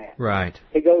not doing that. Right.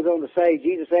 He goes on to say,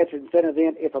 Jesus answered and said unto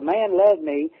them, if a man love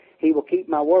me, he will keep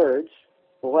my words.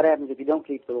 Well, what happens if you don't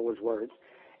keep the Lord's words?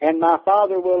 And my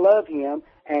Father will love him,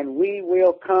 and we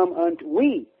will come unto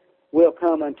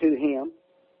him.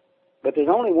 But there's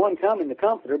only one coming, the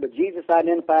Comforter, but Jesus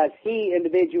identifies he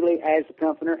individually as the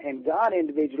Comforter and God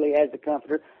individually as the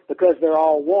Comforter, because they're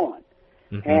all one.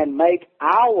 And make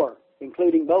our,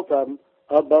 including both of them,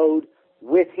 abode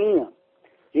with him.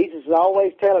 Jesus is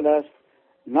always telling us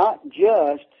not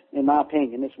just, in my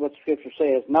opinion, this is what Scripture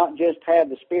says, not just have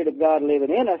the Spirit of God living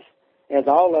in us, as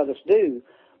all of us do,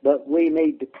 but we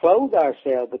need to clothe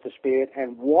ourselves with the Spirit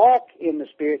and walk in the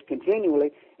Spirit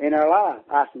continually in our life.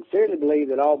 I sincerely believe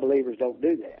that all believers don't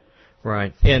do that.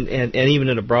 Right. And even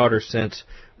in a broader sense,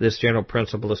 this general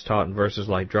principle is taught in verses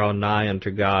like, draw nigh unto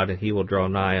God, and he will draw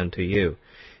nigh unto you.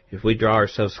 If we draw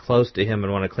ourselves close to him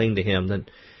and want to cling to him,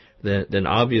 then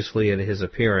obviously at his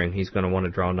appearing, he's going to want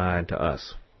to draw nigh unto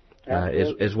us,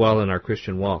 as well in our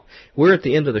Christian walk. We're at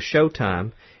the end of the show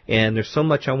time, and there's so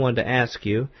much I wanted to ask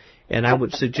you, and I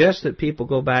would suggest that people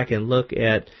go back and look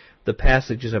at the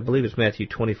passages, I believe it's Matthew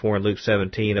 24 and Luke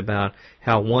 17, about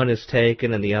how one is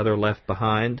taken and the other left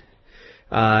behind.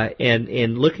 And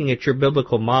in looking at your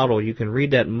biblical model, you can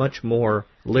read that much more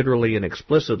literally and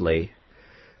explicitly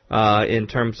in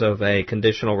terms of a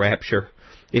conditional rapture,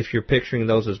 if you're picturing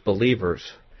those as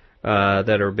believers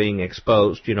that are being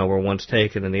exposed, where one's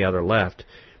taken and the other left.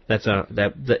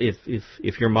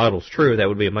 If your model's true, that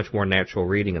would be a much more natural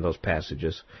reading of those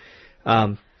passages.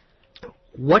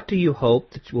 What do you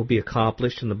hope that will be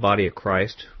accomplished in the body of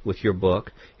Christ with your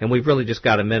book? And we've really just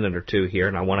got a minute or two here,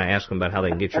 and I want to ask them about how they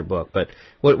can get your book. But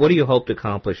what do you hope to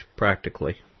accomplish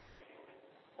practically?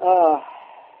 All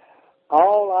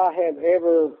I have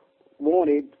ever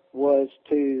wanted was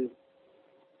to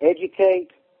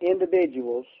educate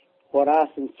individuals what I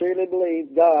sincerely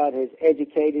believe God has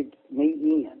educated me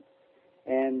in.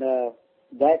 And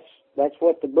that's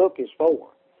what the book is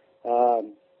for.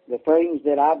 The things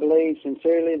that I believe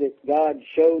sincerely that God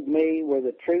showed me were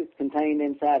the truth contained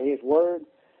inside His Word.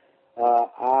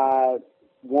 I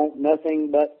want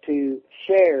nothing but to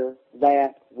share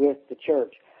that with the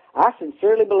church. I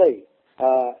sincerely believe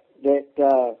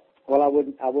that. Well, I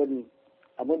wouldn't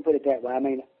put it that way. I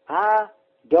mean, I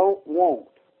don't want.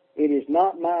 It is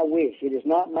not my wish. It is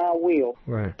not my will.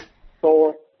 Right.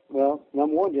 For, well,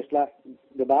 number one, just like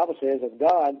the Bible says of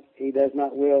God, He does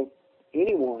not will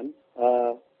anyone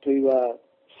to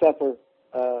suffer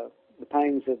the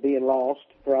pangs of being lost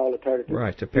for all eternity.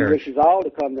 Right, to perish. He wishes all to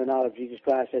come to the knowledge of Jesus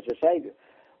Christ as their Savior,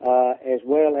 as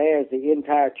well as the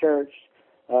entire church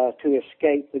to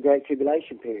escape the Great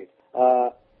Tribulation period.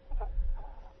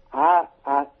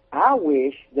 I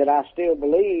wish that I still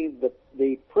believe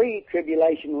the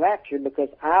pre-tribulation rapture, because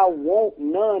I want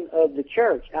none of the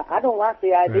church. I don't like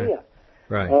the idea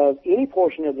of any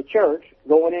portion of the church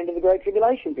going into the Great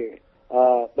Tribulation period.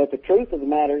 But the truth of the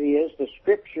matter is the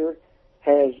Scripture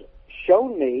has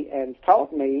shown me and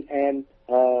taught me and,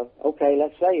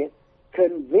 let's say it,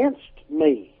 convinced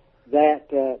me that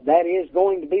that is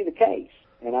going to be the case.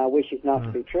 And I wish it not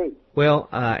to be true. Well,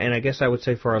 and I guess I would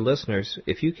say for our listeners,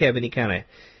 if you have any kind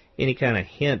of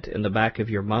hint in the back of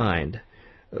your mind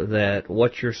that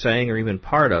what you're saying or even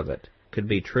part of it could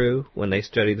be true when they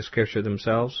study the Scripture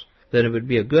themselves, then it would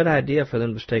be a good idea for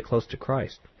them to stay close to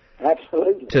Christ.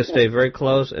 Absolutely. To stay very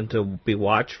close and to be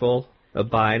watchful,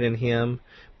 abide in Him,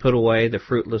 put away the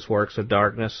fruitless works of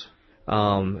darkness,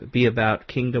 be about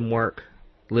kingdom work,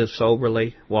 live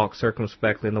soberly, walk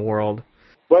circumspectly in the world.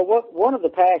 Well, one of the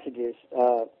passages,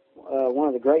 one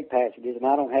of the great passages, and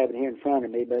I don't have it here in front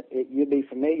of me, but you'll be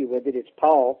familiar with it. It's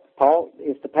Paul. Paul,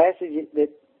 it's the passage that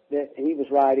he was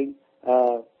writing.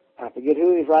 I forget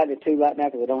who he was writing it to right now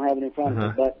because I don't have it in front of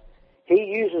me, but he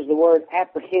uses the word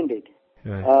apprehended.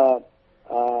 Right.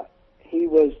 He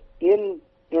was in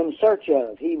search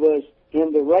of. He was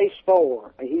in the race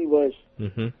for. He was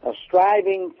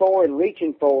striving for and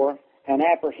reaching for an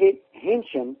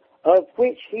apprehension of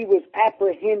which he was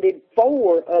apprehended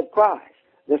for of Christ.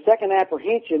 The second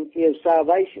apprehension is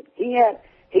salvation. He had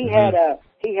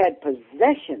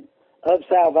possession of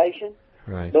salvation,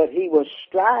 but he was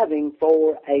striving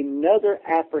for another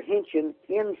apprehension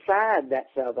inside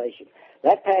that salvation.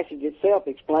 That passage itself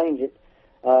explains it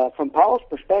from Paul's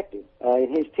perspective in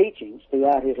his teachings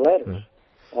throughout his letters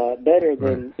better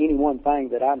than any one thing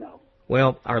that I know.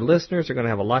 Well, our listeners are going to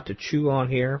have a lot to chew on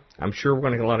here. I'm sure we're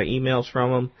going to get a lot of emails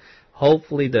from them.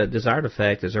 Hopefully the desired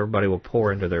effect is everybody will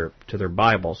pour into their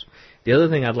Bibles. The other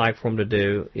thing I'd like for them to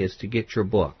do is to get your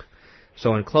book.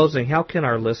 So in closing, how can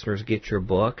our listeners get your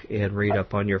book and read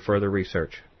up on your further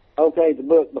research? Okay, the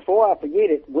book. Before I forget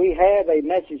it, we have a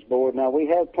message board. Now, we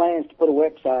have plans to put a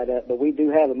website up, but we do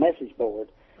have a message board.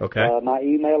 Okay. My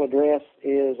email address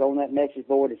is on that message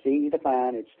board. It's easy to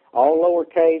find. It's all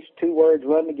lowercase, 2 words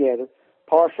run together,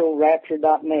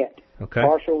 partialrapture.net. Okay.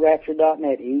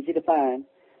 Partialrapture.net, easy to find.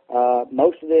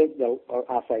 Most of a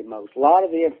lot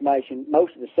of the information,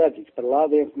 most of the subjects, but a lot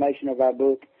of the information of our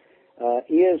book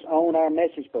is on our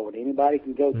message board. Anybody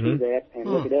can go to that and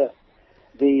look it up.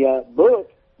 The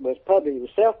book was published, it was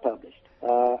self-published.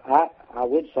 I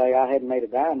would say I hadn't made a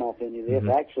dime off any of this.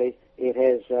 Actually, it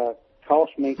has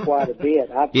cost me quite a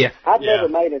bit. I've never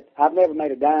made a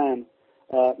dime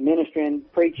ministering,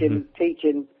 preaching,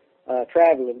 teaching,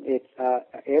 traveling. It's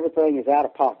everything is out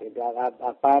of pocket.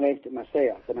 I financed it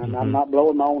myself, and I'm not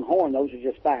blowing my own horn. Those are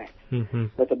just facts.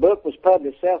 But the book was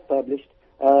published, self-published,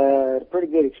 at a pretty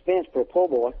good expense for a poor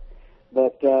boy,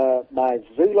 but by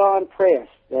Xulon Press.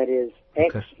 That is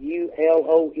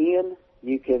Xulon.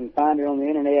 You can find it on the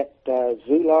internet,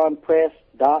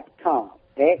 XulonPress.com.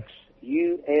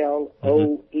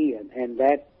 XULON, and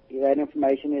that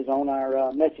information is on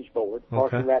our message board,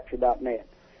 partialrapture.net.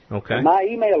 Okay. And my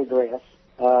email address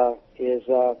is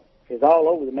all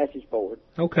over the message board.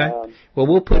 Okay. Well,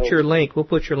 we'll put your link. We'll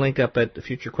put your link up at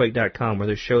futurequake.com where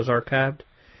this show's archived.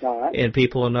 All right. And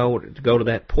people will know to go to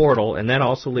that portal, and that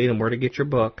also lead them where to get your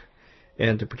book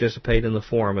and to participate in the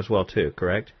forum as well, too,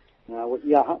 correct?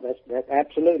 Yeah, that's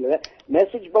absolutely. That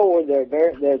message board, there's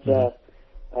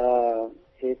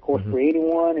of course, for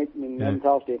anyone, it doesn't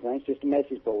cost anything. It's just a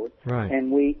message board. Right.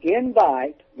 And we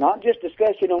invite, not just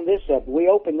discussion on this subject, we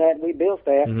open that, we built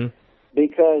that,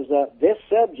 because this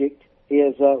subject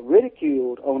is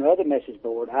ridiculed on other message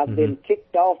boards. I've been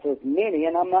kicked off of many,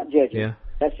 and I'm not judging. Yeah.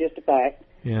 That's just a fact.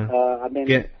 Yeah. I've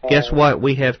been. Guess what?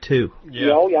 We have too.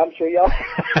 Yeah, I'm sure y'all.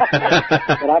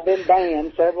 But I've been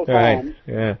banned several times.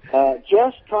 Yeah.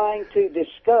 Just trying to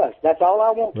discuss. That's all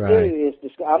I want to do is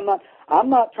discuss. I'm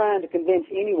not trying to convince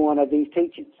anyone of these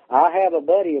teachings. I have a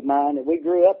buddy of mine that we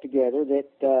grew up together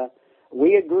that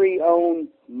we agree on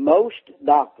most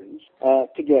doctrines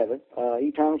together,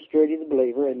 eternal security of the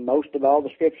believer, and most of all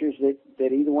the scriptures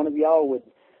that either one of y'all would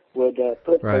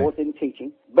put forth in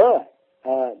teaching. But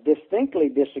distinctly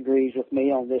disagrees with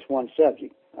me on this one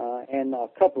subject and a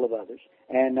couple of others.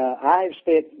 And I have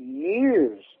spent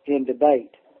years in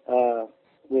debate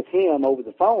with him over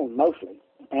the phone mostly.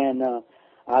 And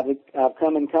I've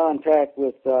come in contact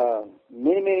with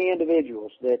many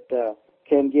individuals that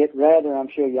can get rather, I'm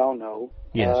sure y'all know.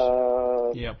 Yes.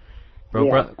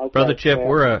 Okay. Brother Chip,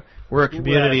 we're a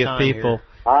community of people.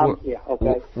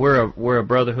 We're a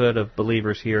brotherhood of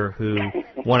believers here who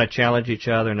want to challenge each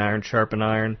other, and iron sharpen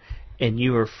iron, and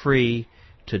you are free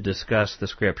to discuss the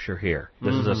Scripture here.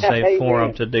 This is a safe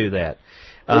forum to do that.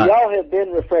 Well, y'all have been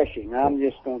refreshing. I'm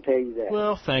just going to tell you that.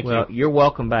 Well, thank you. Well, you're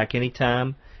welcome back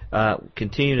anytime.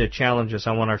 Continue to challenge us.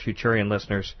 I want our Futurian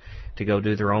listeners to go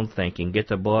do their own thinking, get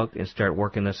the book, and start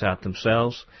working this out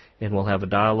themselves, and we'll have a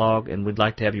dialogue, and we'd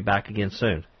like to have you back again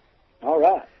soon. All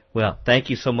right. Well, thank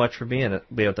you so much for being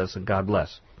with us, and God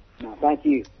bless. No, thank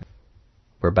you.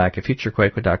 We're back at Future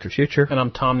Quake with Dr. Future. And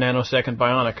I'm Tom Nanosecond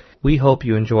Bionic. We hope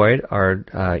you enjoyed our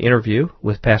interview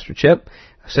with Pastor Chip.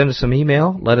 Send us some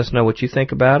email. Let us know what you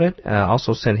think about it.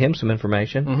 Also send him some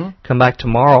information. Come back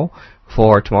tomorrow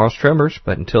for tomorrow's Tremors.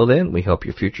 But until then, we hope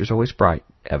your future's always bright.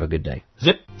 Have a good day.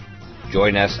 Zip.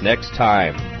 Join us next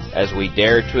time as we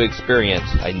dare to experience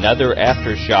another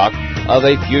aftershock of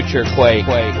a future quake.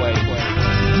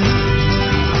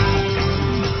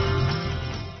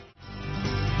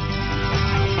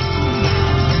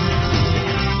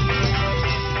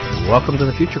 Welcome to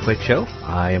the Future Quake Show.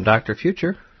 I am Dr.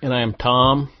 Future. And I am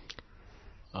Tom.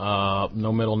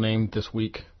 No middle name this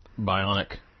week.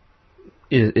 Bionic.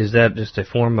 Is that just a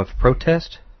form of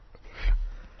protest?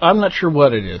 I'm not sure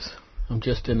what it is. I'm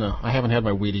just I haven't had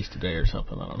my Wheaties today or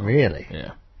something. I don't know. Really?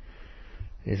 Yeah.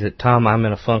 Is it Tom, I'm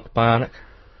in a funk bionic?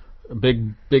 A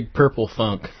big purple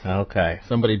funk. Okay.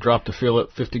 Somebody dropped a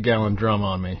 50-gallon drum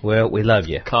on me. Well, we love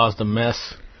you. Caused a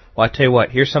mess. Well, I tell you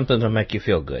what, here's something to make you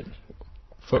feel good.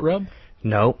 Foot rub?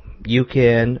 No. You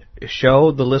can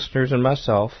show the listeners and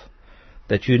myself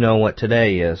that you know what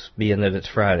today is, being that it's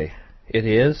Friday. It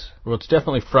is? Well, it's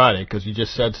definitely Friday, because you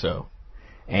just said so.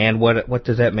 And what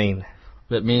does that mean?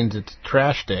 That means it's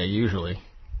trash day, usually.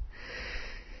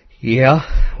 Yeah,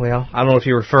 well, I don't know if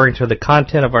you're referring to the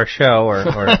content of our show or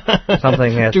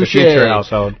something at the Future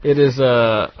household. It is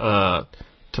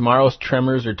tomorrow's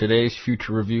Tremors or today's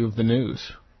Future review of the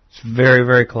news. It's very,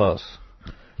 very close.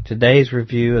 Today's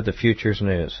review of the Future's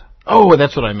news. Oh,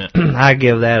 that's what I meant. I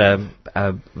give that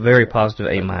a very positive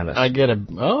A-.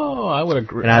 I would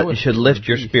agree. And it should lift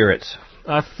your spirits.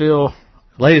 I feel...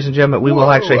 Ladies and gentlemen, we will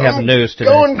actually have news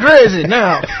today. Going crazy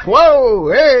now.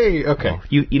 Whoa, hey. Okay.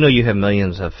 You know you have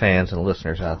millions of fans and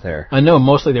listeners out there. I know.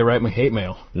 Mostly they write me hate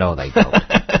mail. No, they don't.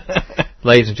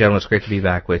 Ladies and gentlemen, it's great to be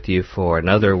back with you for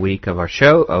another week of our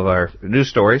show, of our news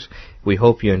stories. We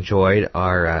hope you enjoyed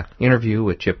our interview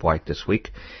with Chip White this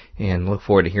week, and look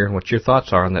forward to hearing what your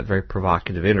thoughts are on that very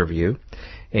provocative interview.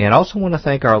 And also want to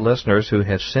thank our listeners who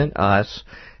have sent us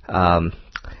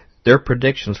their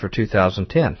predictions for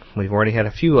 2010. We've already had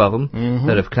a few of them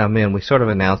that have come in. We sort of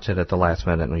announced it at the last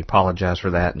minute, and we apologize for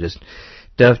that, and just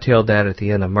dovetailed that at the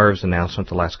end of Merv's announcement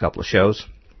the last couple of shows.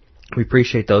 We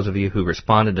appreciate those of you who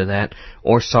responded to that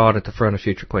or saw it at the front of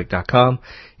FutureQuake.com.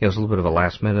 It was a little bit of a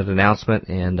last-minute announcement,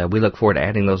 and we look forward to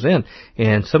adding those in.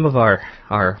 And some of our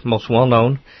most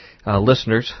well-known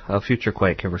listeners of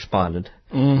FutureQuake have responded,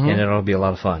 and it'll be a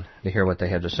lot of fun to hear what they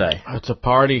have to say. It's a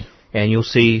party. And you'll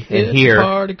see and hear... It's a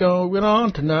party going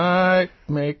on tonight.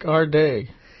 Make our day.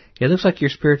 It looks like your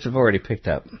spirits have already picked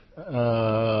up.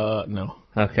 No.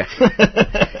 Okay.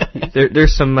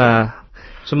 There's some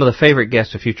some of the favorite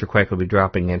guests of Future Quake will be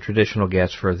dropping in, traditional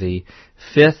guests for the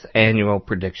 5th annual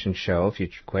prediction show of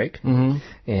Future Quake. Mm-hmm.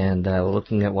 And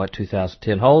looking at what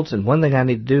 2010 holds. And one thing I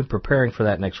need to do preparing for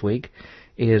that next week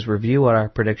is review what our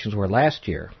predictions were last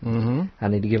year. Mm-hmm. I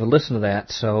need to give a listen to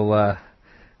that so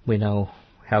we know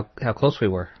how close we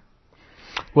were.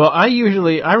 Well, I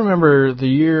remember the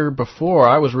year before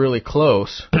I was really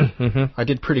close. Mm-hmm. I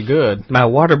did pretty good. My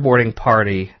waterboarding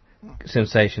party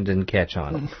sensation didn't catch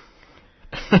on.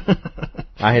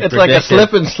 It's like a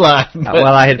slip and slide. Well,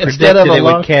 I had predicted it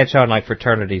would catch on like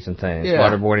fraternities and things,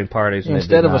 waterboarding parties. And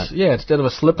instead of a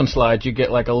slip and slide, you get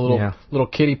like a little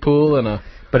kiddie pool and a.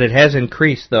 But it has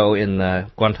increased though in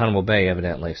Guantanamo Bay,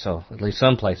 evidently. So at least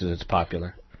some places it's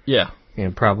popular. Yeah.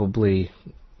 And probably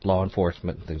law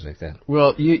enforcement and things like that.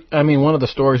 Well, one of the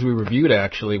stories we reviewed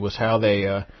actually was how they,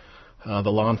 the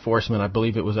law enforcement, I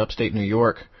believe it was upstate New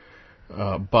York,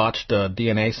 botched a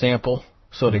DNA sample.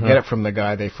 So to get it from the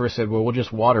guy, they first said, "Well, we'll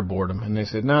just waterboard him," and they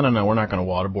said, "No, we're not going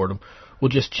to waterboard him. We'll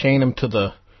just chain him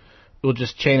to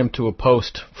a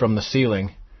post from the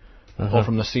ceiling, pull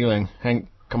from the ceiling,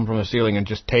 come from the ceiling, and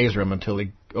just taser him until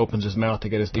he opens his mouth to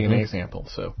get his DNA sample."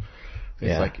 So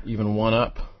it's like even one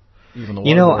up.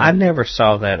 I never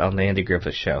saw that on the Andy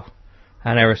Griffith Show.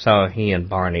 I never saw he and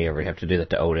Barney ever have to do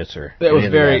that to Otis or. That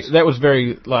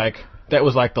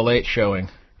was like the late showing.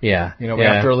 Yeah.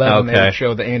 After 11, they would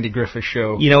show the Andy Griffith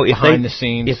Show behind the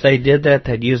scenes. If they did that,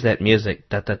 they'd use that music.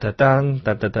 Da da da dun,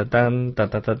 da da da dun, da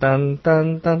da da dun,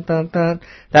 dun dun dun dun.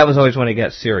 That was always when it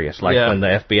got serious, like when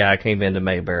the FBI came into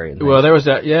Mayberry. Well, there was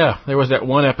that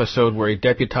one episode where he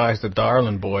deputized the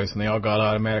Darlin boys, and they all got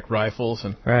automatic rifles,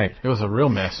 and it was a real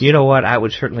mess. You know what? I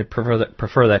would certainly prefer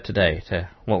that today to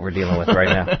what we're dealing with right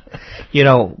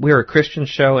now. We're a Christian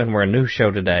show, and we're a news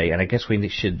show today, and I guess we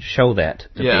should show that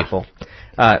to people.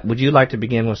 Would you like to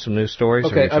begin with some news stories?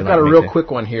 Okay, I've got a real quick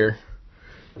one here,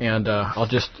 and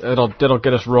it'll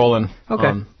get us rolling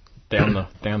down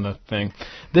the thing.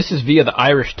 This is via the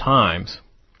Irish Times.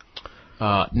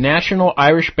 National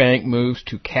Irish Bank moves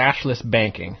to cashless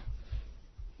banking.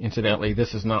 Incidentally,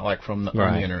 this is not like from the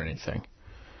Onion or anything.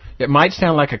 It might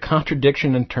sound like a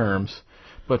contradiction in terms,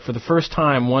 but for the first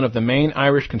time, one of the main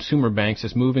Irish consumer banks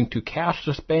is moving to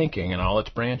cashless banking in all its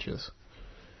branches.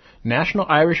 National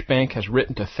Irish Bank has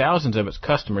written to thousands of its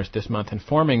customers this month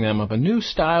informing them of a new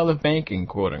style of banking,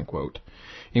 quote-unquote,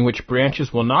 in which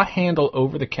branches will not handle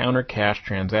over-the-counter cash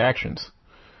transactions.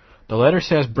 The letter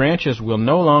says branches will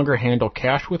no longer handle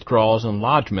cash withdrawals and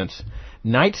lodgements,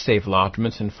 night-safe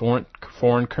lodgements, and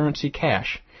foreign currency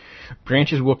cash.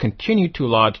 Branches will continue to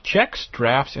lodge checks,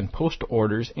 drafts, and post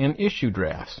orders and issue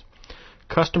drafts.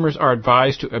 Customers are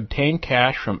advised to obtain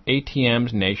cash from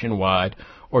ATMs nationwide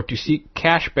or to seek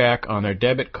cash back on their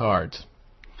debit cards.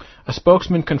 A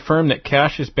spokesman confirmed that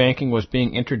cashless banking was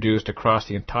being introduced across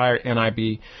the entire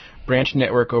NIB branch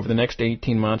network over the next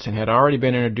 18 months and had already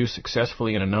been introduced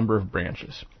successfully in a number of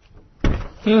branches.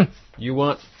 You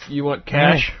want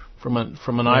cash from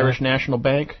an Irish national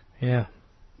bank? Yeah.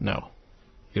 No.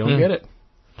 You don't get it.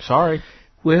 Sorry.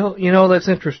 Well, that's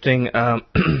interesting.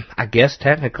 I guess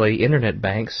technically internet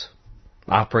banks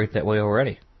operate that way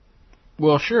already.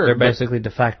 Well, sure. They're basically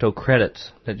de facto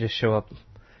credits that just show up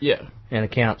in an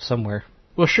account somewhere.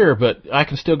 Well, sure, but I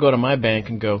can still go to my bank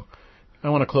and go, I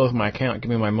want to close my account,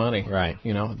 give me my money. Right.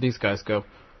 These guys go,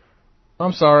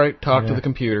 I'm sorry, talk to the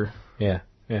computer. Yeah.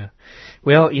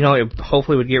 Well, it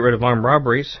hopefully would get rid of armed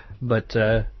robberies, but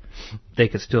they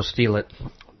could still steal it.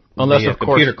 Unless, of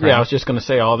course, I was just going to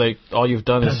say, all you've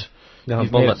done is...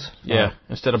 bullets.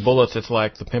 Instead of bullets, it's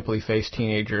like the pimply-faced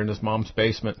teenager in his mom's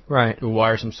basement who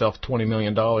wires himself $20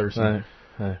 million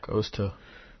and goes to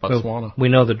Botswana. Well, we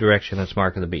know the direction. It's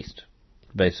Mark of the Beast,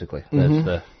 basically.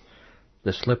 That's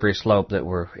the slippery slope that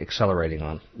we're accelerating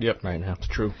on right now. It's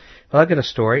true. Well, I've got a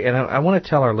story, and I want to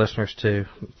tell our listeners, to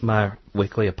my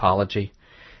weekly apology.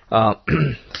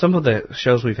 Some of the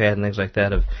shows we've had and things like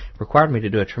that have required me to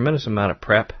do a tremendous amount of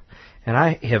prep. And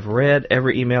I have read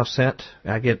every email sent.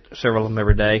 I get several of them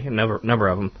every day, a number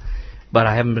of them. But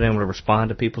I haven't been able to respond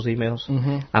to people's emails.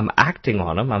 I'm acting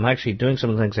on them. I'm actually doing some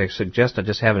of the things they suggest. I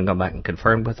just haven't gone back and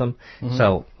confirmed with them.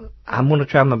 So I'm going to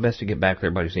try my best to get back to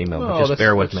everybody's email. But just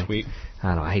bear with me. Sweet.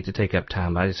 I know. I hate to take up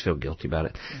time, but I just feel guilty about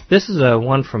it. This is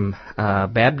one from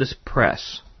Baptist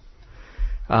Press.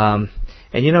 And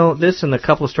this and the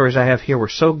couple of stories I have here were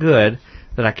so good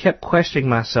that I kept questioning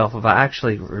myself if I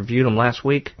actually reviewed them last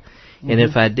week. And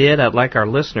if I did, I'd like our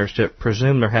listeners to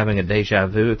presume they're having a deja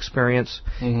vu experience,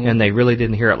 and they really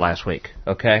didn't hear it last week,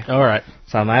 okay? All right.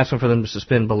 So I'm asking for them to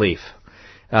suspend belief.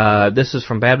 This is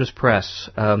from Baptist Press.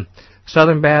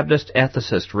 Southern Baptist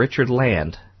ethicist Richard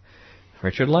Land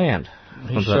Richard Land.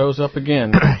 He shows up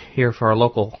again. Here for our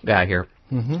local guy here.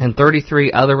 And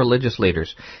 33 other religious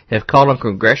leaders have called on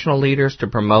congressional leaders to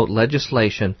promote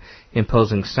legislation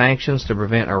imposing sanctions to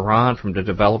prevent Iran from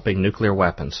developing nuclear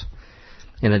weapons.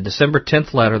 In a December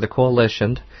 10th letter, the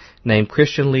coalition named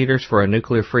Christian leaders for a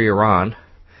nuclear-free Iran.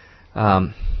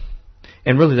 And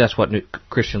really that's what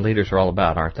Christian leaders are all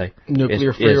about, aren't they?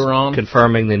 Nuclear-free Iran?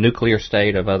 Confirming the nuclear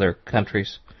state of other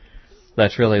countries.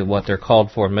 That's really what they're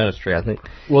called for in ministry, I think.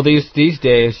 Well, these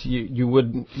days, you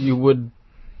would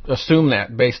assume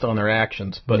that based on their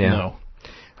actions, but no.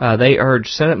 They urged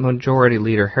Senate Majority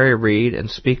Leader Harry Reid and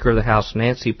Speaker of the House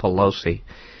Nancy Pelosi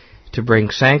to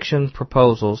bring sanction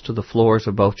proposals to the floors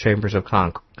of both chambers of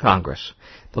Congress.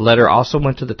 The letter also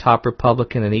went to the top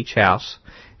Republican in each house,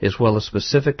 as well as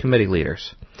specific committee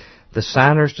leaders. The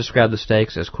signers described the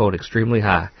stakes as, quote, extremely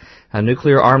high. A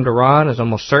nuclear-armed Iran is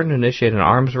almost certain to initiate an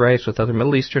arms race with other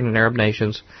Middle Eastern and Arab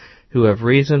nations who have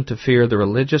reason to fear the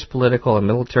religious, political, and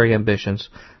military ambitions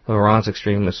of Iran's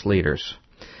extremist leaders.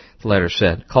 The letter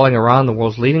said, calling Iran the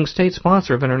world's leading state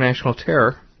sponsor of international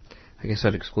terror, I guess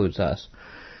that excludes us,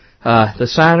 the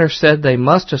signers said they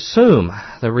must assume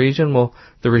the regime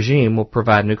will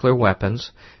provide nuclear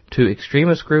weapons to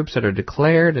extremist groups that are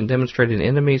declared and demonstrated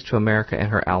enemies to America and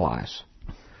her allies.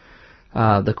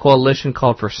 The coalition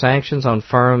called for sanctions on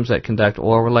firms that conduct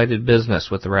oil-related business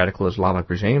with the radical Islamic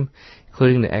regime,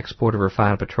 including the export of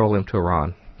refined petroleum to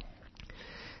Iran.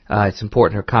 It's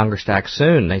important for Congress to act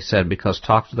soon, they said, because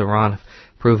talks with Iran have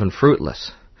proven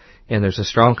fruitless, and there's a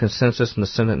strong consensus in the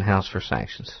Senate and House for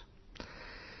sanctions.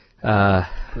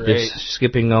 Just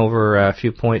skipping over a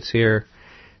few points here.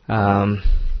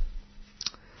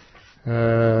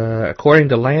 According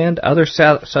to Land, other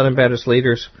Southern Baptist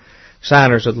leaders,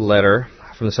 signers of the letter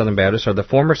from the Southern Baptists, are the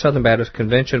former Southern Baptist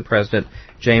Convention President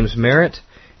James Merritt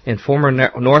and former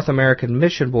North American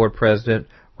Mission Board President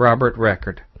Robert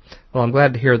Record. Well, I'm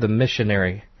glad to hear the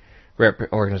missionary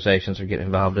organizations are getting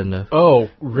involved in the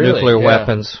nuclear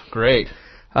weapons. Great.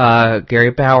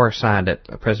 Gary Bauer signed it.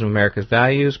 President of America's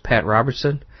Values, Pat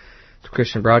Robertson, the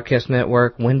Christian Broadcast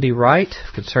Network, Wendy Wright,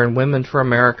 Concerned Women for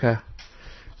America,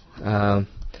 Tom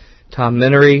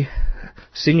Minery,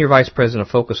 Senior Vice President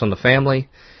of Focus on the Family,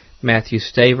 Matthew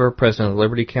Staver, President of the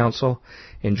Liberty Council,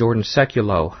 and Jordan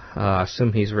Sekulow. I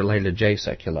assume he's related to Jay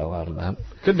Sekulow. I don't know.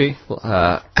 Could be.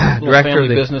 Director of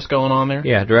the business going on there.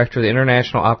 Yeah, Director of the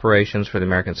International Operations for the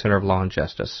American Center of Law and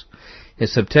Justice. In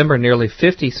September, nearly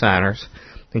 50 signers,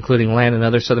 including Land and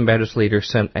other Southern Baptist leaders,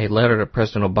 sent a letter to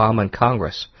President Obama and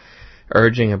Congress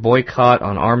urging a boycott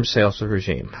on arms sales to the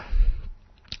regime.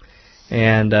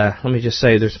 And let me just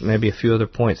say, there's maybe a few other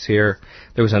points here.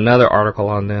 There was another article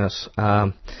on this.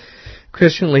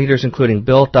 Christian leaders, including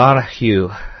Bill Donahue,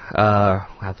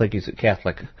 I think he's a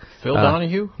Catholic. Phil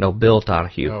Donahue? No, Bill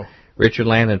Donahue. Oh. Richard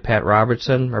Land and Pat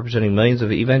Robertson, representing millions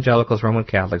of evangelicals, Roman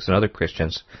Catholics, and other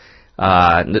Christians.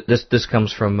 This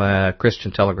comes from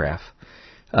Christian Telegraph,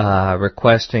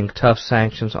 requesting tough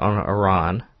sanctions on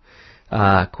Iran,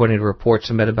 according to reports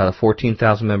submitted by the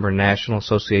 14,000-member National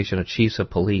Association of Chiefs of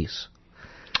Police.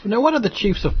 Now, what do the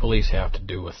chiefs of police have to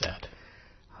do with that?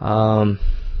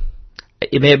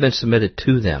 It may have been submitted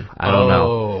to them. I don't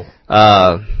know.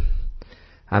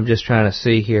 I'm just trying to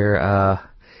see here.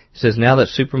 It says, now that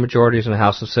supermajorities in the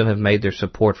House and Senate have made their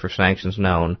support for sanctions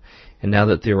known, and now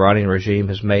that the Iranian regime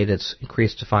has made its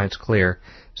increased defiance clear,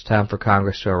 it's time for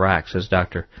Congress to act, says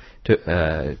Dr.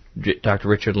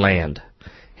 Richard Land,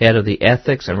 head of the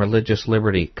Ethics and Religious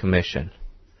Liberty Commission.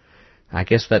 I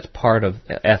guess that's part of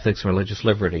ethics and religious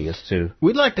liberty, is to...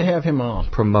 We'd like to have him on.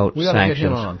 Promote We'd sanctions. We'd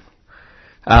like to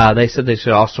get him on. They said they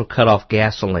should also cut off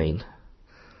gasoline.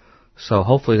 So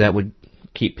hopefully that would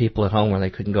keep people at home where they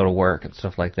couldn't go to work and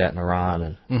stuff like that in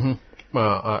Iran. And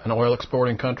an oil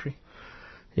exporting country?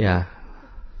 Yeah.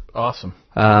 Awesome.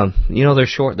 They're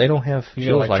short. They don't have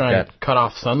fuels like that. To cut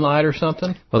off sunlight or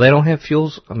something? Well, they don't have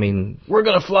fuels. I mean... We're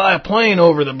going to fly a plane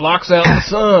over that blocks out the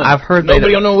sun. I've heard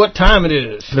nobody will know what time it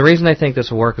is. The reason they think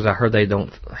this will work is I heard they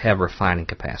don't have refining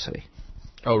capacity.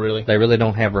 Oh, really? They really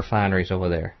don't have refineries over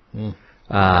there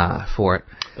for it.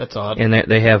 That's odd. And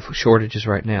they have shortages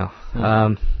right now.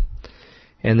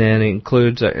 And then it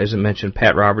includes, as I mentioned,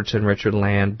 Pat Robertson, Richard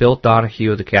Land, Bill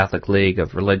Donahue of the Catholic League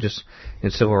of Religious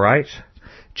and Civil Rights,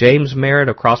 James Merritt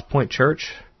of Crosspoint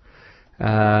Church,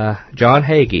 John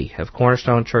Hagee of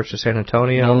Cornerstone Church of San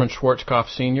Antonio. Norman Schwarzkopf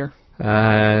Sr.?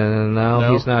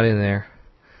 No, he's not in there.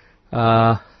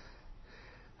 I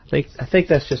think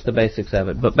that's just the basics of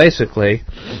it. But basically,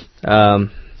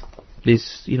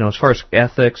 these, as far as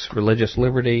ethics, religious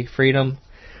liberty, freedom,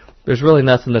 there's really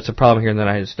nothing that's a problem here in the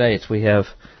United States. We have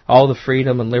all the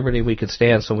freedom and liberty we could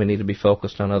stand, so we need to be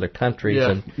focused on other countries.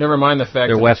 Yeah, and never mind the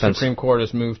fact that weapons. the Supreme Court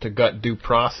has moved to gut due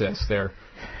process there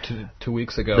 2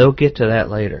 weeks ago. They'll get to that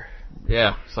later.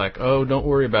 Yeah, it's like, oh, don't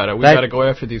worry about it. We got to go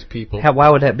after these people. Why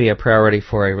would that be a priority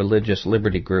for a religious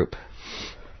liberty group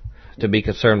to be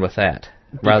concerned with that,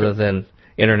 rather than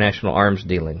international arms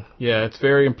dealing? Yeah, it's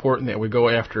very important that we go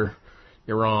after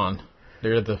Iran.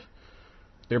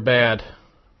 They're bad.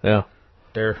 Yeah.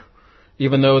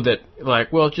 Even though that,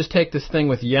 like, well, just take this thing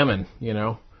with Yemen, you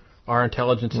know. Our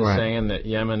intelligence is saying that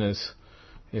Yemen is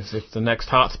it's the next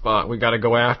hot spot. We got to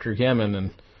go after Yemen,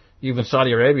 and even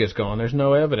Saudi Arabia's going, there's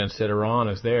no evidence that Iran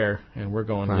is there. And we're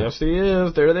going, yes, he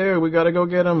is. They're there. We got to go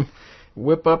get them.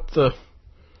 Whip up the...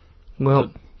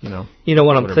 Well, you know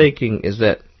what I'm thinking is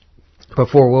that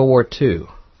before World War II,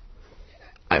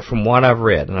 from what I've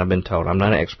read, and I've been told, I'm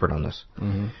not an expert on this,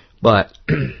 but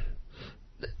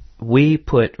we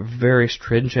put very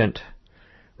stringent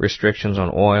restrictions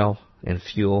on oil and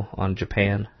fuel on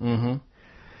Japan when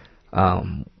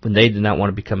they did not want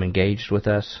to become engaged with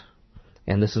us.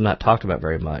 And this is not talked about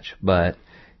very much, but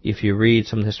if you read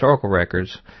some historical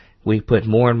records, we put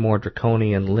more and more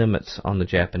draconian limits on the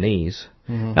Japanese.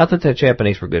 Not that the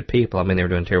Japanese were good people. I mean, they were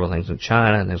doing terrible things in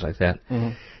China and things like that.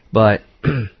 But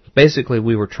basically,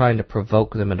 we were trying to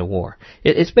provoke them into war.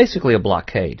 It's basically a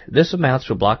blockade. This amounts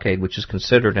to a blockade, which is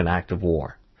considered an act of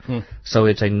war. So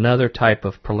it's another type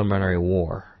of preliminary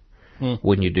war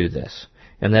when you do this.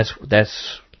 And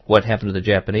that's what happened to the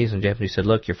Japanese. And the Japanese said,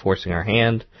 look, you're forcing our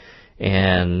hand.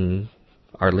 And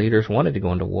our leaders wanted to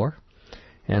go into war.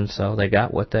 And so they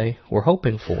got what they were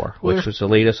hoping for, which was to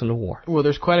lead us into war. Well,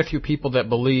 there's quite a few people that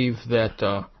believe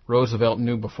that Roosevelt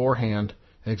knew beforehand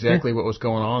exactly what was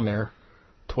going on there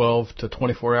 12 to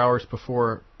 24 hours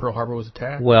before Pearl Harbor was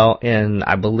attacked. Well, and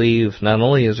I believe not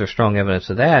only is there strong evidence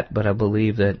of that, but I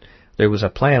believe that there was a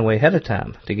plan way ahead of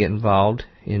time to get involved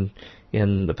in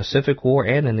the Pacific War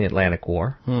and in the Atlantic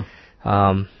War.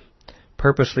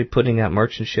 Purposely putting out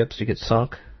merchant ships to get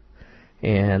sunk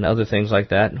and other things like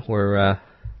that.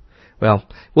 Well,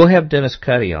 we'll have Dennis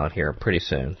Cuddy on here pretty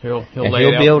soon. He'll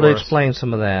be able to explain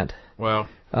some of that. Wow.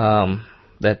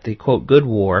 That the, quote, good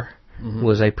war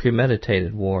was a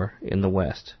premeditated war in the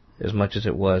West as much as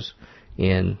it was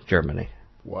in Germany.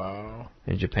 Wow.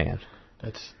 And Japan.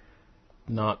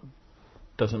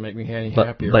 Doesn't make me any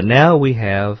happier. But now we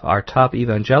have our top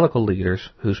evangelical leaders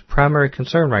whose primary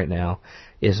concern right now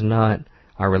is not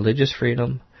our religious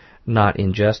freedom, not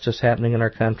injustice happening in our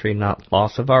country, not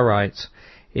loss of our rights.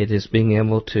 It is being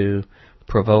able to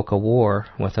provoke a war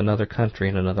with another country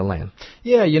in another land.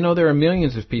 Yeah, there are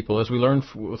millions of people, as we learned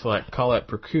with Colette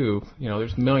Percu,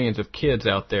 there's millions of kids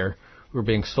out there who are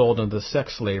being sold into the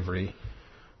sex slavery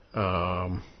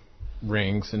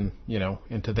rings and,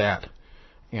 into that.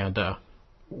 And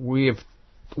we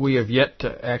have yet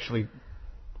to actually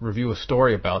review a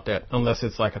story about that, unless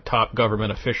it's like a top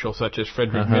government official such as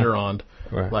Frederick Mitterrand,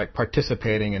 like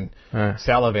participating and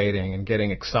salivating and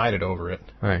getting excited over it.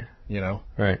 Right.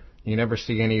 Right. You never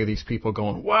see any of these people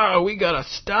going, wow, we got to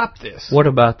stop this. What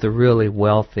about the really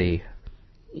wealthy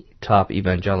top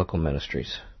evangelical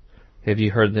ministries? Have you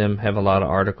heard them have a lot of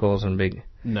articles and big...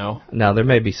 No. Now, there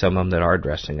may be some of them that are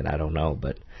addressing it, I don't know,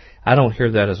 but I don't hear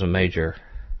that as a major...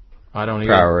 I don't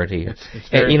priority. It's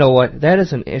and you know what? That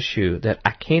is an issue that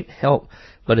I can't help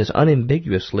but is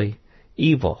unambiguously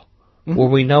evil. Where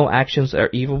we know actions are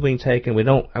evil being taken, we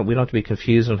don't have to be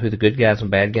confused on who the good guys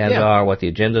and bad guys are, what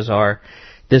the agendas are.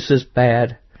 This is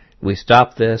bad. We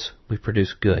stop this. We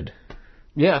produce good.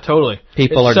 Yeah, totally.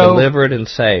 People are delivered and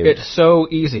saved. It's so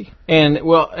easy. And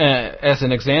as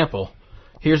an example,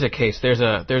 here's a case. There's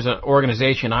an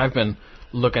organization I've been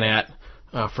looking at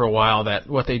for a while that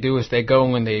what they do is they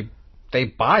go and they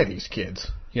buy these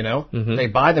kids, They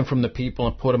buy them from the people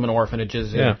and put them in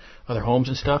orphanages and other homes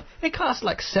and stuff. It costs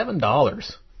like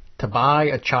 $7 to buy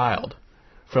a child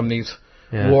from these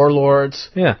warlords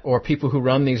or people who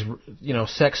run these,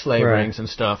 sex slave rings and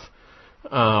stuff.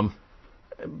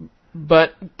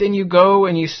 But then you go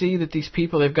and you see that these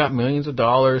people, they've got millions of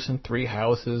dollars and 3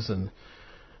 houses and,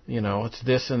 it's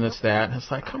this and it's that. And it's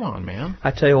like, come on, man.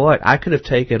 I tell you what, I could have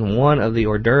taken one of the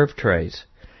hors d'oeuvre trays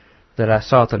that I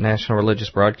saw at the National Religious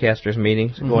Broadcasters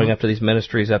meetings, going up to these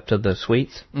ministries, up to the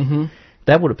suites.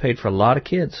 That would have paid for a lot of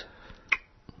kids.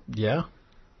 Yeah.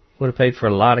 Would have paid for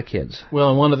a lot of kids. Well,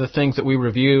 and one of the things that we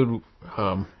reviewed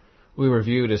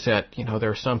is that,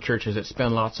 there are some churches that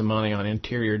spend lots of money on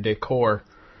interior decor,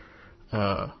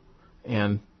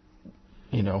 and,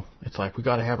 it's like we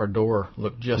got to have our door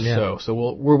look just so. So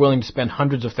we're willing to spend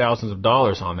hundreds of thousands of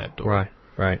dollars on that door.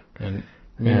 Right. And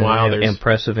Meanwhile, there's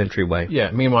impressive entryway.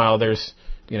 Yeah. Meanwhile, there's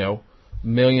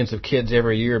millions of kids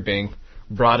every year being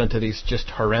brought into these just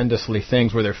horrendously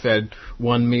things where they're fed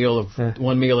one meal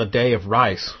a day of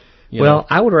rice. Well,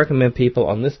 I would recommend people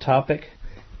on this topic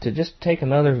to just take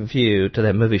another view to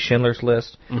that movie Schindler's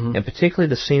List, and particularly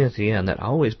the scene at the end that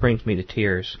always brings me to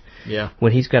tears. Yeah.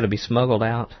 When he's got to be smuggled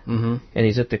out, and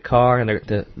he's at the car, and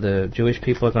the Jewish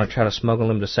people are going to try to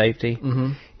smuggle him to safety,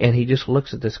 and he just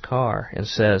looks at this car and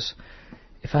says,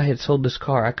 if I had sold this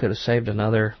car, I could have saved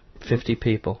another 50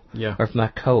 people. Yeah. Or if my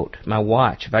coat, my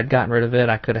watch, if I'd gotten rid of it,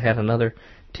 I could have had another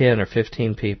 10 or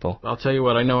 15 people. I'll tell you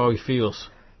what, I know how he feels.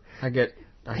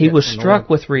 He was struck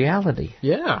with reality.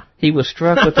 Yeah. He was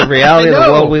struck with the reality of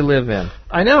the world we live in.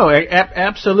 I know,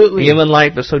 absolutely. Human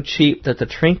life is so cheap that the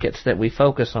trinkets that we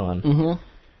focus on.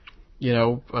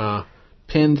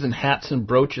 Pins and hats and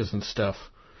brooches and stuff.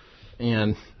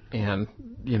 And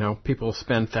people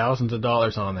spend thousands of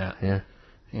dollars on that. Yeah.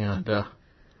 And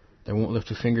they won't lift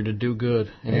a finger to do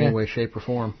good in any way, shape, or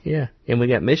form. Yeah, and we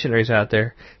got missionaries out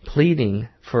there pleading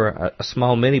for a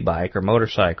small mini bike or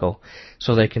motorcycle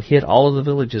so they can hit all of the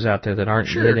villages out there that aren't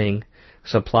getting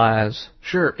supplies.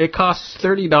 Sure, it costs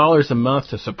 $30 a month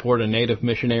to support a native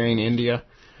missionary in India.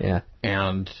 Yeah.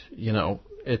 And,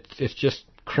 it's just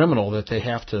criminal that they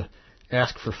have to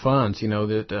ask for funds,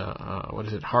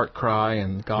 Heart Cry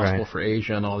and Gospel for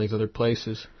Asia and all these other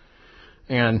places.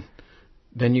 And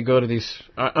then you go to these.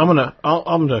 I'm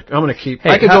gonna keep.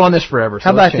 Hey, I could go on this forever. So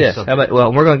how about this?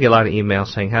 Well, we're gonna get a lot of emails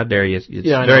saying, "How dare you?" It's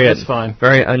that's fine.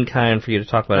 Very unkind for you to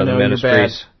talk about other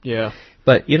ministries. Yeah.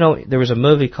 But there was a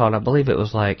movie called, I believe it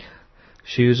was like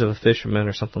Shoes of a Fisherman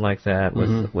or something like that,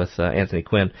 with Anthony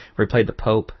Quinn, where he played the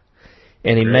Pope,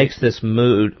 and he makes this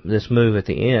move at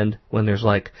the end when there's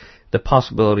like the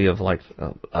possibility of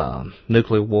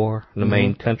nuclear war in the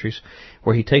main countries,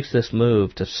 where he takes this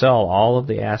move to sell all of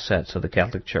the assets of the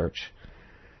Catholic Church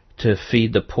to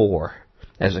feed the poor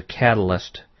as a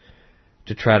catalyst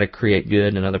to try to create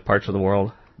good in other parts of the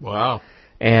world. Wow.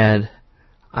 And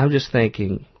I'm just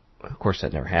thinking, of course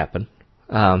that never happened,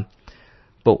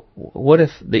 but what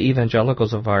if the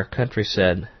evangelicals of our country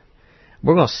said,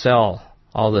 we're going to sell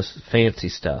all this fancy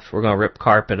stuff. We're going to rip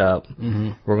carpet up.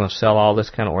 We're going to sell all this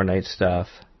kind of ornate stuff.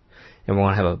 And we're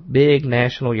going to have a big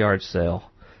national yard sale.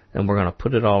 And we're going to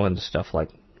put it all into stuff like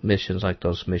missions, like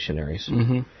those missionaries.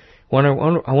 I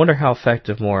wonder how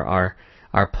effective more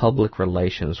our public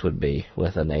relations would be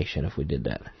with a nation if we did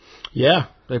that. Yeah,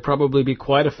 they'd probably be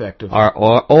quite effective.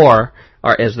 Or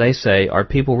as they say, are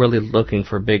people really looking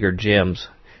for bigger gyms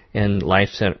in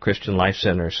Christian life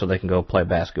centers so they can go play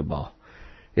basketball?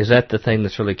 Is that the thing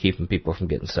that's really keeping people from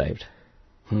getting saved?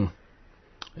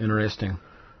 Interesting.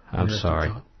 I'm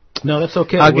sorry. No, that's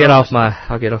okay. I'll get off my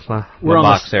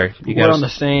box there. We're on the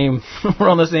same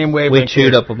wavelength. We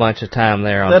chewed up a bunch of time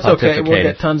there on That's pontificating. okay. We'll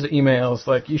get tons of emails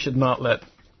like you should not let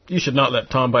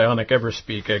Tom Bionic ever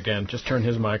speak again. Just turn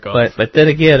his mic off. But then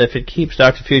again, if it keeps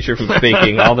Dr. Future from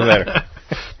speaking, all the better.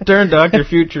 Turn Dr.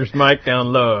 Future's mic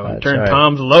down low. That's Turn right.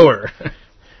 Tom's lower.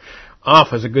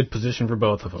 Off is a good position for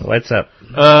both of them. What's up?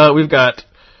 We've got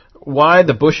why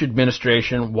the Bush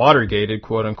administration Watergated,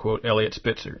 quote-unquote, Elliot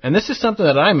Spitzer. And this is something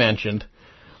that I mentioned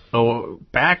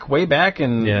way back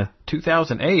in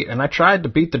 2008, and I tried to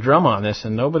beat the drum on this,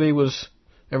 and everybody was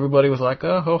like,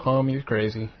 oh, ho-hum, you're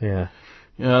crazy. Yeah.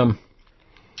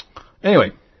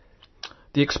 Anyway,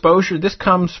 the exposure, this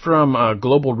comes from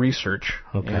Global Research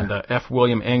and F.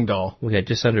 William Engdahl. We got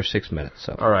just under 6 minutes.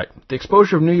 So. All right. The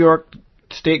exposure of New York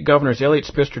State Governor's Elliot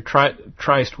Spitzer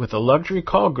Trist with a luxury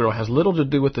call girl has little to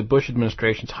do with the Bush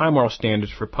administration's high moral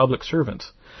standards for public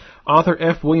servants. Author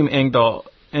F. William Engdahl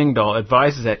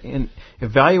advises that in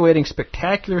evaluating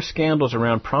spectacular scandals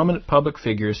around prominent public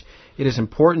figures, it is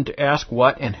important to ask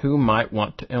what and who might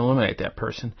want to eliminate that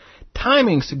person.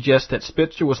 Timing suggests that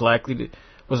Spitzer was likely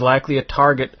a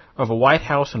target of a White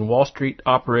House and Wall Street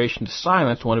operation to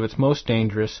silence one of its most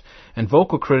dangerous and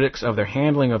vocal critics of their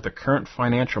handling of the current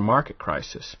financial market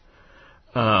crisis.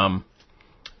 We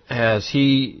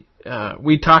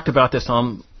talked about this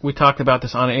on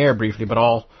air briefly, but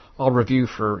I'll review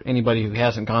for anybody who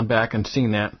hasn't gone back and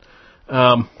seen that.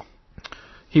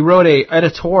 He wrote an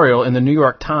editorial in the New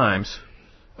York Times.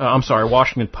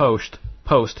 Washington Post.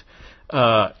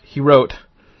 He wrote.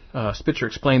 Spitzer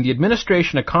explained, the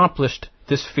administration accomplished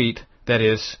this feat, that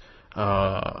is,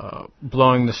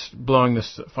 blowing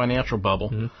this financial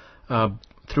bubble,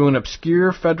 through an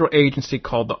obscure federal agency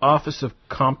called the Office of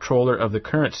Comptroller of the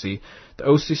Currency. The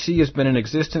OCC has been in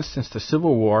existence since the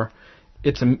Civil War.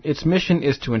 Its mission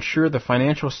is to ensure the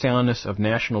financial soundness of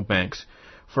national banks.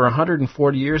 For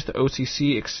 140 years, the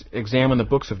OCC examined the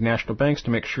books of national banks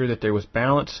to make sure that there was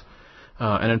balance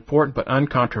an important but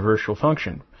uncontroversial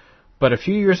function. But a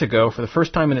few years ago, for the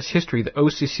first time in its history, the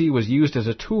OCC was used as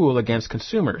a tool against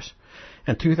consumers.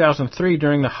 In 2003,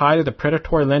 during the height of the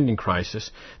predatory lending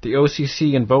crisis, the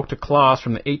OCC invoked a clause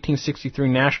from the 1863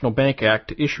 National Bank Act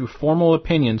to issue formal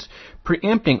opinions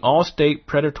preempting all state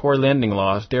predatory lending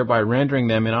laws, thereby rendering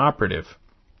them inoperative.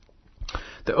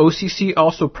 The OCC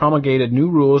also promulgated new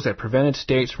rules that prevented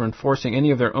states from enforcing any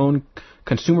of their own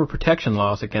consumer protection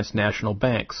laws against national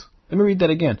banks. Let me read that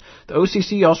again. The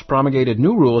OCC also promulgated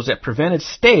new rules that prevented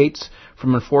states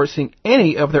from enforcing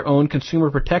any of their own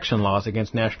consumer protection laws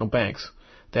against national banks.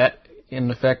 That, in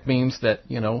effect, means that,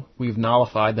 we've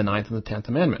nullified the 9th and the 10th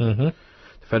Amendment. Mm-hmm.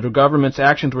 The federal government's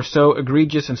actions were so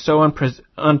egregious and so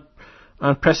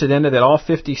unprecedented that all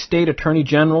 50 state attorney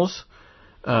generals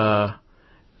and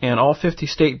all 50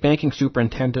 state banking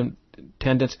superintendents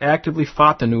actively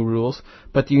fought the new rules,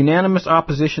 but the unanimous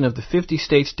opposition of the 50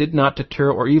 states did not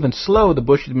deter or even slow the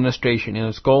Bush administration in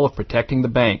its goal of protecting the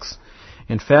banks.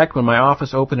 In fact, when my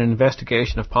office opened an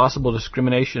investigation of possible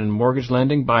discrimination in mortgage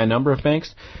lending by a number of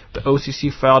banks, the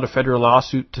OCC filed a federal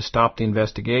lawsuit to stop the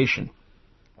investigation.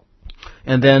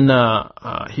 And then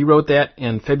he wrote that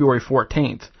in February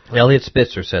 14th. Elliot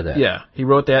Spitzer said that. Yeah, he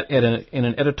wrote that in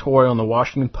an editorial in the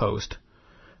Washington Post.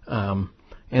 And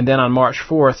then on March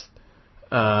 4th,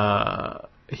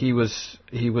 he was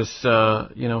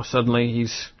suddenly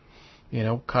he's,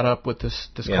 caught up with this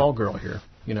call girl here,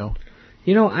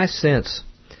 I sense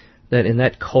that in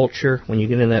that culture, when you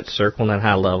get in that circle, in that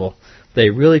high level, they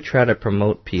really try to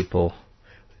promote people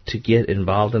to get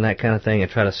involved in that kind of thing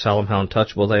and try to sell them how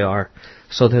untouchable they are,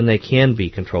 so then they can be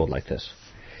controlled like this.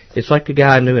 It's like a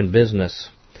guy I knew in business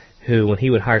who, when he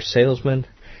would hire salesmen,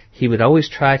 he would always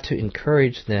try to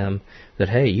encourage them that,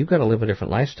 hey, you've got to live a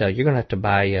different lifestyle. You're going to have to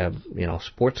buy a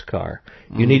sports car.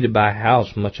 You need to buy a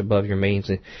house much above your means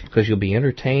because you'll be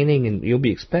entertaining and you'll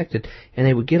be expected. And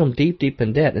they would get them deep, deep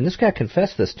in debt. And this guy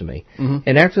confessed this to me. Mm-hmm.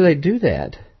 And after they do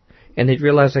that, and they'd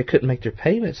realize they couldn't make their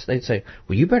payments, they'd say,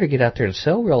 well, you better get out there and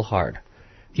sell real hard.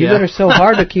 You better sell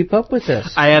hard to keep up with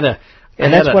this. And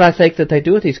that's what I think that they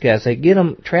do with these guys. They get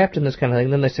them trapped in this kind of thing.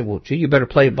 Then they say, well, gee, you better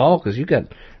play ball because you got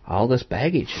all this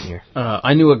baggage in here.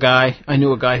 I knew a guy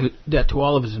who did that to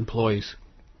all of his employees.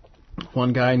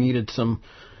 One guy needed to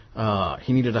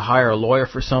hire a lawyer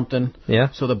for something. Yeah.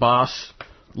 So the boss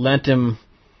lent him,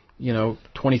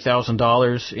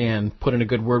 $20,000 and put in a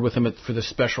good word with him for the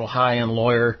special high-end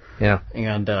lawyer. Yeah.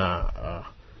 And then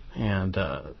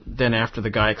after the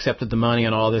guy accepted the money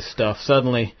and all this stuff,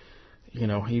 suddenly,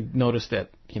 he noticed that,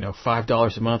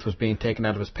 $5 a month was being taken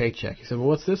out of his paycheck. He said, well,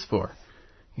 what's this for?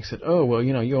 He said, oh, well,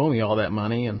 you owe me all that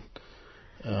money, and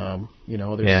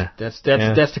that's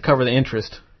to cover the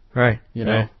interest. Right.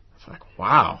 It's like,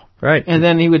 wow. Right. And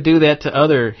then he would do that to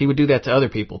other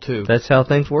people too. That's how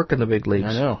things work in the big leagues.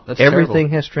 I know. That's everything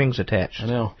terrible. has strings attached. I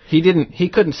know. He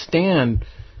couldn't stand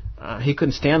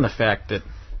the fact that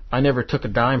I never took a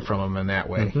dime from him in that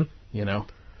way. Mm-hmm.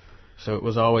 So it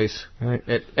was always right.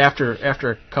 After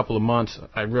a couple of months,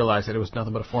 I realized that it was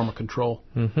nothing but a form of control.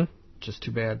 Mm-hmm. Just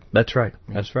too bad. That's right.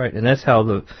 Yeah. That's right. And that's how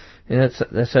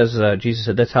Jesus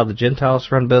said that's how the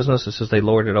Gentiles run business. It says they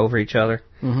lord it over each other.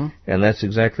 Mm-hmm. And that's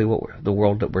exactly the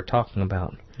world that we're talking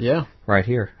about. Yeah. Right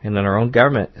here. And in our own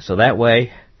government. So that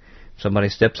way, if somebody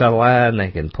steps out of line, they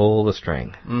can pull the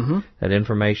string. Mm-hmm. That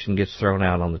information gets thrown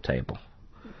out on the table.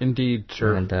 Indeed,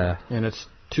 sir. And it's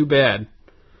too bad.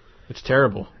 It's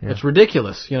terrible. Yeah. It's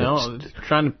ridiculous.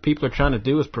 People are trying to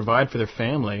do is provide for their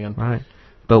family. Right.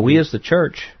 But we as the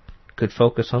church could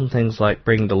focus on things like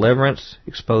bringing deliverance,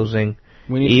 exposing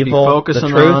we need evil, to be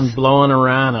focusing on blowing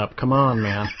Iran up. Come on,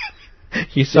 man.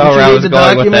 You saw where I was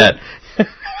going with that.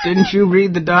 Didn't you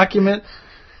read the document?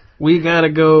 We got to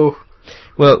go.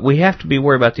 Well, we have to be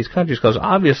worried about these countries because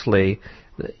obviously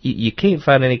you can't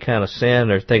find any kind of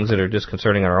sin or things that are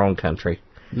disconcerting in our own country.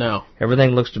 No. Everything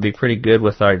looks to be pretty good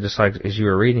with our, just like as you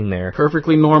were reading there.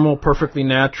 Perfectly normal, perfectly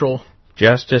natural.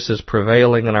 Justice is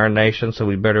prevailing in our nation, so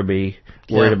we better be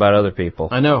worried about other people.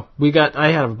 I know.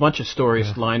 I had a bunch of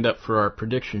stories lined up for our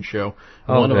prediction show.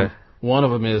 One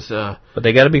of them is... but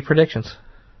they got to be predictions.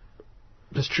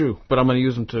 That's true, but I'm going to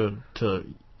use them to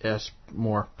ask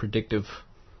more predictive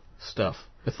stuff.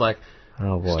 It's like,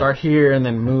 start here and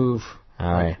then move.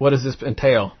 All right. What does this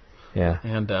entail? Yeah.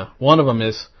 And one of them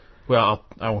is, well,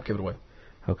 I won't give it away.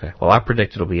 Okay. Well, I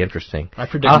predict it'll be interesting. I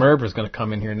predict Merv is going to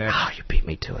come in here next. Oh, you beat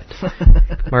me to it.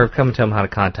 Merv, come and tell them how to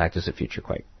contact us at Future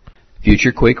Quake.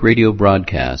 Future Quake radio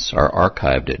broadcasts are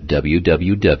archived at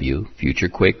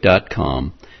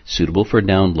www.futurequake.com, suitable for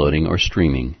downloading or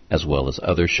streaming, as well as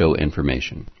other show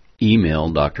information. Email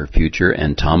Dr. Future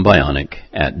and Tom Bionic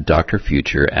at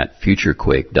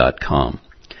drfuture@futurequake.com.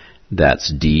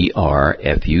 That's DRFUTURE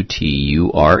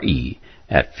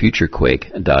at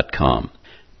futurequake.com.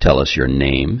 Tell us your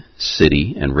name,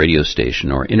 city, and radio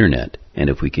station or internet, and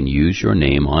if we can use your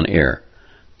name on air.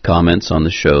 Comments on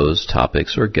the shows,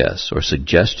 topics, or guests, or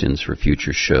suggestions for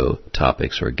future show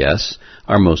topics or guests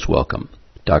are most welcome.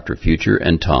 Dr. Future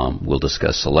and Tom will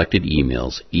discuss selected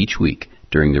emails each week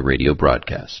during the radio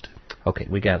broadcast. Okay,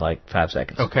 we got like 5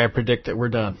 seconds. Okay, I predict that we're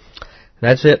done.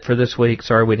 That's it for this week.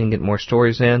 Sorry we didn't get more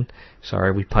stories in.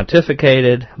 Sorry we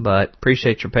pontificated, but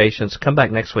appreciate your patience. Come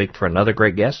back next week for another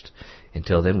great guest.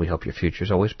 Until then, we hope your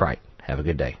future's always bright. Have a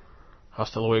good day.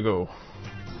 Hasta luego.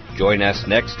 Join us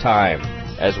next time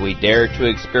as we dare to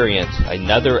experience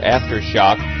another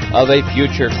aftershock of a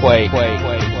future quake.